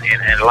 man. And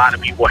a lot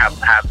of people have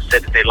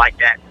said that they like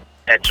that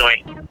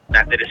joint.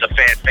 Not that it's a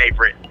fan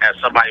favorite, as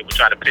somebody would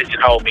try to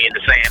pigeonhole me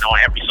into saying on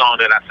every song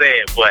that I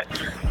said, but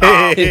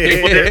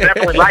people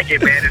definitely like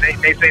it, man. And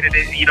they say that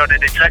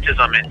that it touches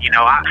them. And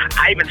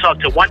I even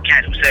talked to one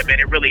cat who said, man,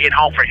 it really hit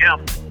home for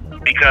him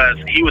because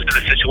he was in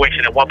a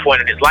situation at one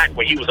point in his life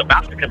where he was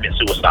about to commit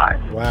suicide.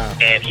 Wow.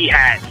 And he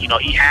had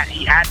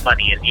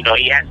money and he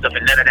had stuff,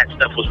 and none of that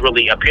stuff was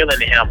really appealing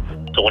to him.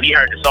 So when he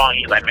heard the song,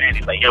 he's like,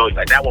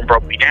 that one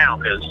broke me down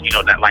because,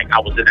 that I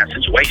was in that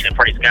situation.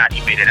 Praise God,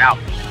 he made it out.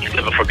 He's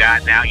living for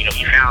God now. He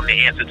found the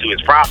answer to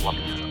his problem,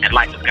 and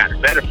life has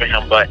gotten better for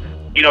him. But,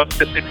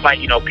 it's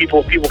like,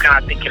 people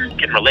kind of think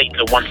can relate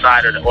to one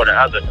side or the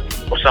other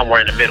or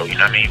somewhere in the middle, you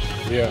know what I mean?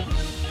 Yeah.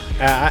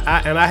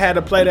 I had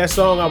to play that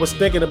song. I was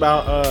thinking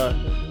about,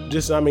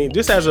 just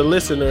as a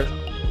listener,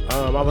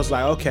 I was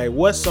like, okay,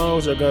 what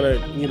songs are going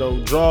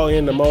to, draw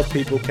in the most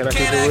people? Can I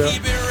keep it real?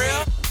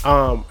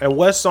 And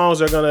what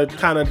songs are gonna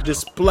kind of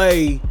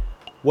display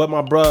what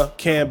my bruh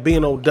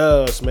KamBINO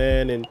does,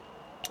 man. And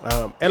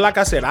like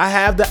I said, I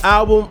have the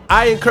album.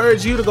 I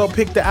encourage you to go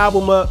pick the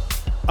album up.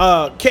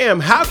 Cam,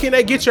 how can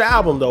they get your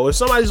album though? If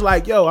somebody's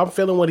like, yo, I'm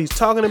feeling what he's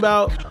talking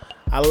about,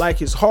 I like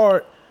his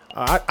heart,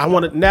 I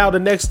want to, now the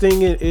next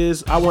thing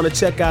is I want to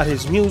check out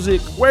his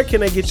music. Where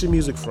can they get your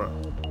music from?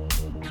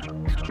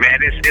 Man,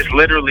 it's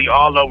literally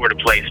all over the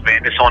place,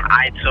 man. It's on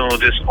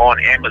iTunes, it's on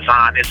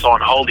Amazon, it's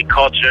on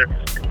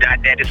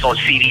holyculture.net, it's on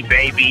CD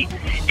Baby,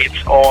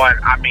 it's on,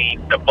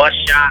 the Bus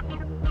Shop.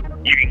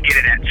 You can get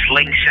it at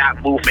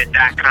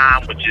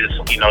slingshotmovement.com, which is,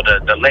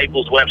 the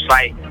label's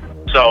website.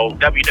 So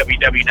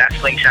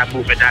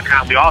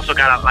www.slingshotmovement.com. We also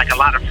got a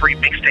lot of free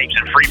mixtapes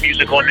and free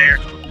music on there.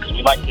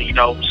 We like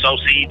to, sow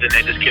seeds and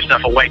then just give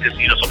stuff away just,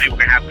 so people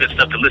can have good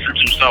stuff to listen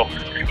to. So,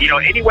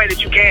 any way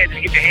that you can,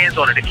 just get your hands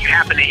on it. If you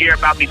happen to hear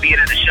about me being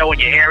in the show in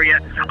your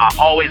area, I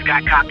always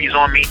got copies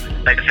on me.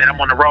 Like I said,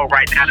 I'm on the road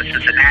right now to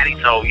Cincinnati.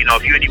 So,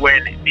 if you're anywhere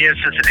near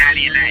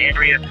Cincinnati in that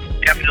area,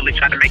 definitely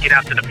try to make it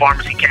out to the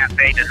Pharmacy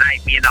Cafe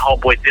tonight. Me and the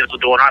homeboy Dizzle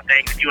doing our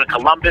thing. If you're in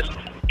Columbus,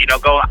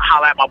 go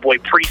holler at my boy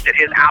Priest at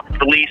his album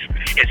release.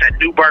 It's at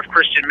New Birth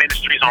Christian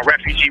Ministries on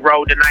Refugee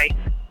Road tonight.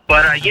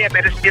 But yeah,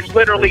 man, it's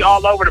literally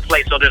all over the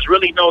place. So there's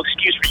really no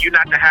excuse for you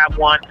not to have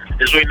one.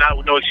 There's really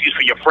no excuse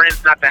for your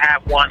friends not to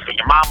have one, for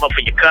your mama,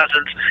 for your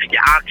cousins,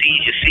 your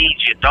aunties, your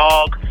seeds, your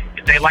dog.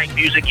 If they like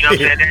music, I'm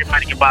saying,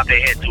 everybody can bob their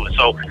head to it.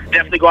 So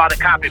definitely go out and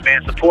copy it,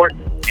 man. Support.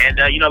 And,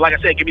 like I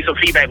said, give me some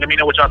feedback. Let me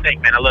know what y'all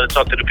think, man. I love to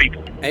talk to the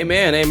people.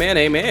 Amen, amen,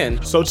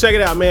 amen. So check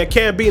it out, man.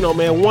 KamBINO,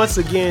 man. Once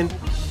again,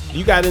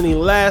 you got any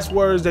last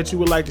words that you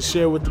would like to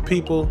share with the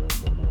people?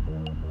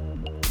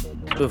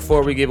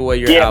 Before we give away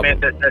your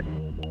album. Man,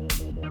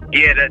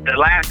 the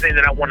last thing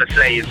that I want to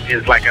say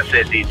is like I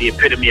said, the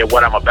epitome of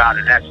what I'm about,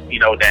 and that's,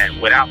 that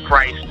without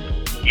Christ,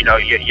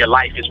 your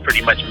life is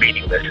pretty much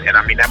meaningless. And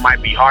that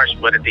might be harsh,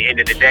 but at the end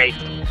of the day,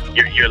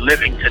 you're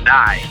living to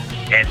die.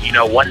 And,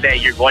 one day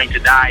you're going to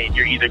die, and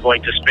you're either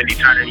going to spend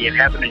eternity in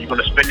heaven or you're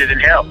going to spend it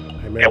in hell.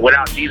 Amen. And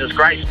without Jesus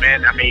Christ,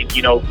 man,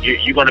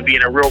 you're going to be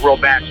in a real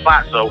bad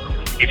spot. So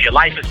if your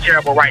life is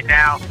terrible right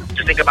now,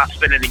 just think about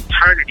spending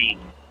eternity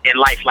in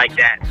life like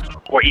that,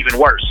 or even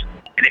worse.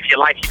 And if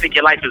you think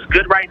your life is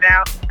good right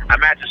now,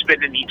 imagine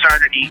spending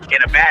eternity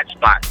in a bad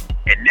spot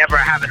and never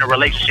having a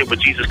relationship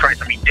with Jesus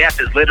Christ. Death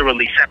is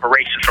literally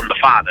separation from the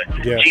Father.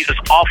 Yes. Jesus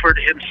offered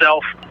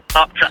himself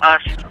up to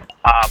us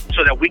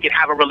so that we could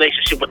have a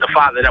relationship with the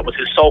Father. That was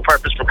his sole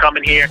purpose for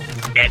coming here.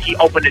 And he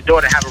opened the door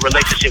to have a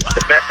relationship with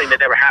the best thing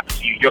that ever happened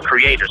to you, your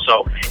Creator.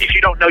 So if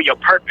you don't know your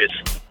purpose,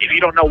 if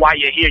you don't know why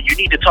you're here, you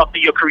need to talk to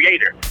your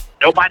Creator.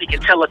 Nobody can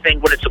tell a thing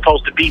what it's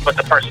supposed to be but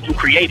the person who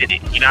created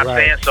it. You know what I'm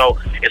saying? So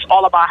it's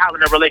all about having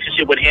a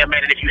relationship with him,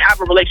 man. And if you have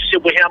a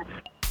relationship with him,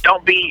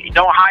 don't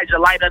hide your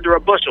light under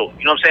a bushel.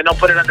 You know what I'm saying? Don't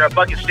put it under a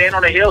bucket. Stand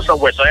on a hill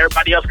somewhere so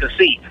everybody else can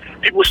see.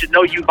 People should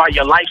know you by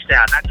your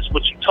lifestyle, not just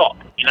what you talk.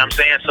 You know what I'm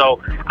saying? So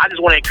I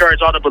just want to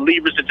encourage all the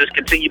believers to just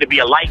continue to be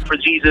a light for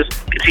Jesus,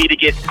 continue to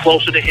get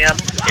closer to him.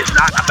 It's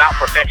not about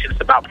perfection.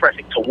 It's about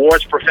pressing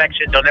towards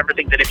perfection. Don't ever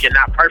think that if you're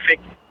not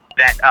perfect,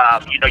 that,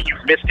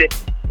 you've missed it.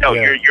 No,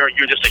 you're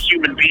just a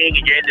human being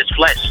and you're in this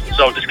flesh.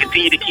 So just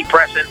continue to keep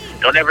pressing.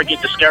 Don't ever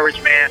get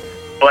discouraged, man.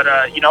 But,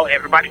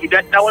 everybody who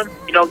doesn't know him,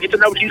 get to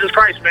know Jesus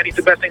Christ, man. He's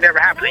the best thing that ever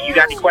happened. And you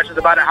got any questions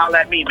about it, holler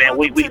at me, man.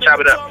 We can chop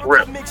it up, for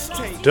real.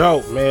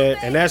 Dope, man.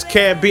 And that's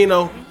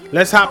KamBINO.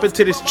 Let's hop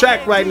into this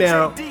track right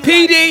now.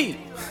 PD!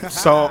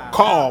 So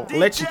call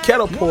Let Your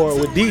Kettle Pour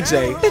with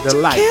DJ The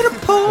Light.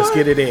 Let's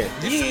get it in.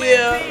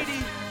 Yeah.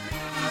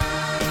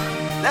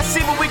 Let's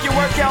see what we can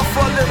work out for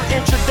a little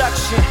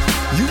introduction.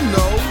 You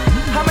know,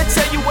 I'ma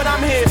tell you what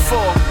I'm here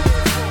for.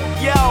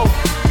 Yo,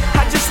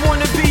 I just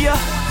wanna be a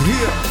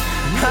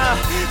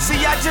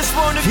see, I just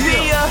wanna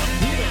be a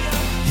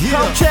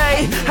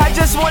okay, I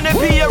just wanna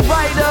be a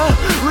writer.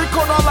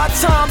 Record all our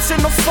times in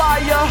the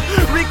fire.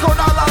 Record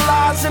all our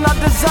lies and our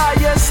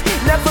desires.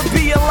 Never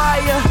be a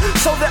liar,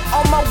 so that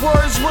all my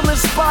words will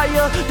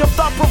inspire. The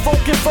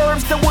thought-provoking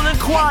verbs that will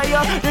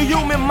inquire the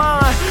human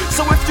mind.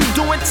 So if you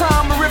doing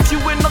time or if you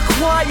in the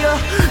choir,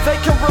 they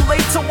can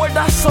relate to what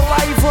I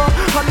saliva.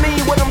 I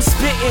mean what I'm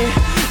spitting.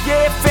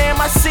 Yeah, fam,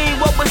 I seen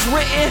what was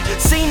written.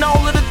 Seen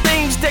all of the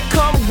things that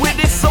come with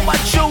it, so I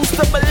choose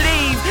to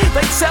believe.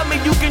 They tell me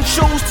you can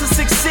choose to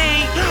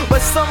succeed,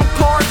 but some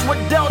cards were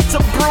dealt to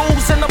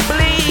bruise and to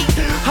bleed.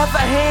 Other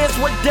hands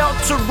were dealt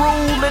to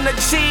rule and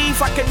achieve.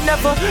 I could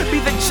never be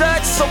the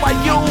judge, so I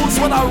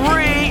use what I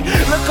read.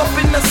 Look up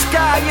in the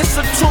sky, it's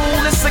a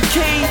tool, it's a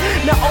key.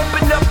 Now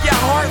open up your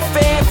heart,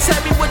 fam,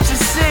 tell me what you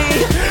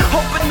see.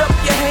 Open up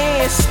your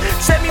hands,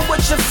 tell me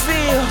what you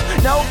feel.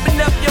 Now open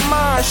up your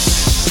mind,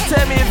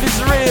 tell me if it's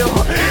real.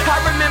 I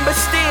remember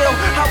still,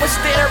 I would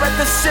stare at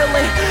the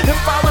ceiling and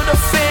follow the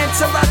fan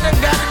till I done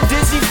got a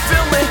dizzy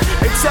feeling.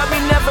 They tell me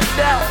never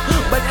doubt,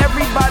 but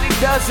everybody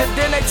does it.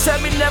 Then they tell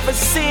me never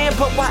sin,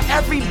 but why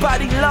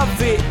everybody love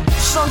it?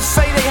 Some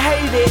say they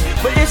hate it,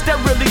 but is that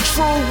really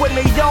true when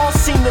they all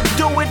seem to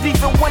do it,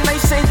 even when they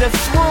say they're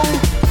through?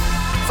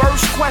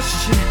 First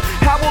question,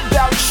 how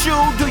about you?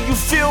 Do you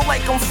feel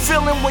like I'm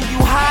feeling when you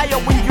high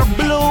or when you're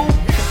blue?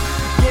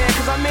 Yeah,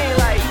 cause I mean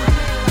like,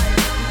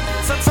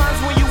 sometimes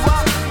when you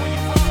up,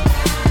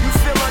 you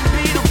feel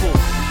unbeatable.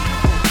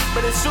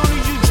 But as soon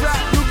as you drop,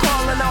 you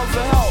calling out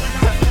for help.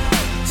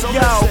 So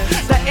yo,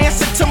 the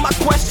answer to my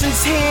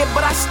question's here,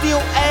 but I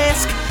still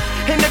ask.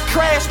 In the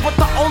crash, but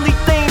the only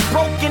thing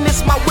broken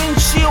is my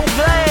windshield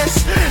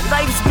glass.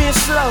 Life's been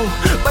slow,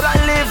 but I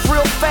live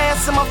real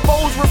fast, and my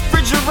foes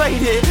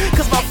refrigerated,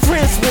 cause my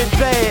friends went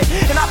bad.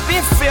 And I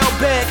been fell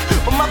back,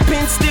 but my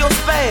pen still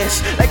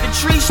fast, like the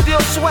trees still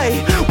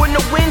sway when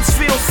the winds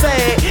feel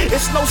sad.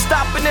 It's no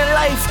stopping in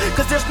life,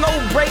 cause there's no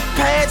brake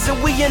pads,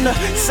 and we in the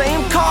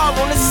same car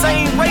on the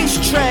same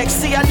racetrack.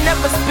 See, I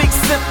never speak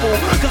simple,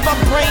 cause my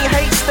brain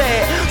hates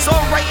that. So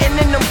I'm writing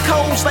in them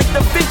codes like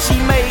Da Vinci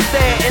made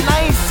that, and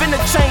I ain't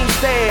finna change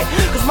that,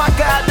 cause my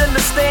God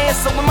understands.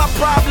 So when my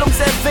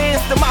problems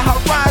advance, then my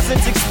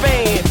horizons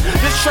expand.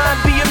 Just trying to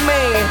be a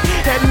man,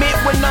 admit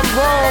when I'm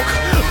wrong,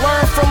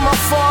 learn from my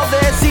father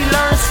as he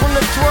learns from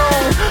the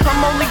throne. I'm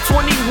only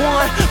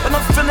 21, but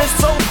I'm feeling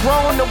so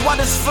grown, and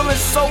what is feeling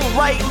so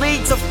right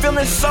leads to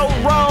feeling so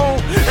wrong.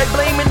 They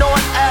blame it on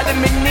Adam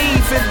and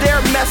Eve and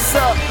their mess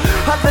up.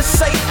 Others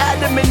say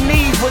Adam and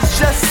Eve was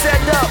just set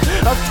up.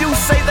 A few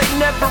say they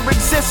never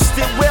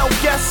existed. Well,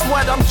 guess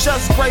what? I'm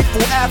just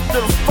grateful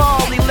after the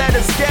fall he let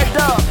us get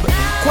up.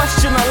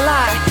 Question a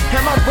lot,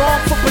 am I wrong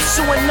for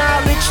pursuing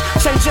knowledge?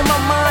 Changing my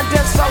mind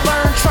as I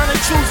learn, trying to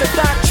choose a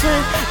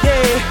doctrine.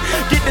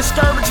 Yeah, get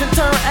discouraged and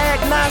turn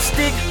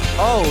agnostic.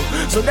 Oh,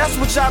 so that's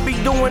what y'all be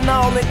doing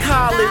all in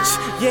college.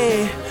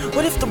 Yeah,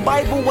 what if the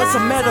Bible was a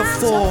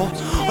metaphor?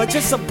 Or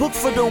just a book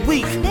for the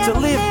weak to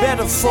live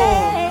better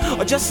for?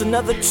 Or just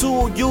another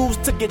tool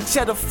used to get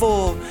cheddar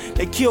for?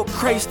 They killed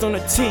Christ on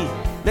a T,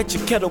 let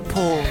your kettle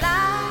pour.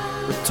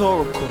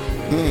 Rhetorical.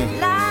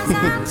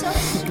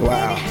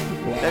 Wow.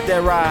 Let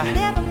that ride.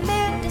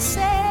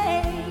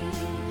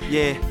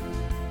 Yeah.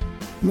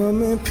 My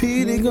man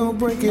Petey gon'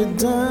 break it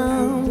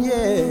down,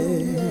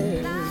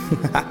 yeah.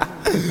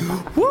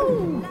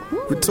 Woo!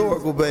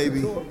 Rhetorical,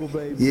 baby.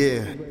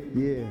 Yeah.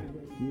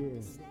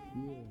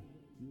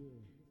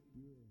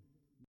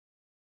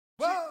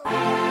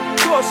 Of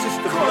course, it's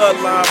the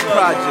Bloodline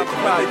Project.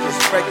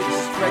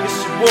 It's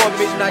your boy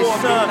Midnight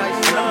Sun.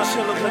 I'm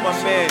chillin' with my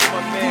man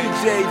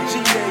DJ G.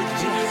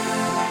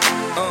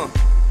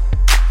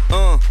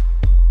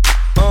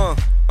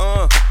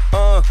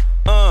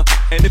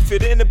 And if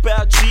it ain't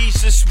about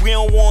Jesus, we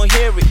don't want to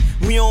hear it.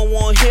 We don't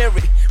want to hear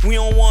it. We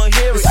don't want to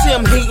hear it. They say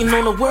I'm hating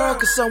on the world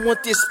cause I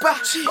want this spot,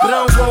 but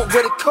I don't want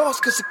what it costs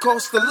cause it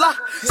costs a lot.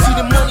 See,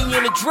 the money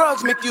and the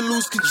drugs make you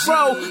lose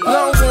control, but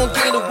I don't want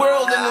to gain the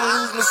world and then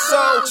lose my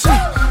soul.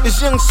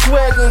 This young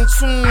swagger in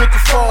tune with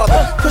the father,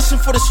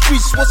 pushing for the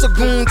streets, what's a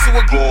goon to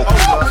a goon?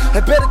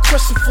 A better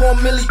question for a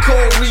Millie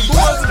Corey.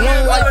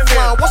 One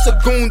lifeline, what's a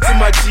goon to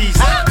my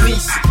Jesus?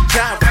 Nisi,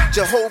 Jireh,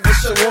 Jehovah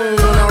Shalom.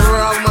 When I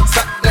roll my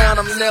top down,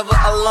 I'm never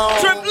alone.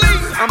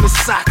 I'm a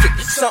socket,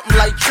 something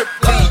like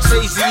Triple E,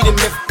 Jay-Z to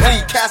Myth P,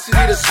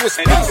 Cassidy to Swiss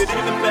P. And if it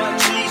ain't about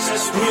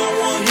Jesus, we don't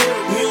want to hear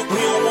it. We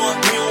don't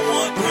want to hear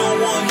it. We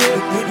don't want to hear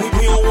it.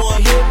 We don't want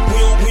to hear it.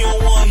 We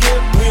don't want to hear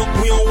it.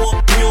 We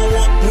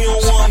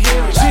don't want to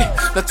hear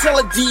it. Now tell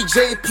a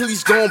DJ,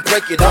 please don't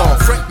break it off.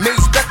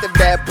 Maze back to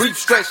that brief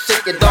stretch,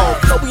 shake it off.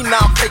 No, we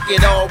not fake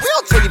it all. We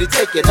don't tell you to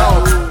take it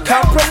off.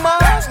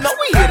 Compromise? No,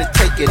 we here to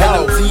take it. And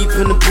I'm deep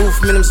in the booth,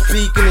 man, I'm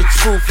speaking the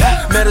truth.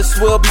 Might as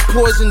well be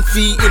poison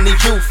feeding the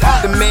youth.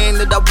 The man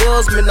that I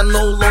was, man, I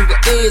no longer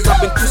is. I've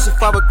been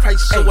crucified with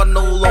Christ, so I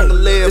no longer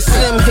live. It's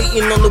him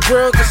hating on the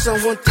world, cause I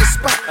want this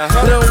spot. But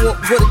I don't want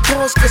what it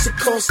costs, cause it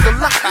costs a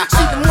lot.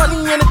 See, the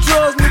money and the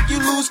drugs make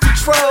you lose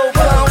control.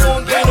 But I don't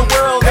want to gain the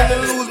world and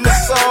then lose my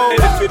soul.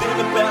 And if it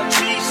ain't about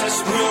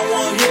Jesus, we don't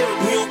want him.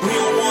 We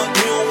don't want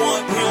him.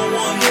 We don't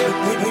want him.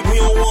 We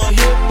don't want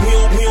him.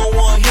 We don't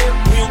want him.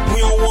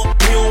 We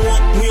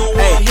don't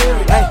want him.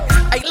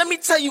 Hey, let me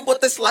tell you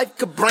what this life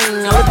could bring.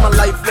 I live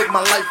my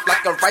life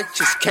like a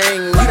righteous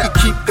king. You can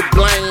keep the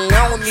bling,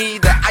 I don't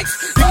need the ice.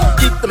 You can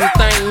keep them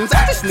things,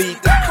 I just need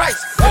the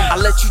Christ. I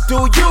let you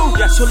do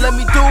you, so let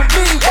me do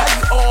me. Why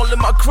you all in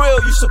my grill?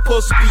 You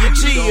supposed to be a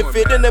G. If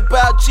it ain't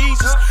about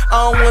Jesus,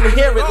 I don't wanna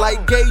hear it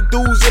like gay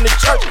dudes in the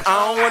church. I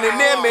don't want it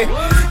near me.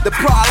 The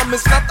problem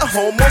is not the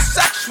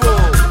homosexual.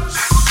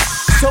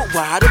 So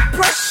why the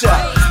pressure?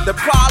 The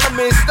problem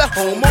is the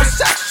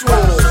homosexual.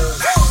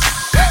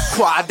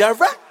 Choir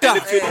director. And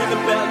if it ain't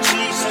about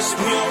Jesus,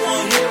 we don't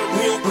want him.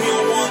 We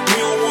don't want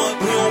him.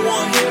 We don't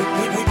want him.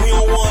 We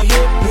don't want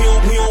him.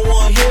 We don't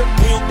want him.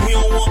 We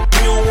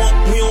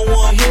don't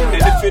want him.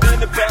 And if it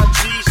ain't about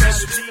Jesus,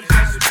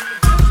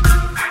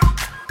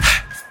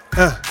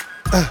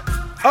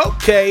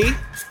 Okay.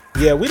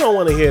 Yeah, we don't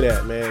want to hear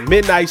that, man.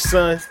 Midnight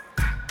Sun.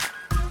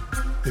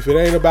 If it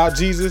ain't about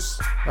Jesus,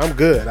 I'm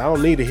good. I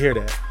don't need to hear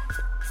that.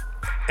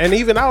 And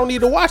even I don't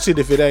need to watch it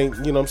if it ain't,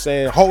 you know what I'm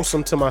saying,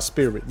 wholesome to my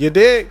spirit. You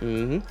dig?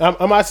 Mm-hmm.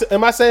 Am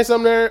I saying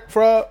something there,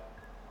 Frog?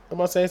 Am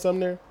I saying something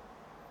there?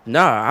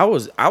 Nah, I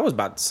was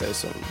about to say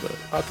something,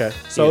 but okay.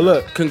 So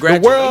look,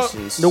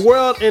 congratulations. The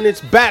world in its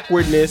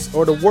backwardness,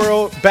 or the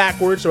world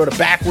backwards, or the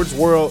backwards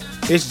world,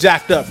 is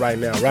jacked up right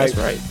now, right?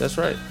 That's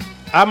right.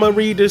 I'm gonna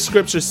read this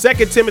scripture,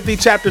 2 Timothy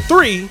chapter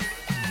 3.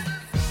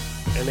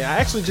 And I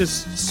actually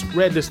just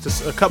read this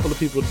to a couple of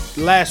people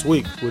last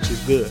week, which is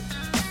good.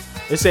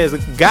 It says,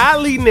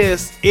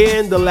 godliness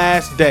in the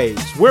last days.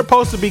 We're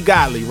supposed to be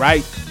godly,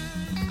 right?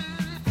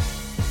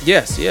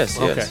 Yes.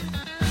 Okay.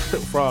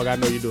 Frog, I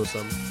know you're doing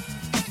something.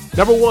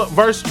 Number 1,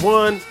 verse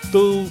 1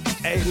 through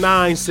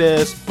 9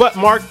 says, but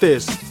mark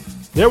this,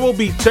 there will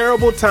be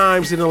terrible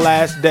times in the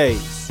last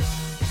days.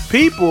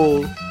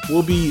 People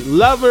will be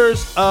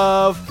lovers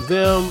of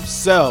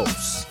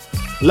themselves,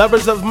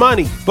 lovers of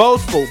money,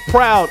 boastful,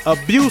 proud,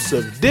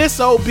 abusive,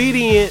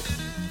 disobedient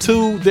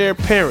to their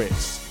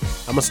parents.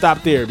 I'm going to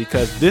stop there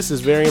because this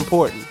is very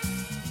important.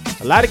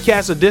 A lot of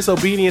cats are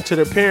disobedient to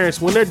their parents.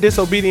 When they're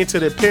disobedient to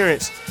their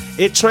parents,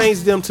 it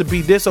trains them to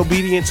be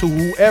disobedient to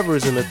whoever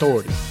is in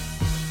authority.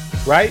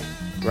 Right?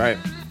 Right.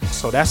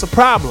 So that's a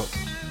problem.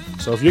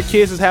 So if your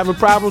kids is having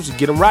problems, you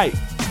get them right.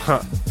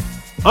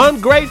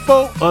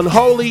 Ungrateful,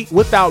 unholy,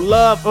 without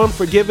love,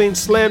 unforgiving,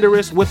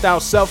 slanderous,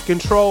 without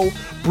self-control,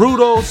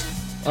 brutal,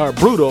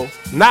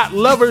 not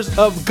lovers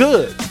of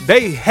good.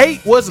 They hate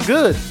what's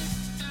good.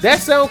 That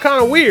sounds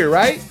kind of weird,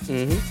 right?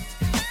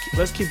 Mm-hmm.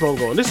 Let's keep on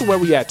going. This is where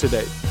we at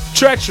today.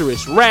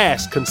 Treacherous,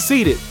 rash,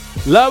 conceited,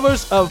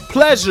 lovers of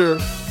pleasure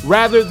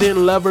rather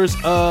than lovers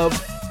of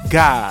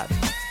God.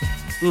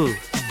 You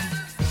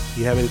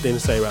have anything to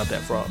say about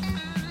that, Frog?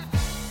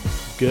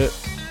 Good?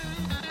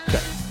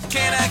 Okay.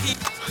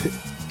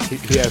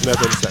 He has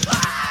nothing to say.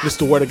 This is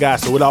the word of God,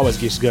 so it always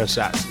gets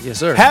gunshots. Yes,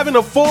 sir. Having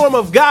a form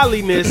of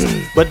godliness,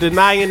 but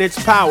denying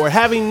its power,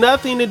 having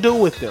nothing to do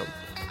with them.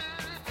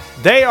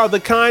 They are the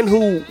kind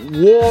who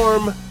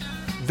worm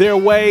their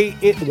way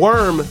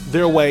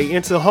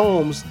into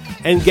homes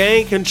and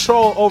gain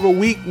control over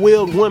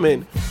weak-willed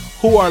women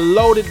who are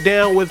loaded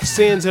down with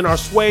sins and are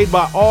swayed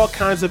by all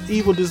kinds of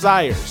evil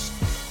desires.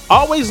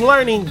 Always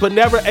learning, but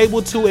never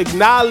able to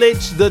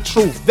acknowledge the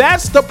truth.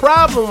 That's the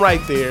problem right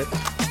there.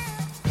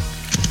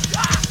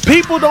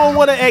 People don't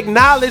want to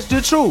acknowledge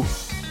the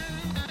truth.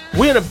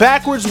 We're in a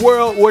backwards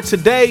world where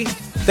today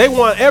they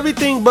want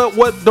everything but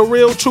what the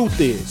real truth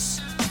is.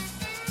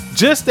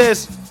 Just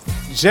as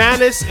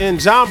Jannes and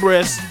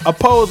Jambres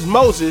opposed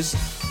Moses,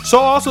 so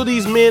also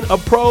these men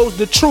oppose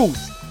the truth.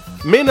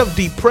 Men of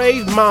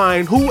depraved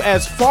mind who,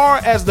 as far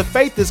as the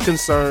faith is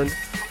concerned,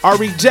 are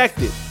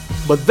rejected.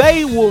 But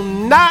they will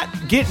not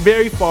get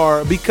very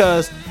far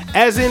because,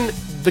 as in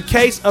the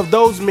case of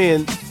those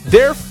men,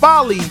 their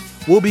folly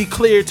will be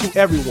clear to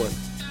everyone.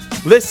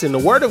 Listen, the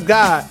word of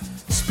God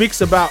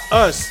speaks about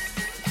us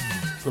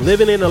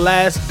living in the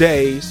last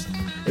days.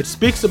 It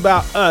speaks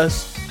about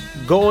us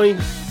going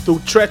through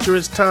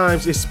treacherous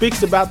times. It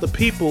speaks about the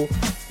people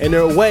and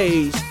their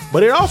ways,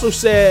 but it also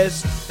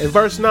says in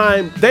verse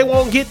 9, they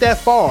won't get that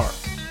far.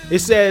 It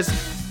says,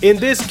 in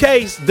this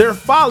case, their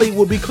folly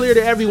will be clear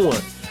to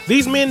everyone.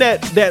 These men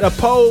that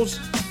oppose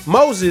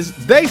Moses,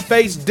 they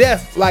face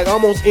death like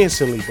almost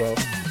instantly, bro.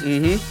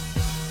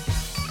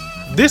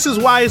 Mm-hmm. This is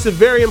why it's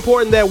very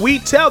important that we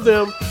tell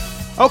them,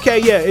 okay,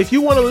 yeah, if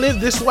you want to live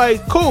this way,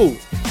 cool.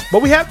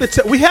 But we have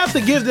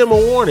to give them a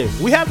warning.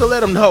 We have to let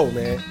them know,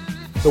 man.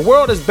 The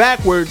world is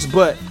backwards,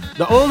 but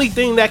the only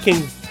thing that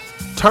can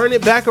turn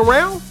it back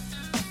around,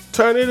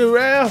 turn it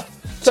around,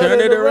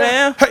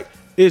 hey,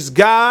 is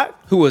God.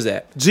 Who was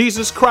that?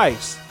 Jesus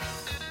Christ.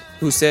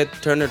 Who said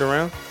turn it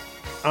around?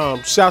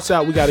 Shouts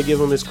out, we got to give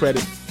him his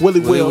credit.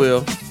 Willie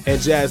Will and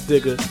Jazz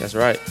Digger. That's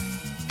right.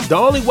 The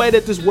only way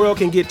that this world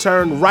can get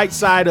turned right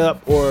side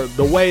up, or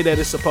the way that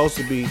it's supposed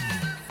to be,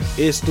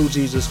 is through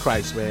Jesus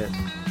Christ, man.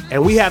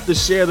 And we have to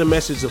share the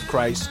message of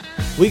Christ.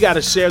 We got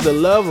to share the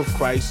love of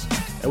Christ.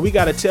 And we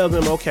got to tell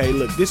them, okay,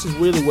 look, this is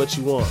really what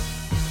you want.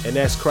 And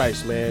that's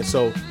Christ, man.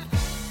 So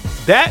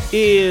that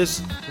is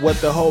what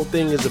the whole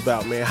thing is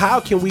about, man. How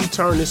can we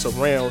turn this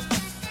around?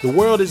 The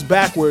world is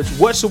backwards.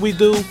 What should we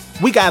do?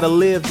 We got to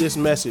live this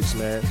message,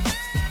 man.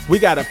 We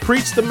got to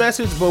preach the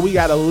message, but we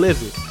got to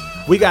live it.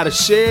 We got to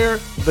share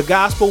the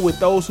gospel with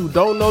those who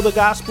don't know the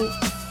gospel,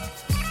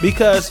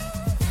 because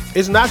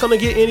it's not going to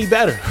get any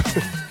better.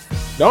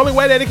 The only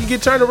way that it can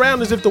get turned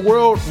around is if the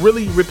world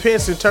really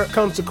repents and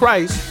comes to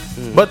Christ.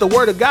 Mm-hmm. But the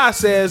word of God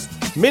says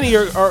many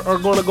are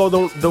going to go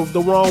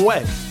the wrong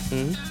way.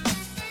 Mm-hmm.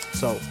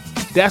 So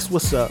that's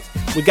what's up.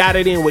 We got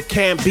it in with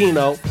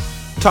KamBINO.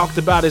 Talked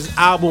about his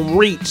album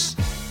Reach.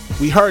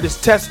 We heard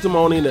his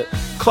testimony in a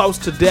close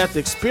to death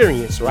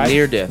experience, right?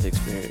 Near death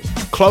experience.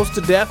 Close to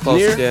death? Close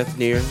near? to death,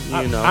 near,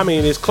 you know. I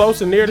mean, is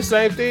close and near the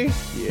same thing?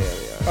 Yeah.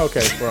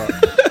 Okay, Frog.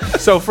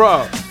 So,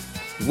 Frog.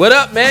 What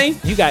up, man?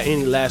 You got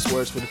any last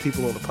words for the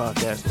people on the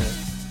podcast, man?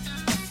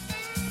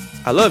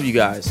 I love you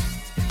guys.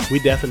 We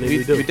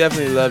definitely do. We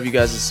definitely love you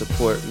guys'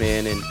 support,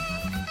 man. And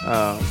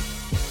I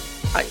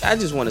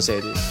just want to say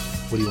this.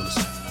 What do you want to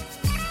say?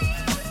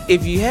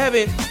 If you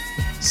haven't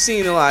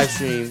seen the live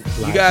stream,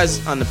 you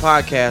guys on the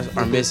podcast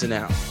are missing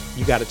out.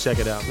 You got to check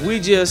it out, man. We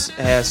just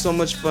had so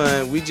much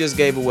fun. We just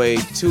gave away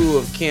 2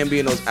 of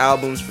KamBINO's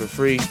albums for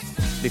free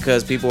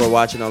because people were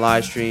watching the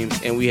live stream,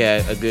 and we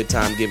had a good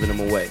time giving them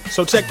away.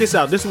 So check this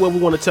out. This is what we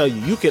want to tell you.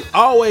 You can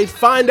always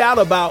find out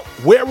about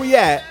where we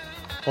at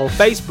on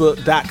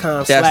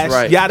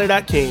Facebook.com/Yadah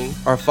Da King.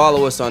 Or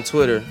follow us on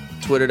Twitter,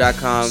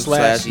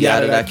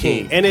 Twitter.com/Yadah Da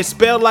King. And it's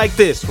spelled like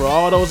this for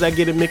all those that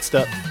get it mixed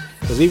up.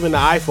 Because even the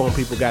iPhone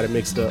people got it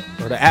mixed up,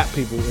 or the app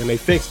people, and they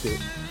fixed it.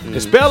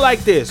 It's spelled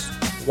like this: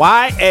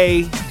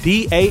 YADAH,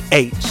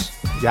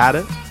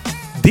 Yadah,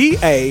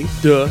 DAKING.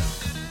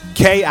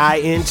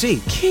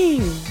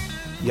 King.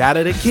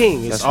 Yadah Da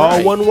King. It's That's all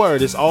right. one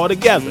word. It's all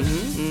together.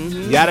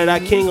 Yadah Da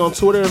King on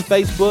Twitter and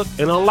Facebook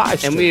and on live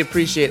stream. And we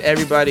appreciate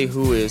everybody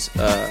who is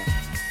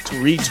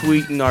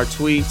retweeting our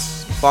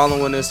tweets,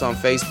 following us on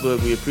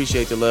Facebook. We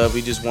appreciate the love.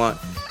 We just want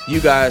you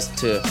guys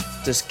to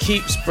just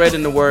keep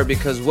spreading the word,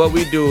 because what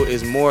we do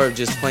is more of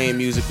just playing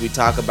music. We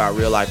talk about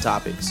real life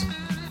topics.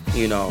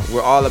 You know,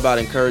 we're all about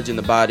encouraging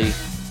the body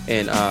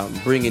and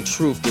bringing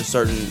truth to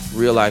certain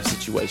real life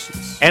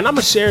situations. And I'm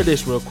going to share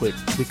this real quick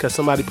because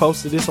somebody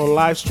posted this on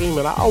live stream,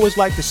 and I always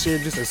like to share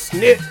just a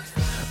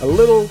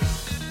little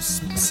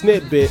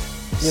snippet.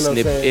 You know what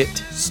I'm saying?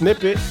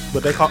 Snippet,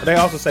 but they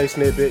also say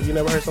snippet. You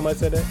never heard somebody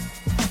say that?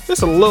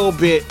 Just a little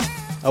bit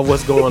of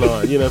what's going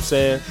on. You know what I'm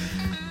saying?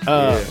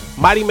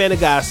 Mighty Man of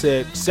God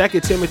said,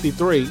 2 Timothy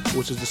 3,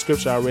 which is the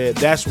scripture I read,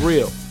 that's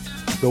real.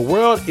 The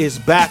world is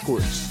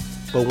backwards,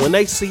 but when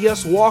they see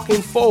us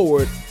walking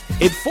forward,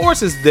 it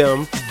forces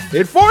them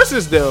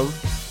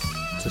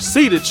to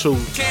see the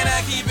truth. Can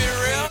I keep it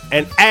real?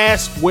 And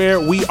ask where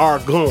we are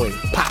going.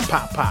 Pop,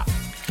 pop, pop.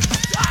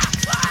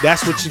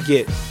 That's what you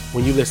get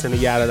when you listen to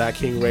Yadah Da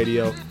King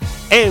Radio,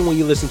 and when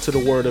you listen to the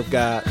Word of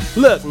God.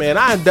 Look, man,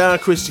 I'm Don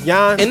Christian,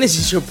 and this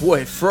is your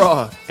boy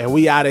Frog, and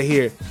we out of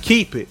here.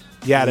 Keep it.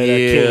 Yadah Da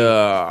King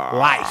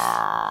life.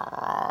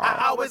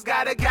 I always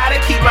gotta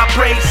keep my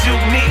praise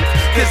unique,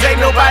 cause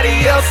ain't nobody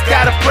else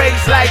got a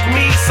praise like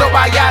me. So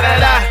I Yadah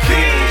Da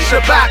King,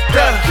 Shabbat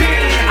Da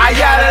King, I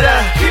Yadah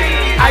Da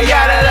King, I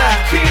Yadah Da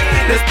King.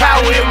 There's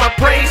power in my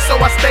praise, so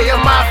I stay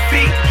on my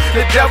feet.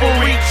 The devil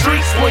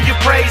retreats when you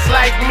praise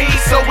like me.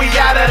 So we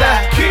Yadah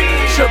Da King,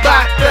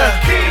 Shabbat Da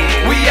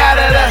King, we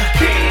Yadah Da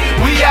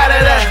King, we Yadah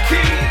Da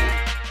King.